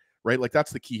back-to-back, right? Like,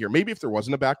 that's the key here. Maybe if there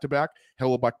wasn't a back-to-back,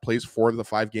 Hellebuck plays 4 of the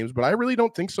 5 games, but I really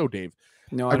don't think so, Dave.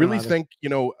 No, I really think,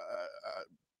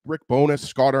 Rick Bowness,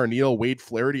 Scott Arneal, Wade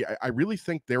Flaherty, I really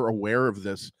think they're aware of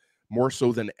this more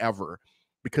so than ever,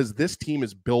 because this team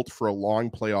is built for a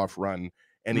long playoff run.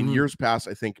 And in years past,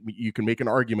 I think you can make an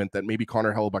argument that maybe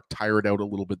Connor Hellebuck tired out a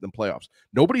little bit in the playoffs.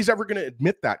 Nobody's ever going to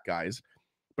admit that, guys.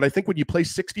 But I think when you play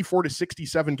 64 to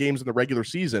 67 games in the regular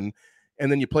season,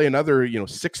 and then you play another,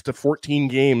 6 to 14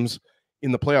 games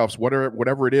in the playoffs,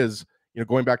 whatever it is,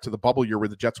 going back to the bubble year where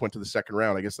the Jets went to the second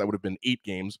round, I guess that would have been 8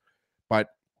 games. But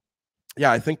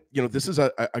yeah, I think, this is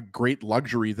a great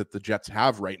luxury that the Jets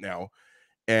have right now.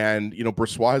 And,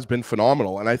 Brossoit has been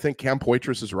phenomenal. And I think Cam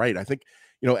Poitras is right. I think,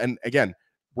 and again,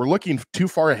 we're looking too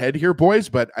far ahead here, boys,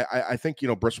 but I think,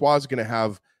 Brossoit is going to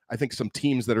have, I think, some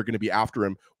teams that are going to be after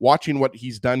him, watching what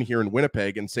he's done here in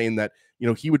Winnipeg and saying that,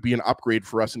 he would be an upgrade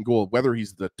for us in goal, whether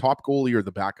he's the top goalie or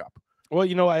the backup. Well,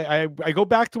 I go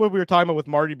back to what we were talking about with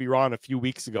Marty Biron a few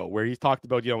weeks ago, where he talked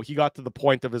about, he got to the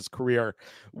point of his career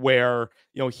where,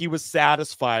 he was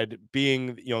satisfied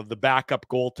being, the backup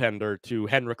goaltender to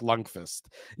Henrik Lundqvist,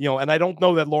 and I don't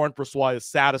know that Laurent Brossoit is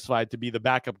satisfied to be the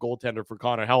backup goaltender for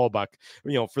Connor Hellebuck,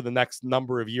 for the next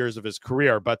number of years of his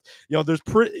career. But, there's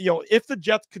if the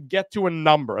Jets could get to a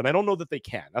number, and I don't know that they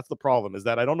can, that's the problem, is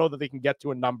that I don't know that they can get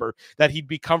to a number that he'd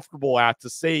be comfortable at to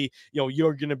say,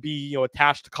 you're going to be,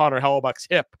 attached to Connor Hellebuck Hellebuyck's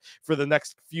hip for the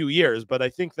next few years. But I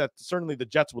think that certainly the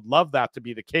Jets would love that to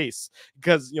be the case,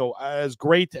 because, as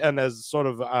great and as sort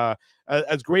of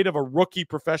as great of a rookie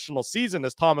professional season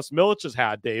as Thomas Milic has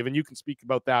had, Dave, and you can speak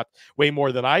about that way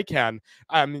more than I can.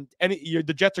 And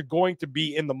the Jets are going to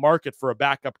be in the market for a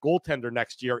backup goaltender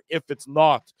next year if it's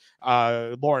not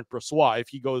Laurent Brossoit, if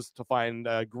he goes to find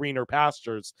greener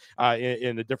pastures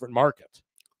in a different market.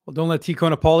 Well, don't let T.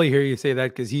 Conapoli hear you say that,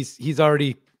 because he's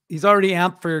already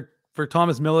amped for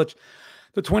Thomas Milic,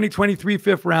 the 2023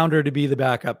 fifth rounder, to be the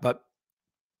backup. But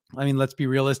I mean, let's be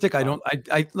realistic.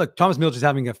 I look, Thomas Milic is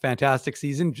having a fantastic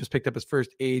season. Just picked up his first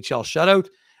AHL shutout.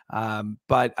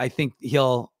 But I think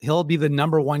he'll be the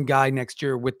number one guy next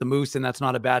year with the Moose, and that's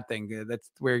not a bad thing.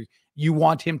 That's where you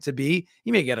want him to be.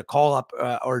 He may get a call up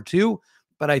or two,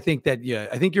 but I think that,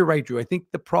 I think you're right, Drew. I think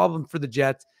the problem for the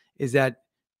Jets is that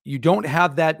you don't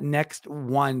have that next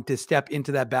one to step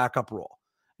into that backup role.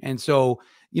 And so,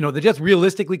 the Jets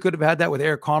realistically could have had that with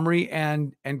Eric Comrie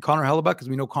and Connor Hellebuyck, because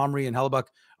we know Comrie and Hellebuyck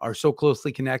are so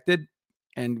closely connected.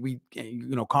 And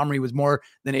Comrie was more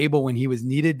than able when he was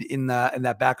needed in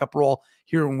that backup role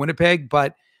here in Winnipeg,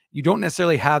 but you don't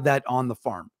necessarily have that on the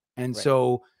farm. And right.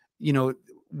 So,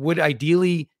 would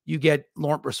ideally you get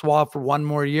Laurent Brossoit for one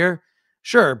more year?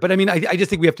 Sure. But I mean, I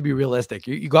just think we have to be realistic.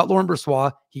 You got Laurent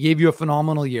Brossoit. He gave you a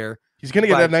phenomenal year. He's going to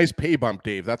get a nice pay bump,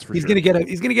 Dave. That's for sure. He's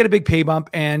going to get a big pay bump.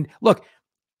 And look,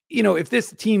 if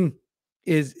this team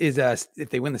is if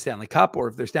they win the Stanley Cup, or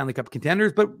if they're Stanley Cup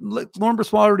contenders, but Laurent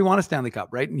Brossoit already won a Stanley Cup,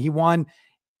 right? And he won,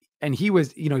 and he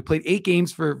was, he played 8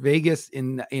 games for Vegas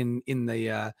in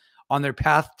the on their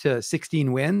path to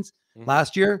 16 wins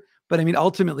last year. But I mean,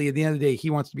 ultimately, at the end of the day, he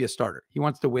wants to be a starter. He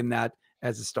wants to win that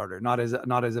as a starter, not as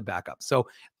a backup. So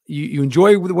you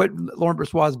enjoy what Laurent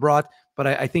Brossoit has brought, but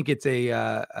I think it's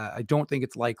I don't think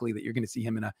it's likely that you're going to see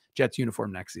him in a Jets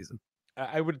uniform next season.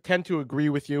 I would tend to agree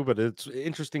with you, but it's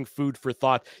interesting food for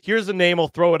thought. Here's a name, I'll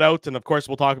throw it out, and of course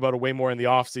we'll talk about it way more in the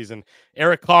offseason.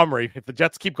 Eric Comrie. If the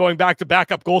Jets keep going back to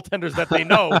backup goaltenders that they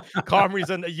know, Comrie's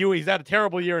he's had a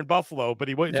terrible year in Buffalo, but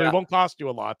so he won't cost you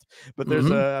a lot. But there's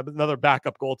another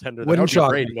backup goaltender that I'm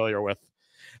very familiar with.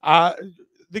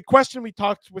 The question we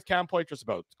talked with Cam Poitras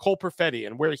about, Cole Perfetti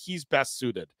and where he's best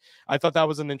suited. I thought that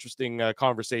was an interesting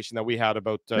conversation that we had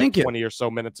about 20 or so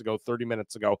minutes ago, 30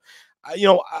 minutes ago.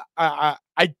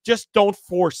 I just don't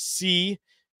foresee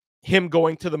him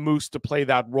going to the Moose to play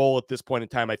that role at this point in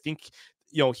time. I think,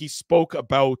 he spoke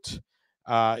about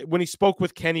when he spoke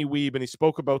with Kenny Weeb, and he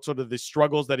spoke about sort of the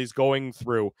struggles that he's going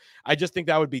through. I just think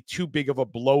that would be too big of a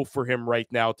blow for him right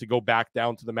now to go back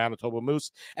down to the Manitoba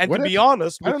Moose. And to be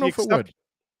honest, I don't know if it would.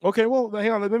 Okay, well,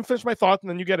 hang on. Let me finish my thought, and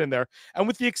then you get in there. And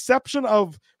with the exception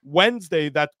of Wednesday,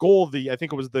 that goal, I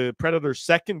think it was the Predators'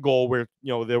 second goal, where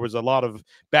there was a lot of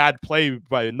bad play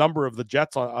by a number of the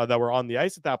Jets that were on the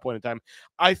ice at that point in time.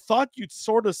 I thought you'd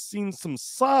sort of seen some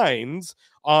signs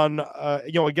on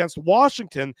against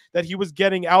Washington that he was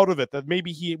getting out of it, that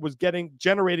maybe he was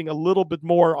generating a little bit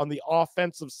more on the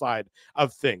offensive side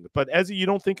of things. But Ezzy, you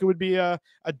don't think it would be a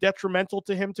detrimental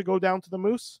to him to go down to the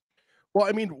Moose? Well,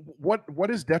 I mean, what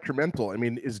is detrimental? I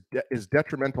mean, is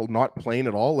detrimental not playing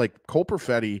at all? Like, Cole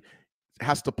Perfetti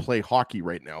has to play hockey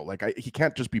right now. Like, he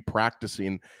can't just be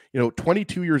practicing.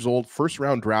 22 years old, first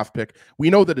round draft pick. We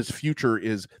know that his future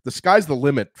is, the sky's the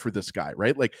limit for this guy,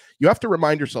 right? Like, you have to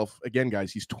remind yourself, again,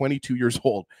 guys, he's 22 years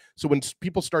old. So when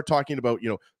people start talking about,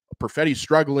 Perfetti's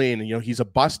struggling, and, he's a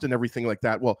bust and everything like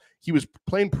that, well, he was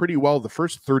playing pretty well the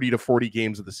first 30 to 40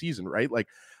 games of the season, right? Like,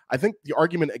 I think the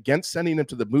argument against sending him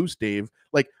to the Moose, Dave,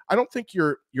 like, I don't think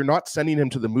you're not sending him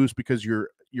to the Moose because you're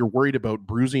worried about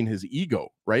bruising his ego,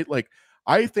 right? Like,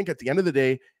 I think at the end of the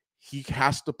day, he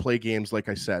has to play games, like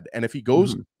I said. And if he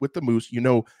goes with the Moose,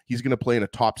 he's going to play in a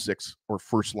top 6 or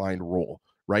first line role,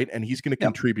 right? And he's going to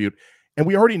contribute. And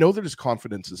we already know that his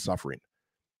confidence is suffering.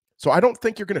 So I don't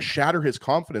think you're going to shatter his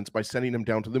confidence by sending him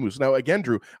down to the Moose. Now, again,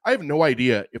 Drew, I have no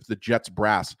idea if the Jets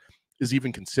brass is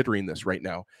even considering this right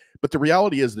now. But the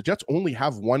reality is the Jets only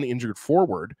have one injured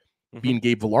forward, being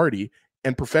Gabe Vilardi,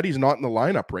 and Perfetti's not in the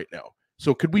lineup right now.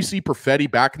 So could we see Perfetti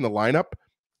back in the lineup,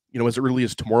 as early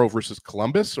as tomorrow versus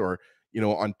Columbus, or,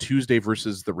 on Tuesday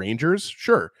versus the Rangers?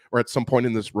 Sure. Or at some point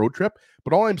in this road trip.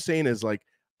 But all I'm saying is, like,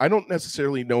 I don't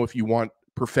necessarily know if you want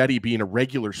Perfetti being a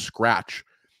regular scratch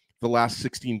the last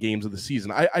 16 games of the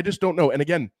season. I just don't know. And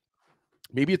again,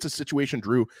 maybe it's a situation,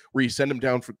 Drew, where you send him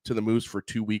down to the Moose for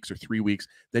 2 weeks or 3 weeks,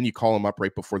 then you call him up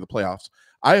right before the playoffs.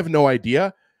 I have no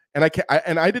idea. And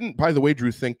I didn't, by the way,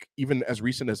 Drew, think even as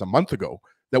recent as a month ago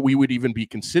that we would even be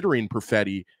considering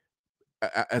Perfetti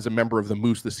as a member of the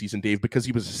Moose this season, Dave, because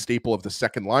he was a staple of the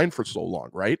second line for so long,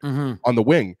 right? On the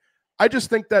wing. I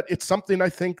just think that it's something I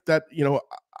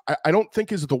I don't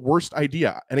think is the worst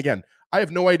idea. And again, I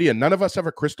have no idea. None of us have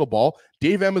a crystal ball.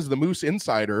 Dave M is the Moose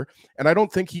insider, and I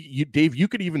don't think Dave, you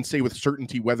could even say with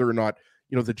certainty whether or not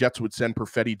the Jets would send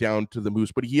Perfetti down to the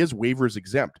Moose, but he is waivers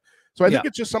exempt. So I think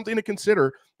it's just something to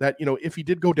consider that if he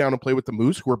did go down and play with the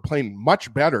Moose, who are playing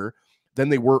much better than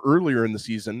they were earlier in the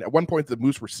season. At one point, the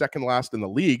Moose were second last in the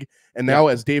league, and now,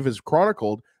 as Dave has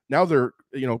chronicled, now they're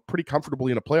pretty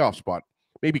comfortably in a playoff spot.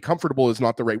 Maybe comfortable is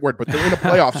not the right word, but they're in a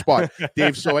playoff spot,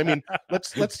 Dave. So I mean,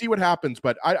 let's see what happens.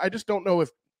 But I just don't know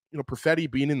if Perfetti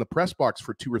being in the press box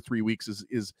for 2 or 3 weeks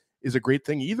is a great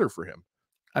thing either for him.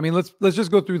 I mean, let's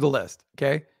just go through the list,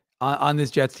 okay? On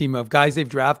this Jets team of guys they've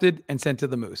drafted and sent to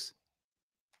the Moose.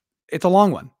 It's a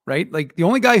long one, right? Like the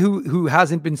only guy who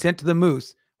hasn't been sent to the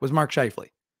Moose was Mark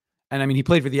Scheifele, and I mean he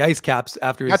played for the Ice Caps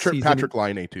after his season. Patrick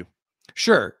Laine too.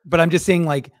 Sure, but I'm just saying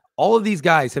like. All of these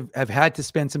guys have had to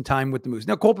spend some time with the Moose.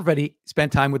 Now, Cole Perfetti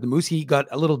spent time with the Moose. He got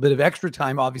a little bit of extra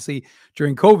time, obviously,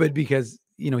 during COVID because,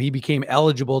 he became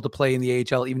eligible to play in the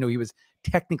AHL, even though he was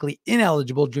technically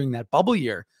ineligible during that bubble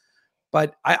year.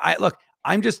 But look,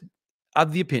 I'm just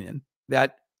of the opinion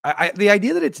that the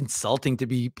idea that it's insulting to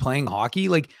be playing hockey,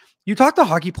 like you talk to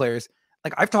hockey players,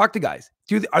 like I've talked to guys,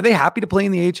 are they happy to play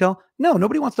in the AHL? No,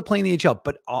 nobody wants to play in the AHL.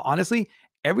 But honestly,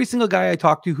 every single guy I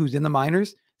talk to who's in the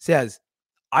minors says,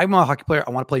 I'm a hockey player. I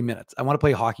want to play minutes. I want to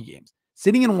play hockey games.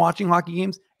 Sitting and watching hockey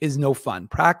games is no fun.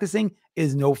 Practicing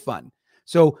is no fun.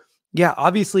 So yeah,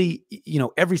 obviously,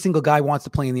 every single guy wants to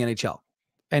play in the NHL.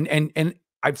 And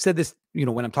I've said this,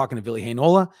 when I'm talking to Ville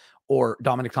Heinola or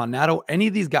Dominic Toninato, any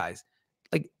of these guys,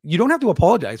 like you don't have to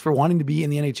apologize for wanting to be in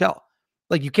the NHL.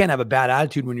 Like you can't have a bad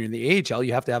attitude when you're in the AHL.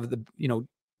 You have to have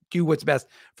do what's best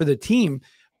for the team.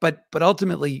 But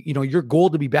ultimately, your goal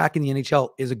to be back in the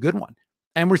NHL is a good one.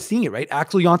 And we're seeing it, right?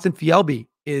 Axel Jonsson-Fjällby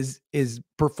is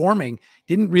performing,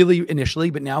 didn't really initially,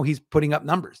 but now he's putting up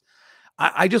numbers.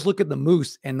 I just look at the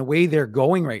Moose and the way they're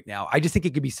going right now. I just think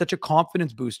it could be such a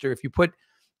confidence booster if you put,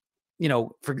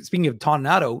 for speaking of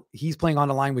Toninato, he's playing on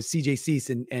the line with CJ Cease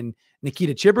and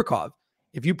Nikita Chibrikov.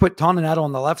 If you put Toninato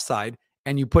on the left side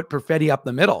and you put Perfetti up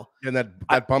the middle. And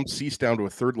that bumps Cease down to a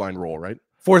third line role, right?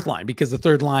 Fourth line, because the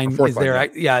third line is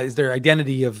their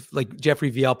identity of like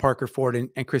Jeffrey Viel, Parker Ford,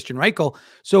 and Christian Reichel.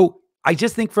 So I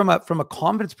just think from a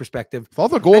confidence perspective, with all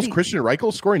the goals Christian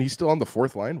Reichel's scoring, he's still on the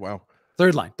fourth line. Wow.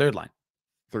 Third line.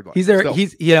 He's there. Still.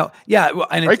 He's yeah. Well,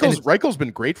 and Reichel's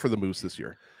been great for the Moose this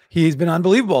year. He's been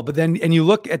unbelievable. But then, and you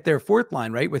look at their fourth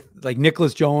line, right, with like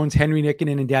Nicholas Jones, Henry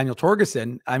Nikkanen, and Daniel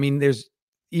Torgerson. I mean, there's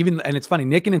and it's funny.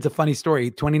 Nikkanen's a funny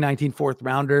story. 2019 fourth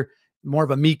rounder. More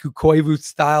of a Miku Koivu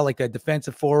style, like a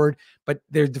defensive forward, but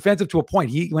they're defensive to a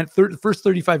point. He went the first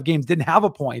 35 games, didn't have a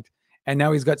point, and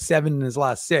now he's got 7 in his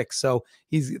last 6. So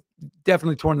he's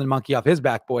definitely torn the monkey off his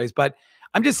back, boys. But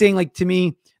I'm just saying, like, to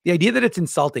me, the idea that it's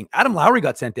insulting. Adam Lowry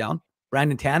got sent down.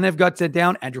 Brandon Tanev got sent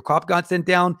down. Andrew Kopp got sent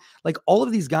down. Like all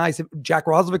of these guys, Jack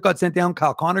Roslovic got sent down.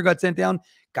 Kyle Connor got sent down.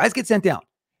 Guys get sent down.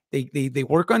 They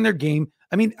work on their game.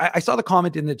 I mean, I saw the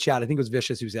comment in the chat. I think it was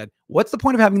Vicious who said, "What's the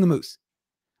point of having the Moose?"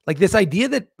 Like this idea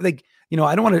that I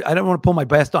don't want to pull my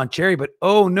best on Cherry, but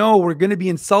oh no, we're going to be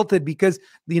insulted because,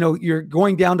 you're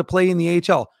going down to play in the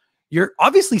AHL. You're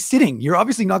obviously sitting. You're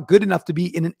obviously not good enough to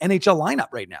be in an NHL lineup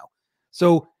right now.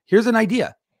 So here's an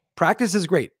idea. Practice is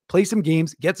great. Play some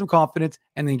games, get some confidence,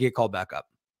 and then get called back up.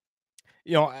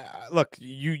 Look,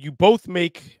 you both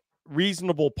make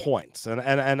reasonable points, and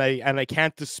I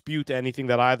can't dispute anything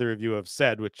that either of you have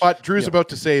said. But Drew's about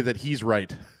to say that he's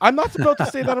right. I'm not about to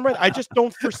say that I'm right. I just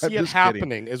don't foresee it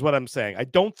happening, is what I'm saying. I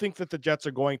don't think that the Jets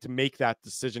are going to make that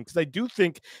decision because I do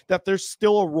think that there's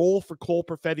still a role for Cole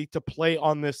Perfetti to play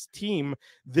on this team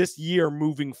this year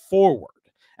moving forward,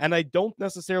 and I don't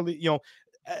necessarily,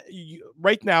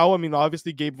 right now, I mean,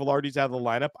 obviously Gabe Vilardi's out of the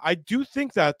lineup. I do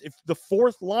think that if the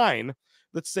fourth line,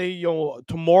 let's say,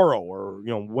 tomorrow or,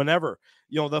 whenever,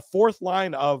 the fourth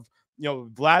line of,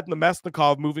 Vlad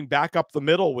Nemesnikov moving back up the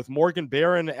middle with Morgan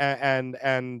Barron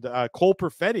and Cole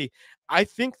Perfetti, I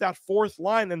think that fourth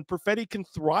line and Perfetti can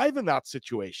thrive in that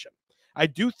situation. I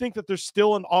do think that there's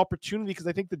still an opportunity because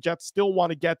I think the Jets still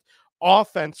want to get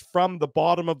offense from the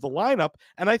bottom of the lineup.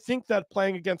 And I think that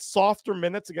playing against softer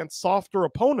minutes, against softer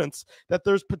opponents, that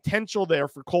there's potential there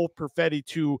for Cole Perfetti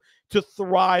to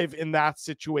thrive in that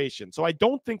situation. So I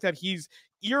don't think that he's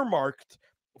earmarked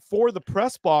for the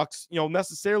press box,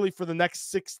 necessarily for the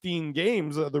next 16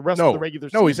 games, the rest of the regular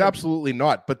season. No, he's absolutely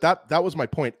not. But that was my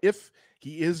point. If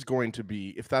he is going to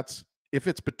be, if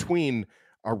it's between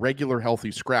a regular healthy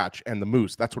scratch and the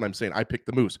Moose, that's what I'm saying. I picked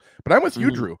the Moose, but I'm with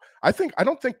you, Drew. I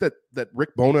don't think that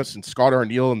Rick Bowness and Scott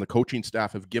Arniel and the coaching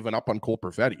staff have given up on Cole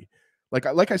Perfetti.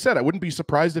 Like I said, I wouldn't be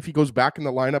surprised if he goes back in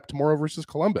the lineup tomorrow versus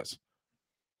Columbus.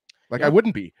 Like I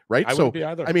wouldn't be, right? I wouldn't be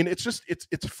either. I mean, it's just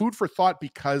it's food for thought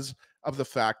because of the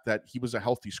fact that he was a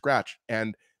healthy scratch,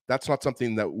 and that's not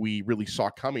something that we really saw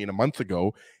coming a month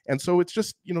ago. And so it's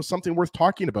just, you know, something worth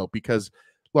talking about because,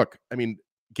 look, I mean,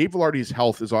 Gabe Vilardi's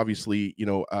health is obviously, you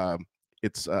know,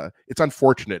 it's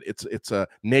unfortunate. It's a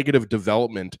negative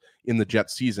development in the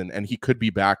Jets season, and he could be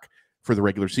back for the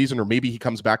regular season, or maybe he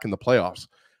comes back in the playoffs.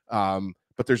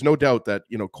 But there's no doubt that,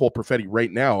 you know, Cole Perfetti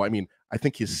right now, I mean, I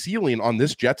think his ceiling on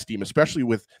this Jets team, especially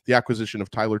with the acquisition of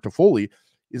Tyler Toffoli,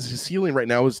 is his ceiling right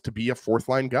now is to be a fourth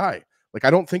line guy. Like,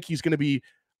 I don't think he's going to be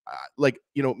like,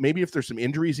 you know, maybe if there's some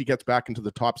injuries, he gets back into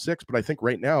the top 6, but I think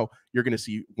right now you're going to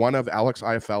see one of Alex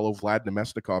Iafallo, Vlad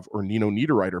Nemesnikov, or Nino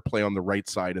Niederreiter play on the right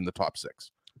side in the top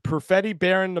 6. Perfetti,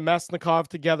 Barron, Nemesnikov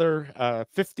together,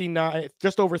 59,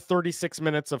 just over 36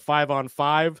 minutes of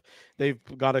 5-on-5. They've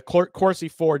got a Corsi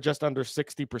for just under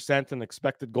 60% and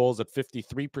expected goals at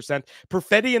 53%.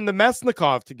 Perfetti and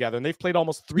Nemesnikov together, and they've played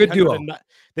almost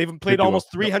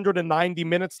 390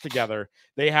 minutes together.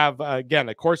 They have, again,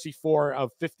 a Corsi for of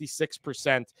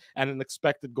 56% and an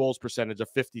expected goals percentage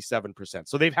of 57%.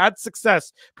 So they've had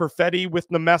success. Perfetti with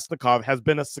Nemesnikov has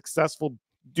been a successful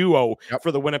duo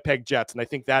for the Winnipeg Jets, and I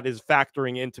think that is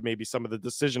factoring into maybe some of the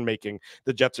decision making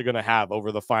the Jets are going to have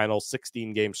over the final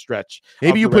 16 game stretch.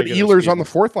 Maybe you put Ehlers on the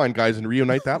fourth line, guys, and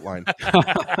reunite that line.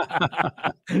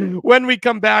 When we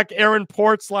come back, Aaron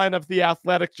Portzline of The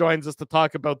Athletic joins us to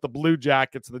talk about the Blue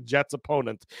Jackets, the Jets'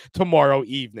 opponent, tomorrow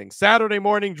evening. Saturday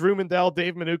morning, Drew Mindell,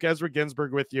 Dave Minuk, Ezra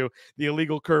Ginsburg with you. The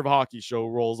Illegal Curve Hockey Show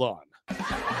rolls on.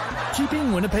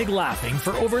 Keeping Winnipeg laughing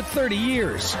for over 30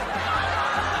 years.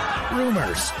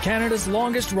 Rumors, Canada's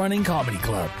longest running comedy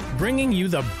club, bringing you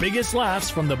the biggest laughs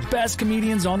from the best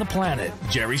comedians on the planet.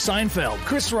 Jerry Seinfeld,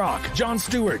 Chris Rock, Jon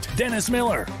Stewart, Dennis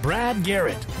Miller, Brad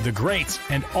Garrett, the greats,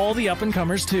 and all the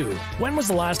up-and-comers too. When was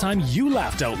the last time you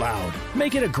laughed out loud?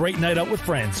 Make it a great night out with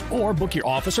friends, or book your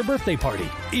office or birthday party.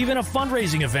 Even a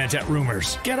fundraising event at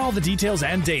Rumors. Get all the details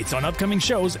and dates on upcoming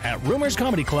shows at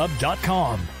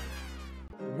rumorscomedyclub.com.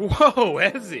 Whoa,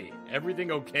 Ezzy, everything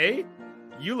okay?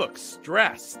 You look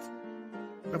stressed.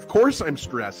 Of course I'm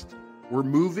stressed. We're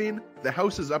moving, the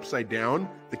house is upside down,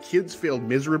 the kids failed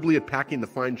miserably at packing the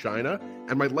fine china,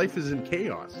 and my life is in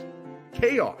chaos.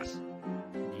 Chaos!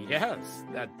 Yes,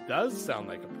 that does sound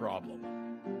like a problem.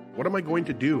 What am I going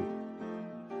to do?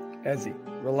 Ezzy,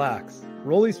 relax.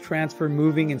 Rolly's Transfer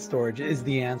Moving and Storage is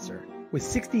the answer. With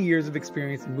 60 years of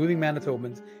experience in moving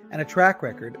Manitobans and a track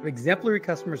record of exemplary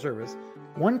customer service,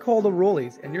 one call to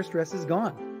Rolly's and your stress is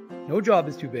gone. No job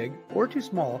is too big or too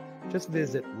small. Just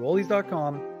visit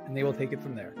Rollies.com and they will take it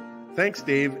from there. Thanks,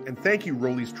 Dave, and thank you,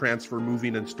 Rollies Transfer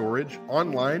Moving and Storage,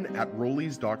 online at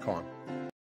Rollies.com.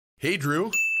 Hey,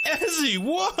 Drew. Ezzy,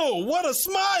 whoa, what a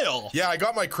smile! Yeah, I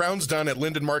got my crowns done at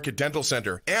Linden Market Dental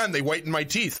Center, and they whitened my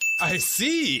teeth. I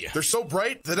see. They're so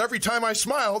bright that every time I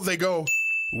smile, they go,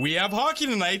 "We have hockey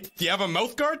tonight. Do you have a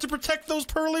mouth guard to protect those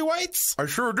pearly whites?" I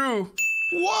sure do.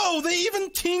 Whoa, they even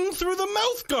ting through the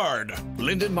mouth guard.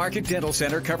 Linden Market Dental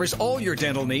Center covers all your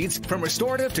dental needs, from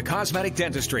restorative to cosmetic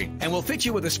dentistry, and will fit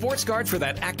you with a sports guard for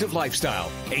that active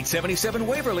lifestyle. 877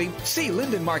 Waverly. See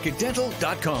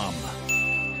lindenmarketdental.com.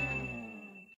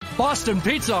 Boston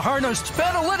Pizza harnessed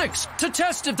Fanalytics to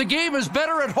test if the game is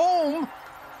better at home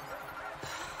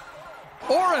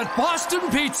or at Boston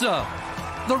Pizza.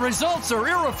 The results are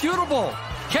irrefutable.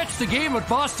 Catch the game at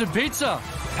Boston Pizza.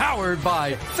 Powered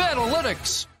by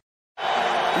Fanalytics.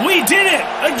 We did it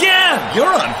again! You're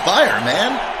on fire,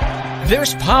 man.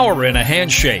 There's power in a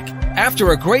handshake.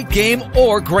 After a great game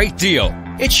or great deal,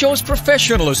 it shows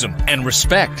professionalism and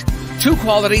respect. Two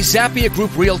qualities Zappia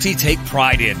Group Realty take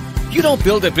pride in. You don't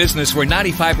build a business where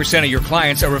 95% of your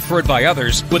clients are referred by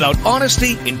others without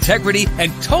honesty, integrity,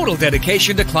 and total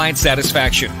dedication to client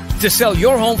satisfaction. To sell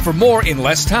your home for more in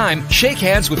less time, shake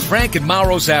hands with Frank and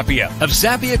Mauro Zappia of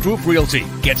Zappia Group Realty.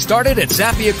 Get started at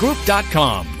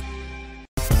ZappiaGroup.com.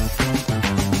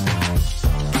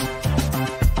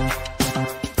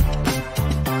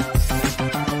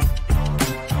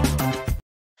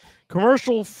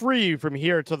 Commercial free from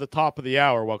here to the top of the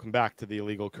hour. Welcome back to the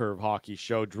Illegal Curve Hockey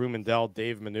Show. Drew Mindell,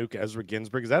 Dave Minuk, Ezra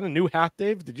Ginsburg. Is that a new hat,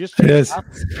 Dave? Did you just change it is.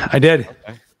 Hats? I did.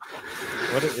 Okay.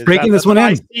 What is breaking that? This one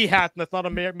in. IC hat, and that's not a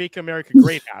Make America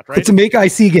Great hat, right? It's a Make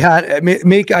IC hat.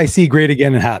 Make IC Great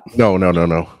Again hat. No. You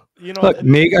know, look,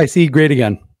 Make IC Great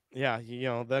Again. Yeah,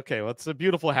 okay. Well, it's a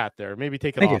beautiful hat there. Maybe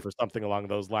take it Thank off you. or something along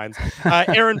those lines.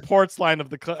 Aaron Portsline of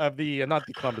the not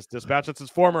the Columbus Dispatch, that's his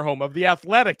former home of the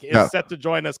Athletic, is set to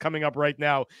join us coming up right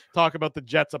now. Talk about the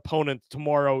Jets' opponent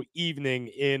tomorrow evening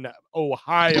in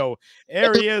Ohio.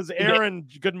 There he is, Aaron.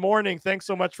 Good morning. Thanks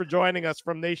so much for joining us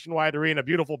from Nationwide Arena.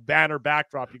 Beautiful banner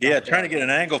backdrop. Trying to get an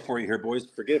angle for you here, boys.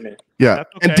 Forgive me. Yeah,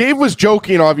 That's okay. And Dave was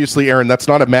joking, obviously, Aaron. That's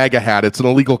not a MAGA hat. It's an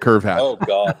illegal curve hat. Oh,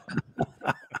 God.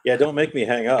 Yeah, don't make me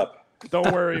hang up.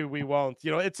 Don't worry, we won't.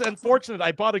 It's unfortunate.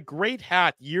 I bought a great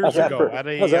hat years ago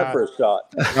how's that for a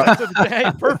shot?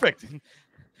 Hey, perfect.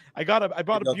 I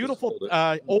bought a beautiful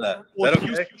old okay?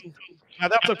 Houston.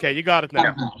 That's okay. You got it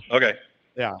now. Okay.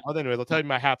 Yeah. Well, anyways, I'll tell you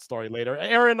my hat story later.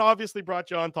 Aaron obviously brought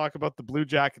you on talk about the Blue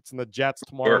Jackets and the Jets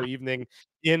tomorrow evening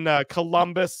in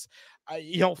Columbus.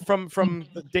 From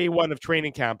the day one of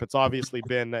training camp, it's obviously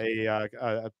been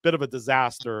a bit of a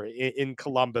disaster in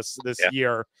Columbus this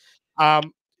year.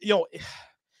 In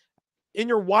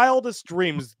your wildest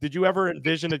dreams, did you ever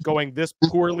envision it going this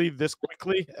poorly, this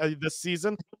quickly this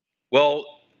season? Well,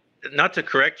 not to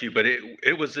correct you, but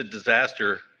it was a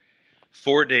disaster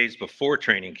 4 days before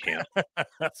training camp.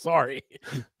 Sorry.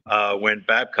 When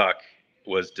Babcock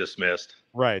was dismissed.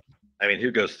 Right. I mean,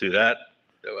 who goes through that?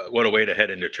 What a way to head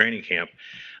into training camp.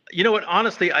 You know what?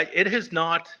 Honestly, it has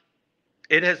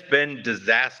been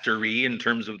disaster-y in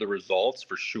terms of the results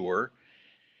for sure,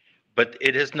 but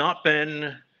it has not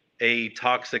been a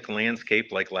toxic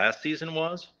landscape like last season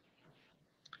was.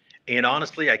 And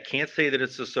honestly, I can't say that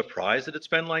it's a surprise that it's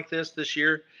been like this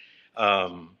year.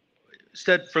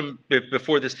 Said from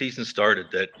before the season started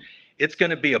that it's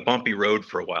going to be a bumpy road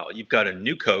for a while. You've got a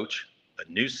new coach,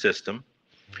 a new system.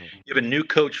 You have a new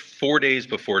coach 4 days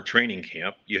before training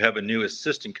camp. You have a new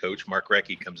assistant coach. Mark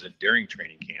Recchi comes in during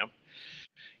training camp.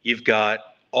 You've got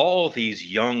all these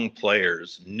young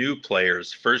players, new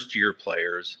players, first-year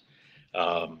players.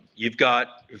 You've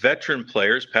got veteran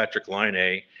players, Patrick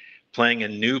Laine, playing a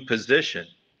new position.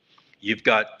 You've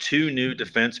got two new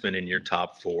defensemen in your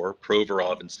top four,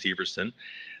 Provorov and Severson.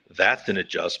 That's an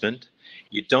adjustment.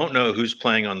 You don't know who's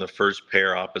playing on the first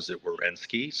pair opposite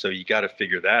Werenski, so you got to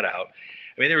figure that out.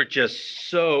 I mean, they were just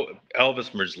so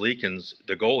Elvis Merzlikins,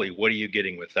 the goalie. What are you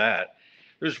getting with that?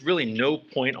 There's really no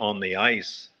point on the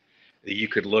ice that you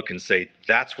could look and say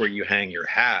that's where you hang your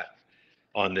hat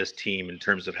on this team in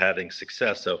terms of having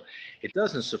success. So it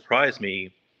doesn't surprise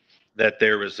me that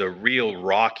there was a real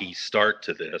rocky start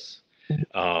to this.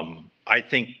 I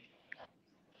think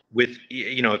with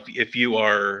if you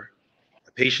are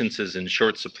patience is in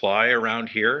short supply around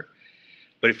here,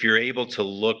 but if you're able to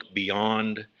look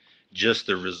beyond just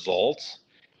the results,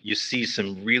 you see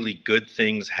some really good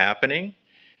things happening.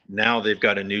 Now they've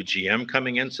got a new GM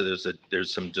coming in, so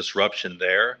there's some disruption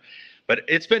there. But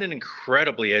it's been an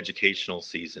incredibly educational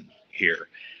season here.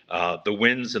 The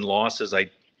wins and losses, I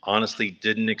honestly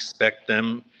didn't expect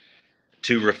them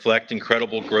to reflect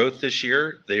incredible growth this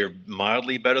year. They are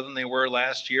mildly better than they were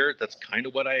last year. That's kind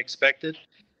of what I expected.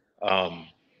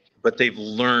 But they've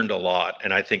learned a lot,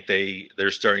 and I think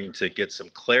they're starting to get some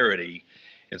clarity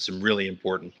in some really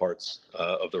important parts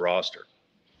of the roster.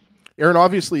 Aaron,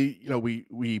 obviously,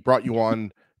 we brought you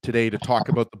on today to talk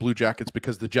about the Blue Jackets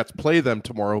because the Jets play them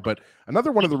tomorrow. But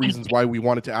another one of the reasons why we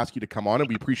wanted to ask you to come on, and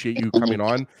we appreciate you coming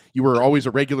on. You were always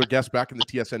a regular guest back in the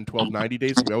TSN 1290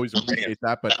 days, so we always appreciate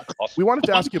that. But we wanted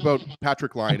to ask you about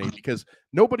Patrick Laine because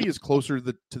nobody is closer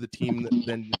to the team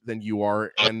than you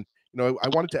are. And I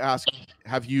wanted to ask,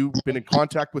 have you been in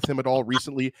contact with him at all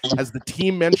recently? Has the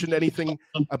team mentioned anything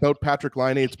about Patrick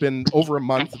Laine? It's been over a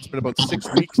month. It's been about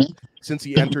 6 weeks since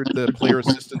he entered the player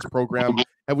assistance program.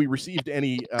 Have we received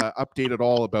any update at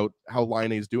all about how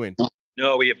Laine is doing?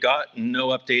 No, we have got no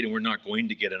update, and we're not going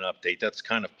to get an update. That's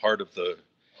kind of part of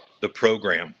the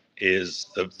program is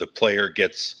the player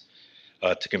gets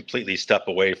to completely step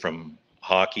away from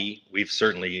hockey. We've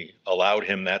certainly allowed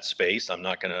him that space. I'm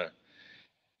not going to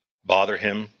bother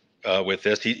him with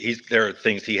this. There are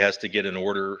things he has to get in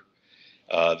order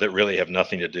that really have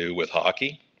nothing to do with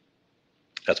hockey.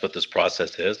 That's what this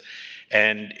process is.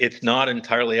 And it's not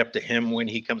entirely up to him when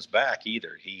he comes back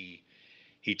either. He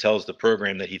tells the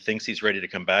program that he thinks he's ready to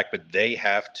come back, but they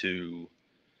have to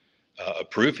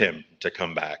approve him to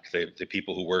come back. The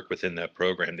people who work within that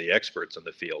program, the experts on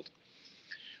the field.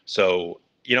 So,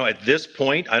 at this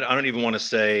point, I don't even want to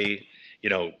say,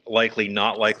 likely,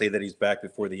 not likely that he's back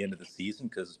before the end of the season,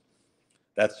 because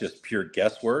that's just pure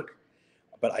guesswork.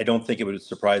 But I don't think it would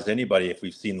surprise anybody if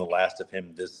we've seen the last of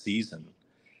him this season.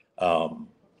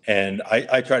 And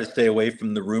I try to stay away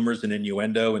from the rumors and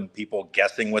innuendo and people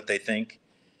guessing what they think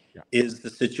is the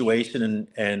situation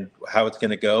and how it's going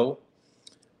to go.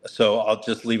 So I'll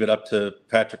just leave it up to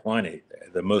Patrick Laine.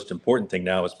 The most important thing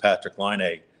now is Patrick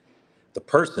Laine, the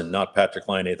person, not Patrick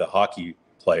Laine, the hockey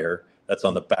player. That's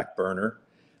on the back burner.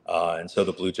 And so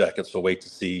the Blue Jackets will wait to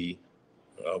see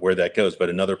where that goes. But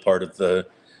another part of the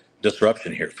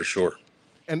disruption here for sure.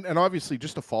 And obviously,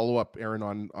 just to follow up, Aaron,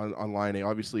 on Laine,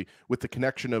 obviously with the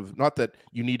connection of, not that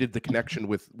you needed the connection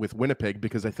with Winnipeg,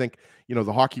 because I think, you know,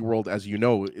 the hockey world, as you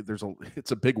know,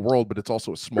 it's a big world, but it's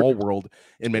also a small world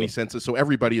in many senses. So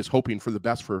everybody is hoping for the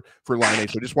best for Laine.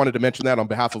 So I just wanted to mention that on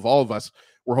behalf of all of us.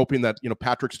 We're hoping that, you know,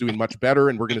 Patrick's doing much better,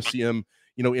 and we're going to see him,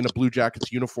 you know, in a Blue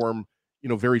Jackets uniform, you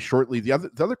know, very shortly. The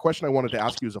other question I wanted to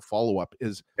ask you as a follow up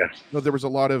is, you know, there was a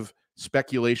lot of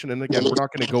speculation, and again, we're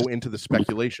not going to go into the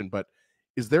speculation, but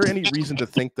is there any reason to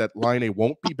think that Laine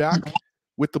won't be back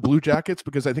with the Blue Jackets?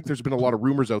 Because I think there's been a lot of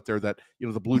rumors out there that, you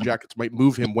know, the Blue Jackets might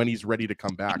move him when he's ready to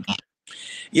come back.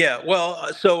 Yeah,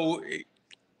 well, so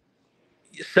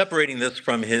separating this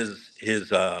from his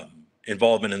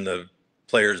involvement in the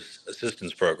players'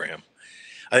 assistance program,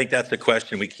 I think that's a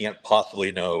question we can't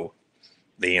possibly know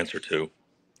the answer to.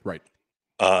 Right.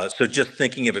 So just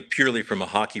thinking of it purely from a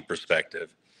hockey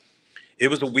perspective, it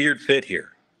was a weird fit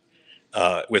here.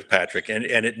 With Patrick, and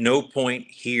at no point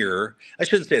here, I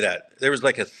shouldn't say that. There was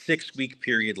like a 6-week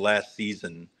period last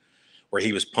season where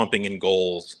he was pumping in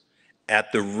goals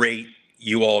at the rate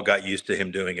you all got used to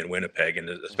him doing in Winnipeg, and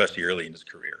especially early in his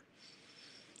career.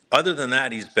 Other than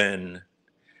that, he's been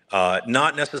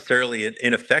not necessarily an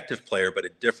ineffective player, but a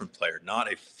different player, not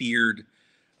a feared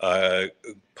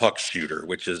puck shooter,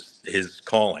 which is his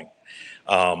calling.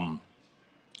 So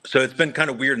it's been kind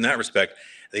of weird in that respect.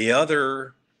 The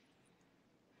other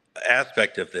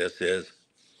aspect of this is,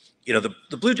 you know,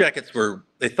 the Blue Jackets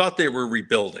they thought they were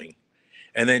rebuilding,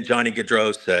 and then Johnny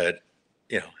Gaudreau said,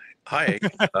 you know, hi,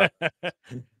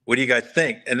 what do you guys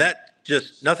think? And that,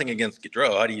 just nothing against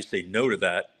Gaudreau. How do you say no to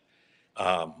that?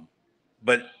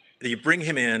 But you bring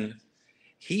him in,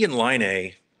 he and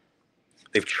Laine,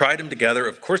 they've tried him together.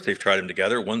 Of course they've tried him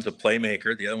together. One's a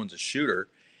playmaker, the other one's a shooter.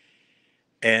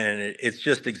 And it's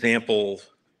just example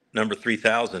number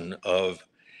 3,000 of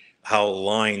how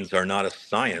lines are not a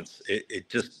science. It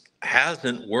just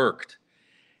hasn't worked.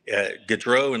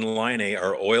 Gaudreau and Laine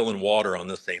are oil and water on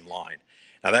the same line.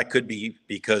 Now, that could be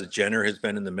because Jenner has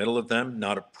been in the middle of them,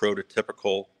 not a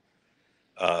prototypical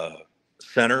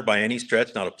center by any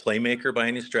stretch, not a playmaker by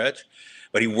any stretch.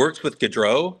 But he works with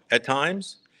Gaudreau at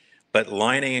times. But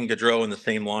Laine and Gaudreau in the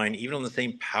same line, even on the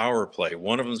same power play,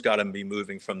 one of them's got to be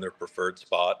moving from their preferred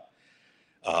spot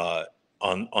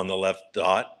on the left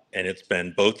dot. And it's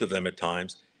been both of them at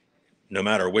times. No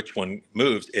matter which one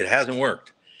moves, it hasn't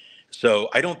worked. So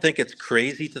I don't think it's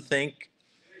crazy to think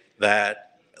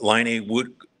that Laine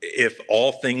would, if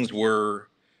all things were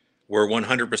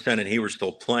 100% and he were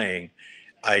still playing,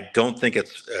 I don't think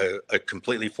it's a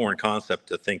completely foreign concept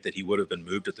to think that he would have been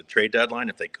moved at the trade deadline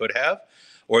if they could have,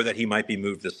 or that he might be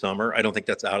moved this summer. I don't think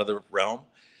that's out of the realm.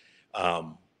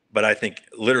 But I think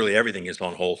literally everything is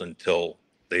on hold until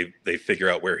they figure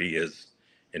out where he is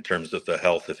in terms of the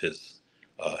health of his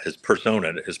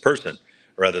persona, his person,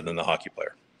 rather than the hockey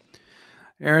player.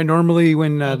 Aaron, normally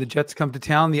when the Jets come to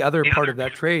town, the other part of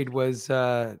that trade was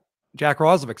Jack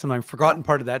Roslovic, sometimes forgotten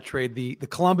part of that trade, the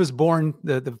Columbus-born,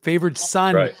 the favored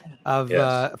son of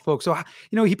folks. So,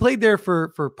 you know, he played there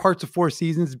for parts of 4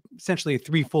 seasons, essentially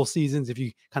 3 full seasons if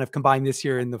you kind of combine this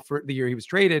year and the year he was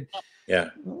traded.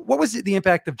 Yeah. What was the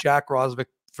impact of Jack Roslovic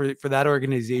for that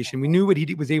organization? We knew what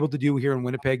he was able to do here in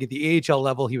Winnipeg. At the AHL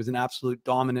level, he was an absolute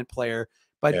dominant player.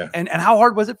 But and how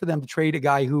hard was it for them to trade a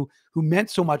guy who meant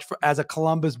so much as a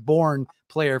Columbus-born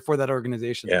player for that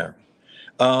organization? Yeah.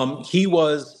 He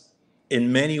was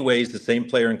in many ways the same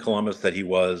player in Columbus that he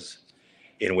was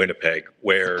in Winnipeg,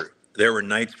 where there were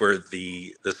nights where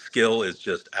the skill is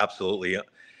just absolutely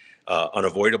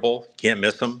unavoidable. Can't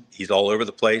miss him. He's all over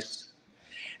the place.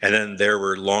 And then there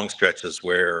were long stretches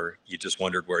where you just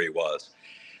wondered where he was.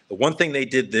 The one thing they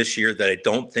did this year that I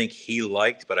don't think he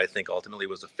liked, but I think ultimately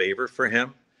was a favor for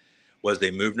him, was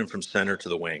they moved him from center to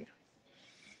the wing.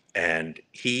 And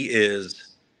he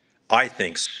is, I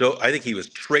think he was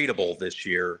tradable this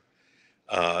year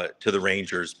to the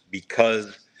Rangers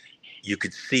because you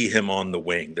could see him on the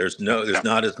wing. There's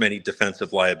not as many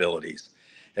defensive liabilities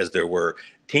as there were.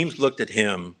 Teams looked at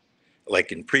him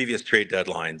like in previous trade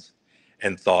deadlines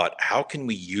and thought, how can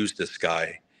we use this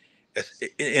guy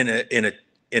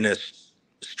in a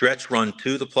stretch run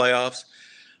to the playoffs,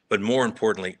 but more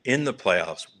importantly, in the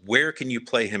playoffs? Where can you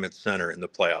play him at center in the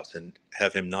playoffs and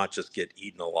have him not just get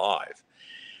eaten alive?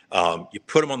 You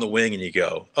put him on the wing and you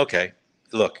go, okay,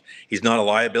 look, he's not a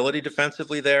liability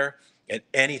defensively there, and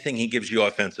anything he gives you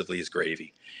offensively is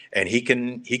gravy. And he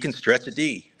can stretch a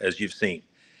D, as you've seen.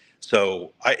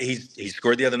 So he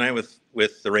scored the other night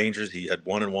with the Rangers. He had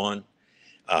 1-1.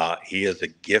 He is a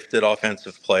gifted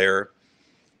offensive player.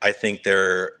 I think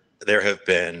there have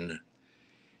been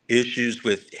issues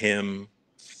with him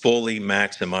fully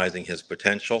maximizing his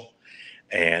potential.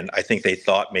 And I think they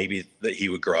thought maybe that he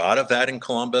would grow out of that in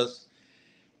Columbus.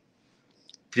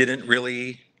 Didn't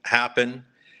really happen,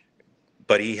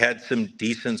 but he had some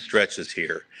decent stretches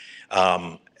here.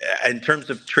 In terms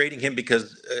of trading him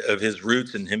because of his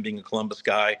roots and him being a Columbus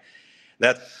guy,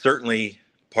 that's certainly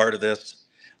part of this.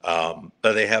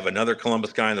 But they have another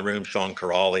Columbus guy in the room, Sean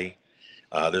Corrali.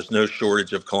 There's no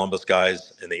shortage of Columbus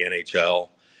guys in the NHL.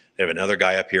 They have another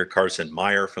guy up here, Carson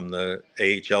Meyer from the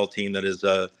AHL team that is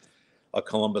a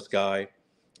Columbus guy.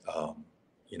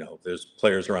 There's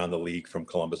players around the league from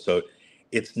Columbus. So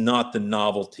it's not the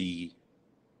novelty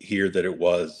here that it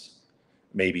was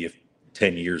maybe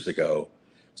 10 years ago.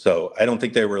 So I don't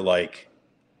think they were I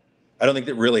don't think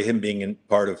that really him being in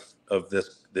part of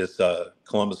this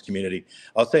Columbus community.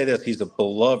 I'll say this, he's a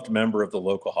beloved member of the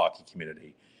local hockey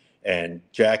community. And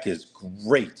Jack is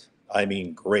great. I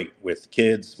mean, great with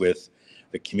kids, with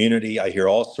the community. I hear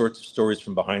all sorts of stories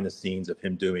from behind the scenes of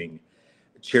him doing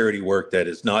charity work that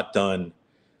is not done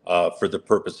for the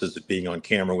purposes of being on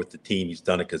camera with the team. He's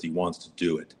done it because he wants to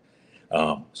do it.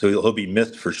 So he'll be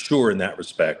missed for sure in that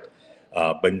respect.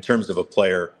 But in terms of a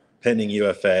player pending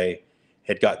UFA,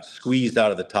 had got squeezed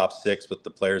out of the top 6 with the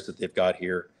players that they've got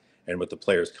here and with the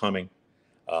players coming.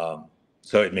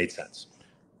 So it made sense.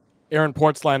 Aaron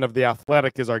Portzline of The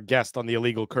Athletic is our guest on the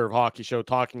Illegal Curve Hockey Show,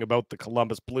 talking about the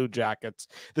Columbus Blue Jackets.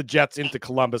 The Jets into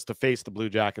Columbus to face the Blue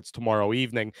Jackets tomorrow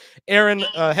evening. Aaron,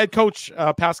 head coach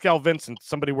Pascal Vincent,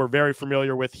 somebody we're very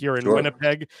familiar with here in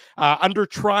Winnipeg. Under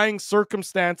trying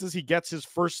circumstances, he gets his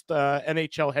first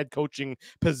NHL head coaching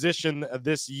position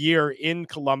this year in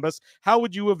Columbus. How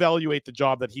would you evaluate the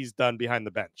job that he's done behind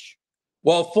the bench?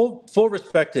 Well, full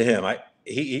respect to him.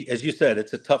 He, as you said,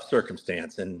 it's a tough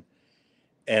circumstance, and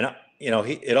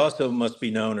it also must be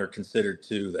known or considered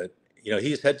too that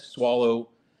he's had to swallow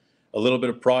a little bit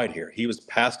of pride here. He was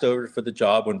passed over for the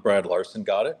job when Brad Larson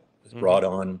got it. He was brought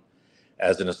on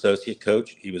as an associate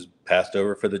coach. He was passed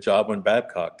over for the job when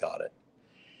Babcock got it.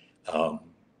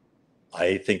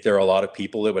 I think there are a lot of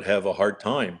people that would have a hard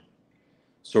time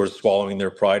sort of swallowing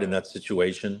their pride in that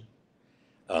situation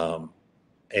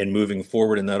and moving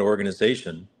forward in that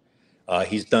organization.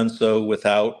 He's done so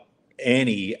without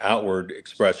any outward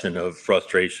expression of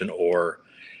frustration or,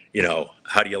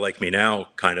 how do you like me now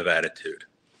kind of attitude.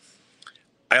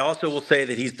 I also will say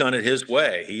that he's done it his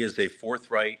way. He is a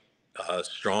forthright,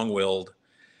 strong-willed,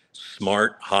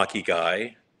 smart hockey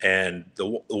guy. And the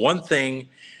one thing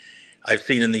I've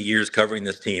seen in the years covering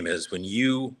this team is when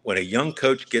a young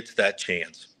coach gets that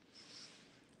chance,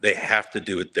 they have to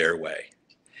do it their way.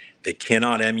 They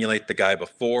cannot emulate the guy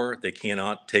before. They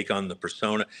cannot take on the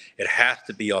persona. It has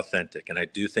to be authentic. And I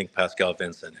do think Pascal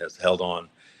Vincent has held on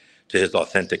to his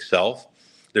authentic self.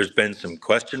 There's been some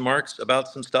question marks about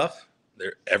some stuff.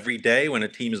 Every day when a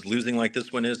team is losing like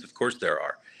this one is, of course there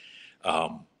are.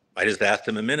 I just asked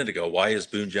him a minute ago, why is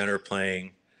Boone Jenner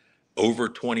playing over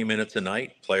 20 minutes a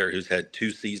night? Player who's had 2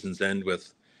 seasons end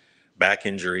with back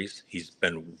injuries. He's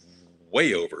been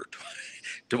way over.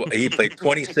 He played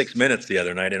 26 minutes the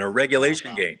other night in a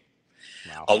regulation game.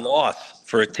 Wow. A loss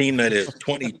for a team that is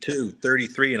 22,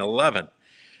 33, and 11.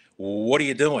 What are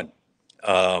you doing?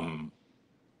 So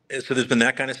there's been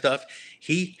that kind of stuff.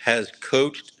 He has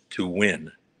coached to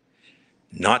win,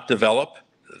 not develop.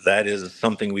 That is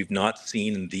something we've not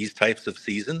seen in these types of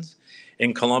seasons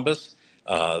in Columbus.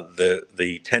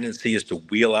 The tendency is to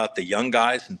wheel out the young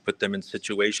guys and put them in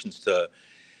situations to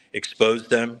expose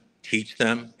them, teach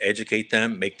them, educate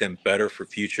them, make them better for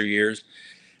future years.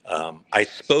 I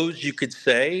suppose you could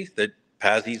say that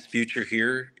Pazzy's future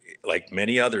here, like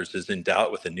many others, is in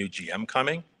doubt with a new GM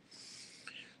coming.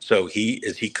 So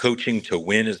is he coaching to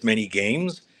win as many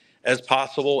games as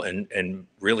possible and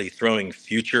really throwing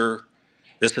future?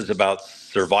 This is about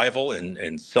survival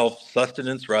and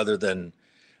self-sustenance rather than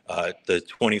the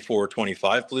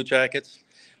 24-25 Blue Jackets.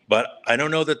 But I don't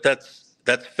know that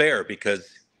that's fair, because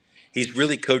he's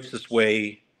really coached this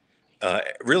way,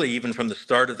 really even from the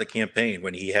start of the campaign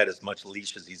when he had as much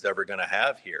leash as he's ever going to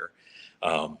have here.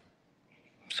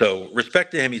 So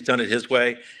respect to him. He's done it his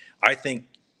way. I think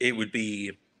it would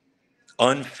be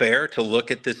unfair to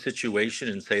look at this situation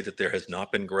and say that there has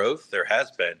not been growth. There has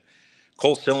been.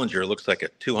 Cole Sillinger looks like a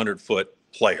 200-foot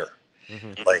player.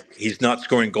 Mm-hmm. Like, he's not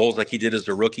scoring goals like he did as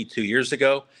a rookie 2 years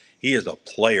ago. He is a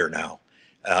player now,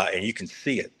 and you can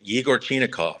see it. Yegor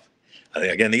Chinakhov,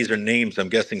 Again, these are names. I'm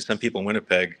guessing some people in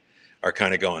Winnipeg are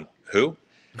kind of going, who?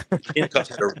 Chinakov's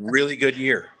had a really good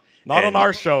year. Not on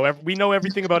our show. We know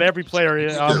everything about every player.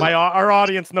 Our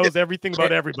audience knows everything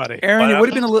about everybody. Aaron, it would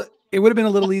have been a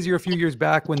little easier a few years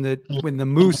back when the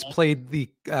Moose played the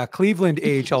Cleveland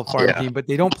AHL farm team, but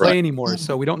they don't play anymore,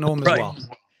 so we don't know them as well.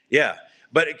 Yeah,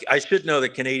 but I should know that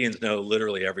Canadians know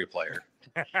literally every player,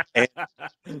 and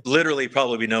literally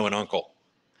probably know an uncle,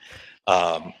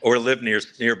 or live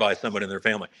nearby someone in their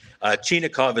family.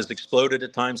 Chinikov has exploded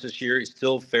at times this year. He's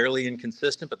still fairly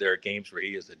inconsistent, but there are games where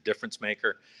he is a difference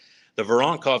maker. The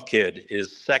Voronkov kid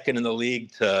is second in the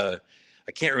league to,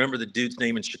 I can't remember the dude's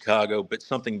name in Chicago, but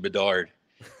something Bedard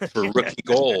for rookie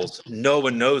goals. No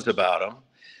one knows about him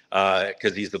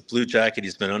because he's the Blue Jacket.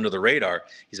 He's been under the radar.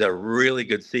 He's had a really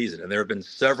good season. And there have been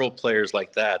several players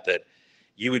like that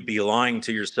you would be lying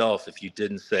to yourself if you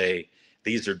didn't say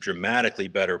these are dramatically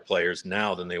better players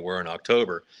now than they were in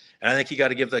October. And I think you got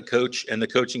to give the coach and the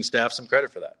coaching staff some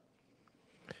credit for that.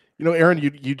 You know, Aaron,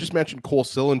 you just mentioned Cole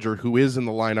Sillinger, who is in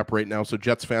the lineup right now, so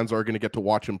Jets fans are going to get to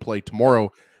watch him play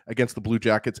tomorrow against the Blue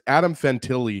Jackets. Adam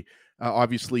Fantilli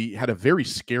obviously had a very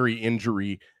scary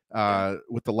injury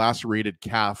with the lacerated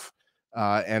calf,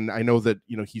 and I know that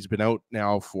he's been out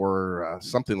now for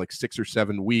something like 6 or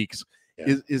 7 weeks.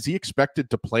 Yeah. Is he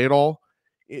expected to play at all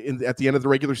at the end of the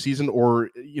regular season, or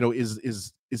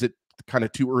is it kind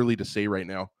of too early to say right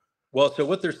now? Well, so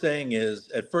what they're saying is,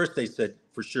 at first they said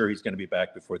for sure he's going to be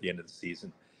back before the end of the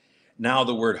season. Now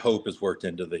the word hope is worked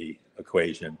into the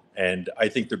equation, and I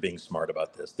think they're being smart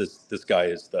about this. This guy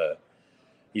is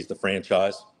he's the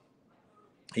franchise.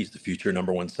 He's the future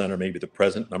number one center, maybe the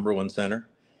present number one center.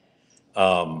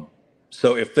 So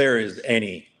if there is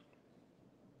any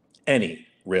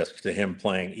risk to him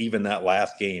playing even that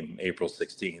last game, April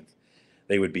 16th,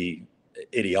 they would be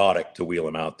idiotic to wheel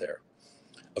him out there.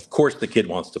 Of course, the kid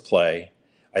wants to play.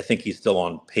 I think he's still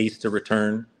on pace to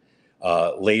return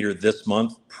later this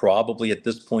month, probably at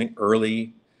this point,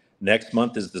 early next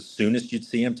month is the soonest you'd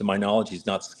see him. To my knowledge, he's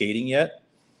not skating yet.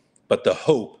 But the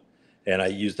hope, and I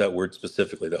use that word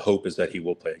specifically, the hope is that he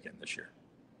will play again this year.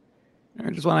 I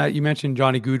just want to, you mentioned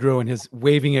Johnny Gaudreau and his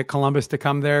waving at Columbus to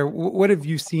come there. What have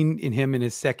you seen in him in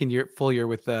his full year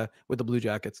with the Blue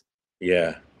Jackets?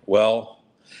 Yeah, well,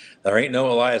 there ain't no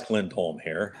Elias Lindholm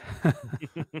here.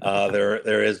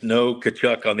 There is no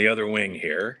Tkachuk on the other wing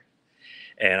here.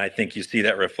 And I think you see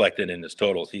that reflected in his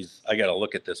totals. I got to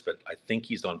look at this, but I think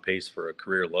he's on pace for a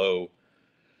career low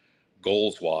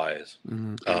goals wise.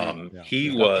 Mm-hmm.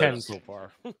 He was 10 so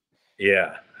far.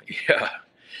 Yeah.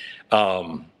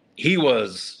 He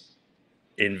was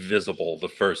invisible the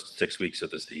first 6 weeks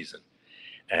of the season.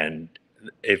 And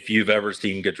if you've ever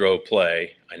seen Gaudreau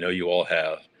play, I know you all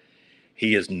have,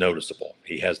 he is noticeable.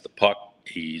 He has the puck.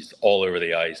 He's all over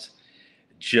the ice.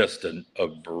 Just a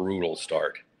brutal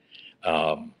start.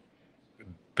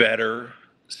 Better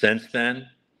since then,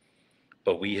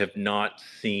 but we have not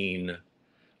seen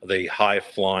the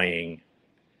high-flying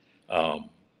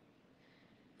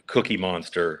cookie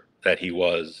monster that he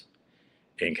was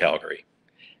in Calgary.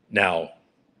 Now,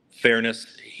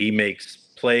 fairness, he makes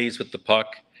plays with the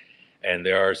puck, and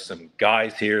there are some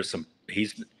guys here.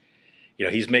 He's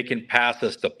making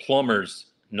passes to plumbers,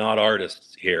 not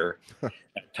artists here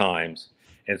at times.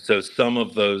 And so some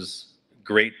of those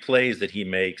great plays that he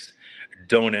makes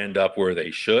don't end up where they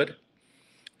should.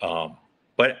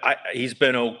 But he's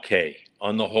been okay.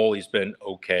 On the whole, he's been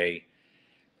okay.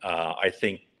 I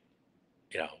think,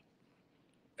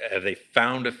 have they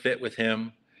found a fit with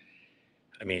him?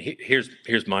 I mean,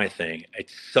 here's my thing.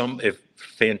 If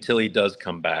Fantilli does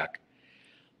come back,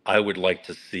 I would like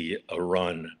to see a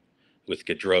run with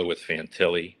Gaudreau with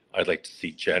Fantilli. I'd like to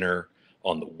see Jenner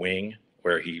on the wing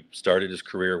where he started his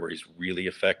career, where he's really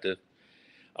effective.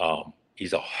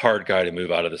 He's a hard guy to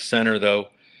move out of the center, though.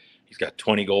 He's got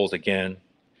 20 goals again.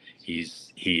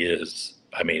 He's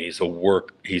a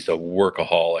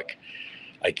workaholic.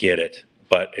 I get it.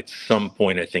 But at some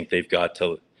point, I think they've got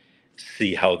to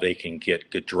see how they can get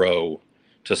Gaudreau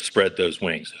to spread those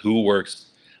wings. Who works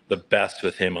the best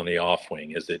with him on the off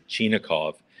wing? Is it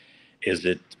Chinikov? Is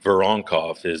it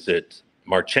Voronkov? Is it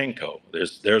Marchenko?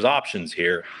 There's options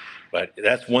here, but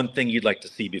that's one thing you'd like to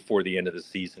see before the end of the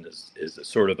season is a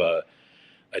sort of a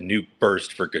new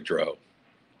burst for Gaudreau.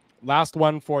 Last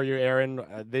one for you, Aaron.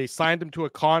 They signed him to a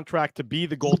contract to be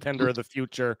the goaltender of the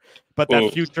future, but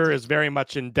that future is very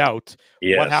much in doubt.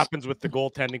 Yes. What happens with the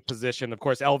goaltending position? Of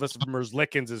course, Elvis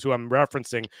Merzlikins is who I'm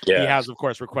referencing. Yes. He has, of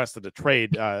course, requested a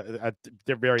trade at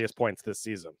various points this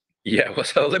season. Yeah, well,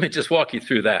 so let me just walk you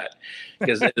through that,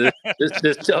 because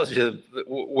this tells you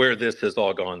where this has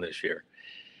all gone this year.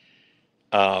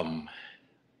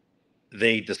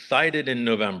 they decided in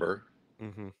November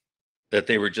that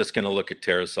they were just going to look at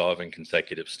Tarasov in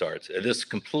consecutive starts. This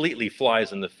completely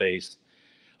flies in the face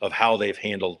of how they've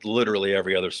handled literally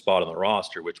every other spot on the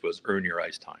roster, which was earn your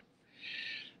ice time.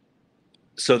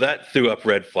 So that threw up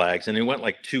red flags, and it went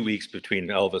like 2 weeks between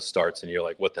Elvis starts, and you're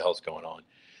like, what the hell's going on?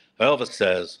 Elvis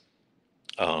says,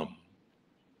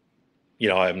 you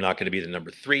know, I'm not going to be the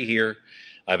number 3 here.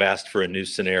 I've asked for a new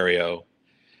scenario.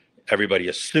 Everybody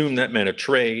assumed that meant a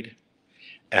trade.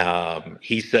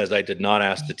 He says, I did not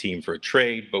ask the team for a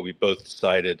trade, but we both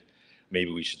decided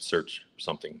maybe we should search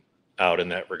something out in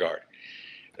that regard.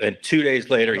 And 2 days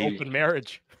later, An open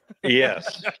marriage.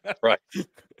 Yes, right.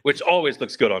 Which always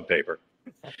looks good on paper.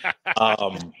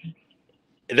 And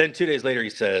then 2 days later, he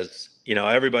says, you know,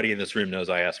 everybody in this room knows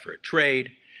I asked for a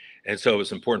trade. And so it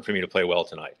was important for me to play well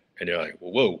tonight. And you're like,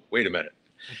 well, whoa, wait a minute.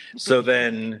 So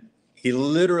then he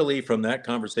literally, from that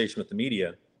conversation with the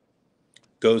media,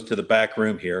 goes to the back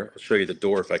room here. I'll show you the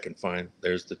door if I can find.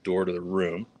 There's the door to the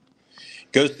room.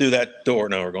 Goes through that door.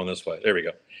 No, we're going this way. There we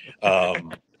go.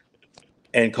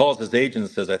 And calls his agent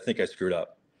and says, I think I screwed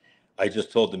up. I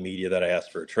just told the media that I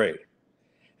asked for a trade.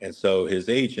 And so his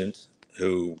agent,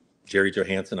 who, Jerry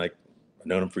Johansson, I've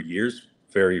known him for years,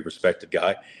 very respected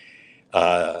guy,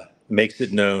 makes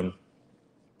it known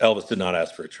Elvis did not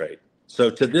ask for a trade. So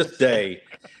to this day,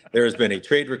 there has been a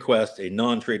trade request, a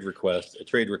non-trade request, a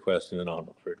trade request, and a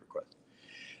non-trade request.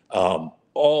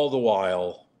 All the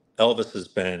while, Elvis has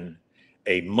been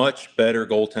a much better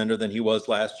goaltender than he was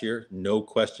last year. No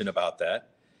question about that.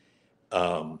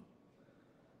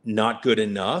 Not good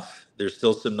enough. There's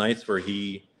still some nights where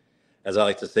he, as I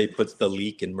like to say, puts the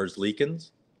leak in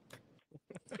Merzlikins.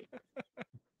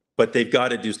 But they've got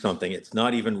to do something. It's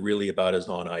not even really about his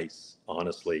on ice,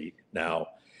 honestly. Now,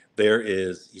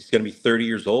 he's going to be 30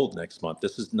 years old next month.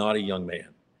 This is not a young man.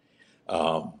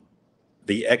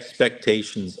 The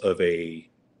expectations of a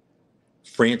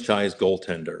franchise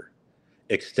goaltender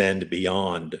extend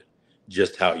beyond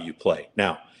just how you play.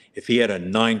 Now, if he had a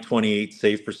 .928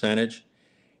 save percentage,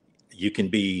 you can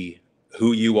be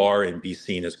who you are and be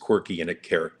seen as quirky and a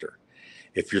character.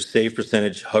 If your save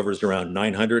percentage hovers around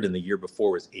 900 and the year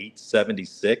before was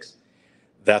 876,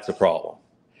 that's a problem.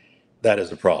 That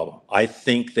is a problem. I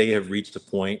think they have reached a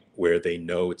point where they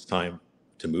know it's time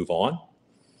to move on.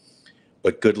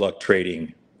 But good luck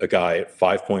trading a guy at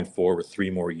 5.4 with 3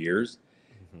 more years.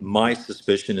 My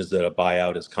suspicion is that a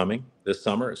buyout is coming this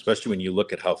summer, especially when you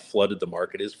look at how flooded the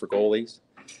market is for goalies.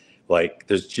 Like,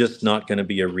 there's just not going to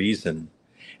be a reason,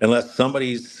 unless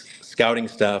somebody's scouting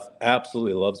staff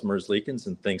absolutely loves Merzlikins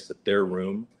and thinks that their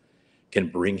room can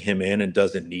bring him in and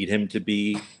doesn't need him to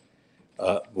be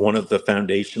one of the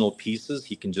foundational pieces.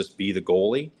 He can just be the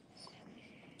goalie.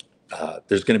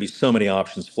 There's going to be so many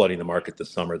options flooding the market this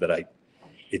summer that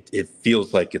it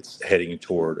feels like it's heading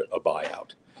toward a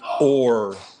buyout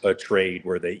or a trade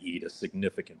where they eat a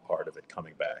significant part of it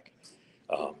coming back.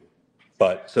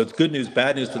 So it's good news,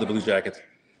 bad news for the Blue Jackets.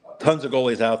 Tons of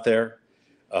goalies out there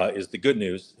is the good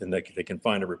news, and they can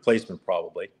find a replacement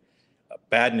probably.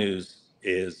 Bad news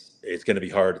is it's going to be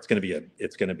hard. It's going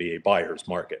to be a buyer's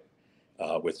market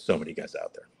with so many guys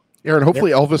out there. Aaron,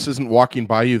 hopefully Elvis isn't walking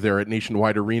by you there at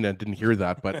Nationwide Arena and didn't hear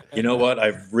that. But you know what?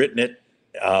 I've written it.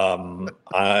 I'm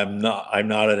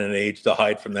not at an age to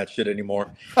hide from that shit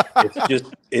anymore.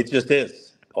 It just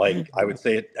is. Like, I would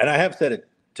say it, and I have said it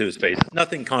to his face. It's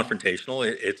nothing confrontational.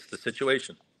 It's the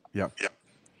situation. Yeah.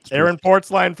 Aaron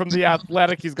Portzline from The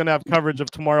Athletic. He's going to have coverage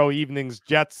of tomorrow evening's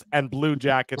Jets and Blue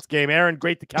Jackets game. Aaron,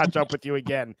 great to catch up with you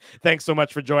again. Thanks so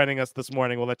much for joining us this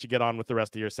morning. We'll let you get on with the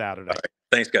rest of your Saturday. All right.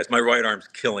 Thanks, guys. My right arm's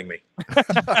killing me.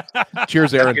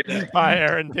 Cheers, Aaron. Bye,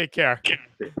 Aaron. Take care.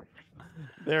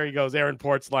 There he goes, Aaron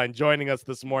Portzline joining us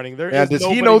this morning. Does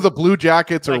he know the Blue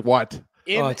Jackets or what?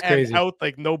 It's crazy. Out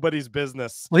like nobody's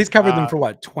business. Well, he's covered them for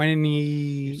what,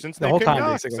 20 since the whole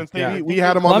time, basically. We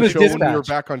had him on the show when we were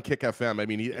back on Kick FM. I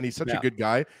mean, he's such a good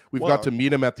guy. We've got to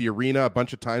meet him at the arena a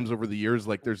bunch of times over the years.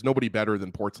 Like, there's nobody better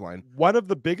than Portzline. One of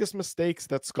the biggest mistakes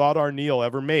that Scott Arniel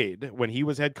ever made when he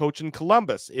was head coach in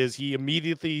Columbus is he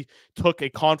immediately took a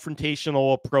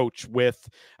confrontational approach with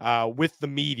the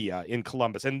media in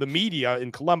Columbus. And the media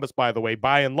in Columbus, by the way,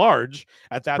 by and large,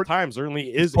 at that time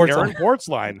certainly is Aaron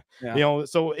Portzline. Yeah. You know,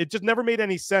 so it just never made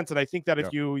any sense. And I think that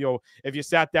if you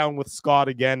sat down with Scott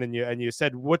again and you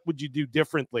said, what would you do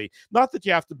differently? Not that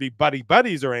you have to be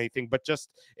buddies or anything, but just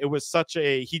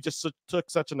he just took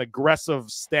such an aggressive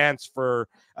stance for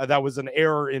that was an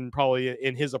error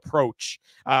in his approach.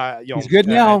 He's good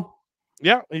now.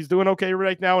 Yeah, he's doing okay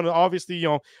right now, and obviously,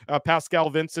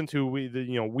 Pascal Vincent, who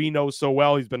we know so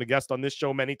well. He's been a guest on this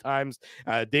show many times.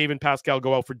 Dave and Pascal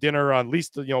go out for dinner. At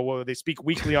least they speak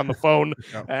weekly on the phone.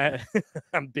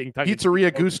 I'm being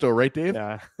Pizzeria Gusto, right, Dave?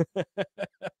 Yeah,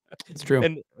 it's true.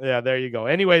 And yeah, there you go.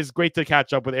 Anyways, great to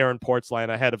catch up with Aaron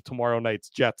Portzline ahead of tomorrow night's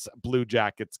Jets Blue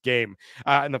Jackets game,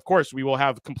 and of course, we will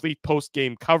have complete post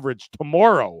game coverage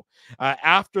tomorrow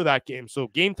after that game. So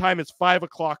game time is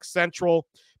 5:00 Central.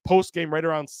 Post game right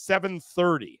around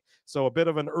 7:30. So a bit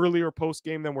of an earlier post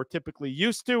game than we're typically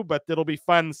used to, but it'll be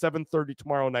fun. 7:30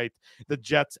 tomorrow night, the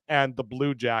Jets and the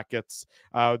Blue Jackets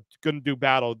going to do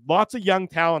battle. Lots of young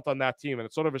talent on that team, and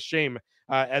it's sort of a shame,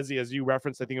 Ezzy, as you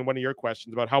referenced, I think in one of your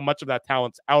questions, about how much of that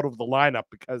talent's out of the lineup,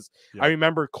 because I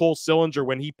remember Cole Sillinger,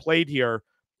 when he played here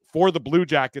for the Blue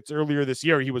Jackets earlier this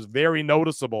year, he was very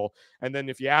noticeable. And then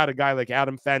if you add a guy like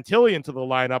Adam Fantilli into the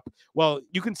lineup, well,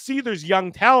 you can see there's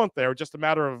young talent there. Just a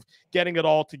matter of getting it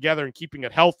all together and keeping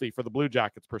it healthy for the Blue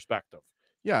Jackets perspective.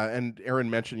 Yeah, and Aaron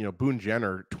mentioned, Boone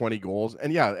Jenner, 20 goals.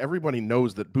 And yeah, everybody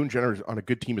knows that Boone Jenner on a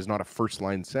good team is not a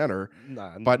first-line center.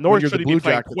 But nor should he be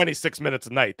playing 26 minutes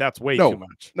a night. That's way too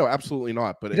much. No, absolutely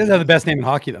not. But he doesn't have the best name in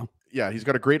hockey, though. Yeah, he's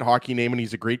got a great hockey name, and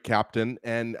he's a great captain.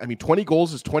 And, 20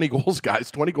 goals is 20 goals,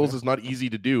 guys. 20 goals is not easy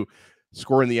to do,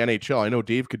 score in the NHL. I know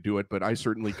Dave could do it, but I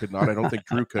certainly could not. I don't think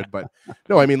Drew could. But,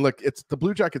 no, look, it's the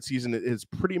Blue Jacket season is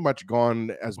pretty much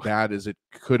gone as bad as it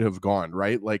could have gone,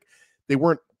 right? Like, they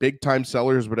weren't big-time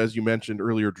sellers, but as you mentioned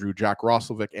earlier, Drew, Jack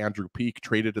Roslovic, Andrew Peeke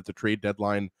traded at the trade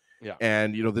deadline. Yeah.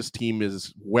 And, this team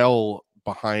is well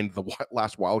behind the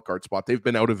last wild card spot. They've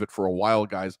been out of it for a while,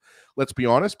 guys. Let's be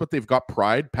honest, but they've got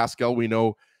pride. Pascal, we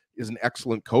know, is an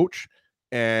excellent coach,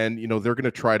 and they're going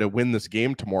to try to win this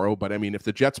game tomorrow. But if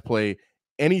the Jets play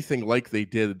anything like they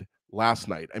did last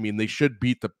night, they should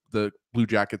beat the Blue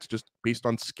Jackets just based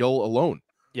on skill alone.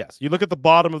 Yes, you look at the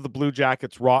bottom of the Blue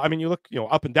Jackets you look,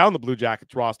 up and down the Blue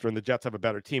Jackets roster, and the Jets have a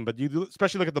better team. But you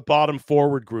especially look at the bottom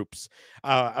forward groups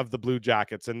of the Blue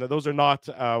Jackets, and those are not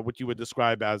what you would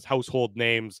describe as household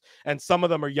names. And some of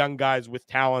them are young guys with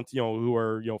talent, who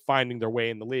are finding their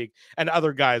way in the league, and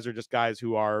other guys are just guys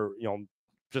who are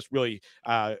just really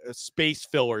space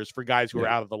fillers for guys who are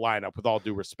out of the lineup. With all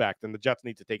due respect, and the Jets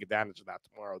need to take advantage of that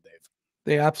tomorrow, Dave.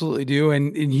 They absolutely do,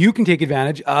 and you can take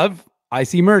advantage of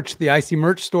IC merch. The IC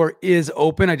merch store is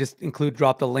open. I just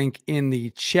dropped a link in the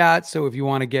chat. So if you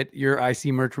want to get your IC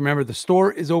merch, remember the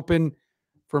store is open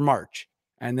for March,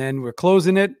 and then we're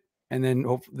closing it. And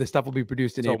then the stuff will be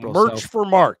produced in April. Merch for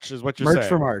March is what you're saying. Merch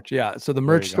for March. Yeah. So the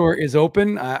merch store is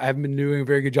open. I haven't been doing a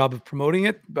very good job of promoting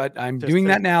it, but I'm doing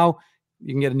that now.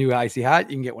 You can get a new IC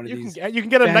hat. You can get one of these. You can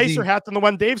get a nicer hat than the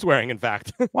one Dave's wearing, in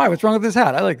fact. Why? What's wrong with this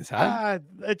hat? I like this hat.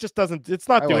 It just doesn't. It's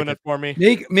not doing it for me.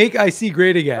 Make IC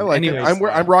great again. Anyways,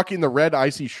 I'm rocking the red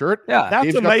IC shirt. Yeah, that's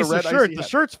Dave's a nicer shirt. IC the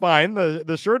shirt's fine.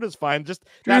 The shirt is fine. Just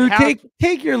Drew,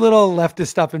 take your little leftist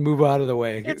stuff and move out of the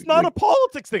way. It's not a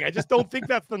politics thing. I just don't think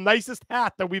that's the nicest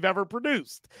hat that we've ever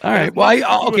produced. All right. Well,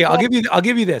 I'll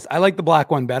give you this. I like the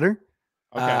black one better.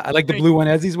 Okay. I like the blue one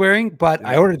as he's wearing, but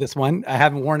I ordered this one. I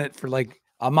haven't worn it for like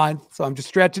a month, so I'm just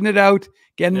stretching it out,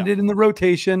 getting it in the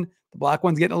rotation. The black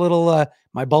one's getting a little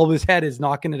my bulbous head is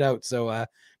knocking it out. So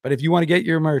but if you want to get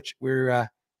your merch,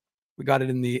 we got it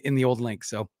in the old link.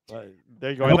 So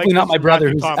there you go. Hopefully not my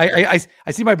brother. I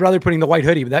see my brother putting the white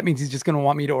hoodie, but that means he's just going to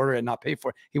want me to order it and not pay for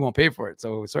it. He won't pay for it.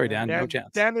 So sorry, Dan, no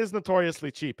chance. Dan is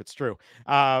notoriously cheap. It's true.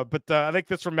 But I think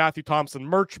this from Matthew Thompson.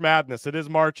 Merch madness. It is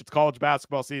March. It's college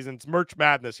basketball season. It's merch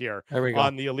madness here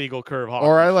on the Illegal Curve Hockey.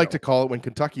 Or I like to call it when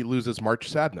Kentucky loses March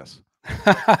sadness.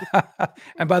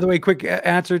 And by the way, quick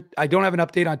answer. I don't have an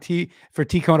update on T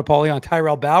Conapoli on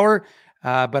Tyrell Bauer.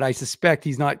 But I suspect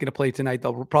he's not going to play tonight.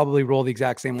 They'll probably roll the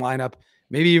exact same lineup.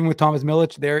 Maybe even with Thomas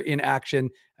Milic, they're in action.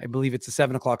 I believe it's a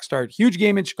 7:00 start. Huge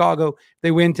game in Chicago. If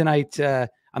they win tonight, I'm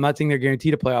not saying they're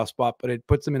guaranteed a playoff spot, but it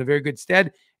puts them in a very good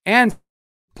stead. And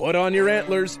put on your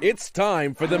antlers. It's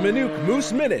time for the Minuk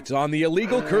Moose Minute on the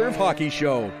Illegal Curve Hockey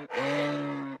Show.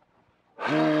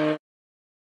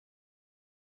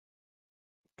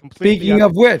 Speaking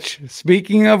of which,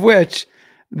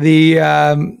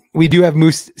 we do have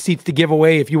Moose seats to give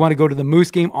away. If you want to go to the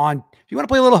Moose game if you want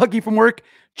to play a little hooky from work,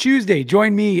 Tuesday,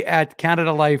 join me at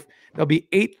Canada Life. There'll be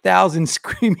 8,000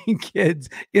 screaming kids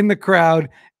in the crowd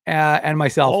and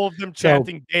myself. All of them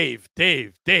chanting, Dave.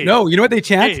 No, you know what they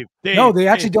chant? Dave, no, they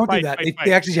actually don't fight, do that. Fight,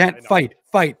 they actually chant fight,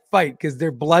 because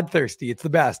they're bloodthirsty. It's the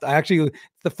best. It's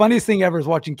the funniest thing ever is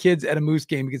watching kids at a Moose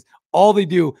game, because all they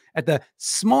do at the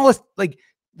smallest, like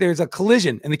there's a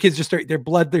collision and the kids just they're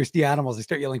bloodthirsty animals. They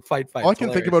start yelling, fight, fight. All I It's can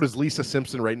think hilarious. about is Lisa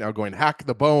Simpson right now going, hack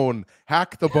the bone,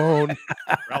 hack the bone.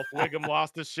 Ralph Wiggum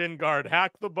lost his shin guard.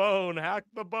 Hack the bone, hack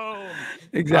the bone.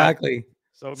 Exactly.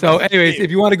 So anyways, if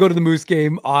you want to go to the Moose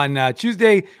game on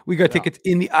Tuesday, we got tickets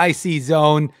in the IC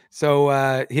zone.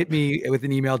 So hit me with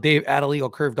an email,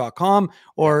 dave@illegalcurve.com,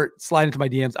 or slide into my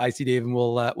DMs, IC Dave, and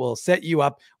we'll set you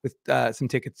up with some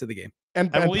tickets to the game.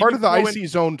 And part of the IC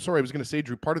zone, sorry, I was going to say,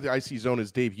 Drew, part of the IC zone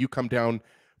is, Dave, you come down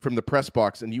from the press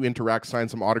box and you interact, sign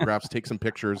some autographs, take some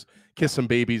pictures, kiss some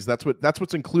babies. That's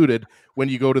what's included when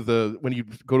you go to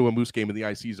a Moose game in the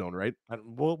IC zone, right? And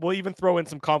we'll even throw in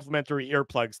some complimentary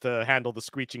earplugs to handle the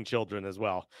screeching children as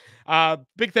well.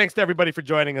 Big thanks to everybody for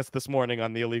joining us this morning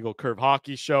on the Illegal Curve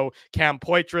Hockey Show. Cam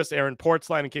Poitras, Aaron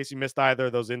Portzline, in case you missed either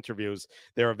of those interviews,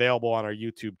 they're available on our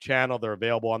YouTube channel. They're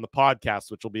available on the podcast,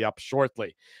 which will be up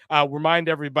shortly. Remind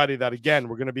everybody that, again,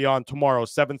 we're going to be on tomorrow,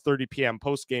 7:30 p.m.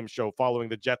 post-game show following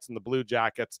the Jets and the Blue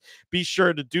Jackets. Be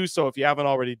sure to do so if you haven't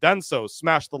already done so.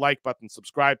 Smash the like button,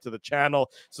 subscribe to the channel,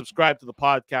 subscribe to the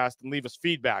podcast, and leave us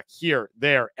feedback here,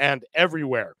 there, and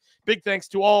everywhere. Big thanks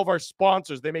to all of our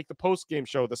sponsors. They make the post-game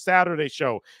show, the Saturday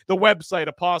show, the website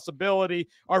a possibility.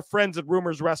 Our friends at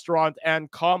Rumors Restaurant and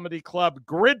Comedy Club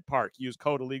Grid Park. Use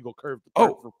code IllegalCurve to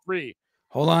park for free.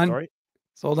 Hold on. Sorry.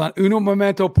 So hold on. Uno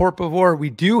momento, por favor. We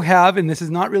do have, and this is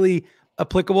not really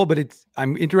applicable, but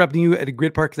I'm interrupting you at a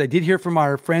Grid Park because I did hear from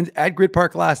our friends at Grid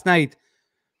Park last night.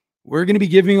 We're going to be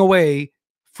giving away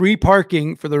free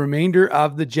parking for the remainder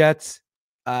of the Jets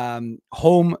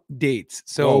home dates.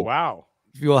 So wow.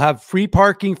 You'll have free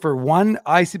parking for one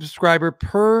IC subscriber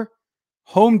per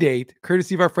home date,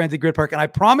 courtesy of our friends at Grid Park. And I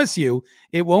promise you,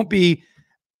 it won't be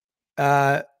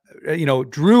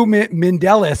Drew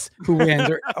Mindell who wins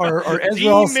or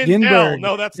Ezra Ginsburg.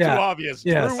 No, that's too obvious.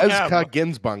 Yes. Ezra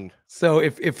Ginsburg. So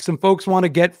if some folks want to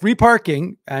get free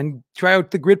parking and try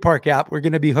out the Grid Park app, we're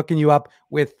going to be hooking you up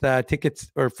with tickets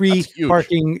or free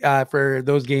parking for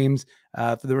those games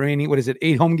for the remaining,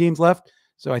 8 home games left.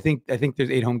 So I think there's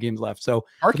 8 home games left. So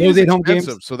parking is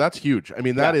expensive, so that's huge. I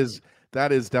mean, that is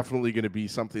definitely going to be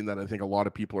something that I think a lot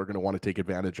of people are going to want to take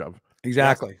advantage of.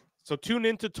 Exactly. Yes. So tune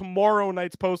into tomorrow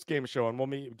night's post-game show, and we'll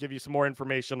give you some more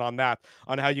information on that,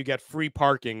 on how you get free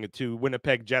parking to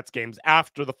Winnipeg Jets games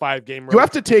after the 5-game road. You have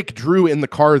to take Drew in the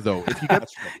car, though. If you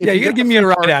get, you got to give me a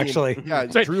ride, parking, actually. Yeah,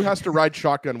 Drew has to ride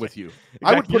shotgun with you. Exactly.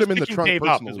 I would put him in the trunk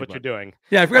personally. Is what you're doing.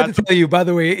 Yeah, I forgot to tell you, by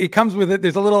the way, it comes with it.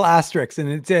 There's a little asterisk, and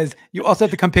it says you also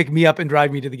have to come pick me up and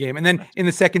drive me to the game. And then in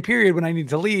the second period, when I need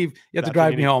to leave, you have to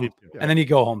drive me home, and then you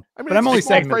go home. I mean, but I'm only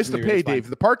saying price to pay,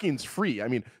 Dave. The parking's free. I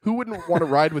mean, who wouldn't want to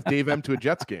ride with Dave M to a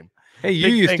Jets game? Hey, you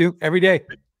used to every day.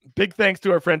 Big thanks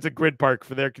to our friends at Grid Park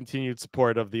for their continued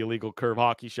support of the Illegal Curve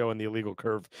Hockey Show and the Illegal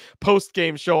Curve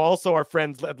post-game show. Also, our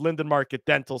friends at Linden Market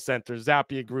Dental Center,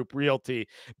 Zappia Group Realty,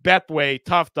 Betway,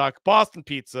 Tough Duck, Boston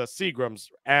Pizza, Seagram's,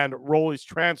 and Rolly's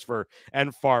Transfer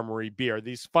and Farmery Beer.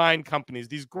 These fine companies,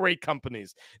 these great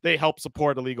companies, they help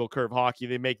support Illegal Curve Hockey.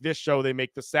 They make this show, they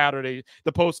make the Saturday,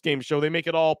 the post-game show, they make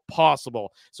it all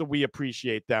possible. So we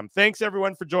appreciate them. Thanks,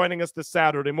 everyone, for joining us this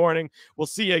Saturday morning. We'll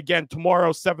see you again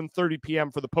tomorrow, 7:30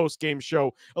 p.m. for the post-game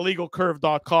show.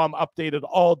 IllegalCurve.com, updated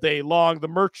all day long. The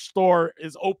merch store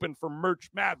is open for Merch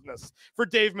Madness. For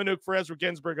Dave Minuk, for Ezra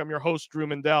Ginsburg, I'm your host, Drew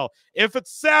Mindell. If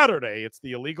it's Saturday, it's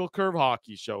the Illegal Curve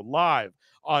Hockey Show live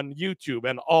on YouTube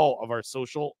and all of our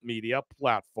social media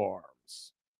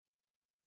platforms.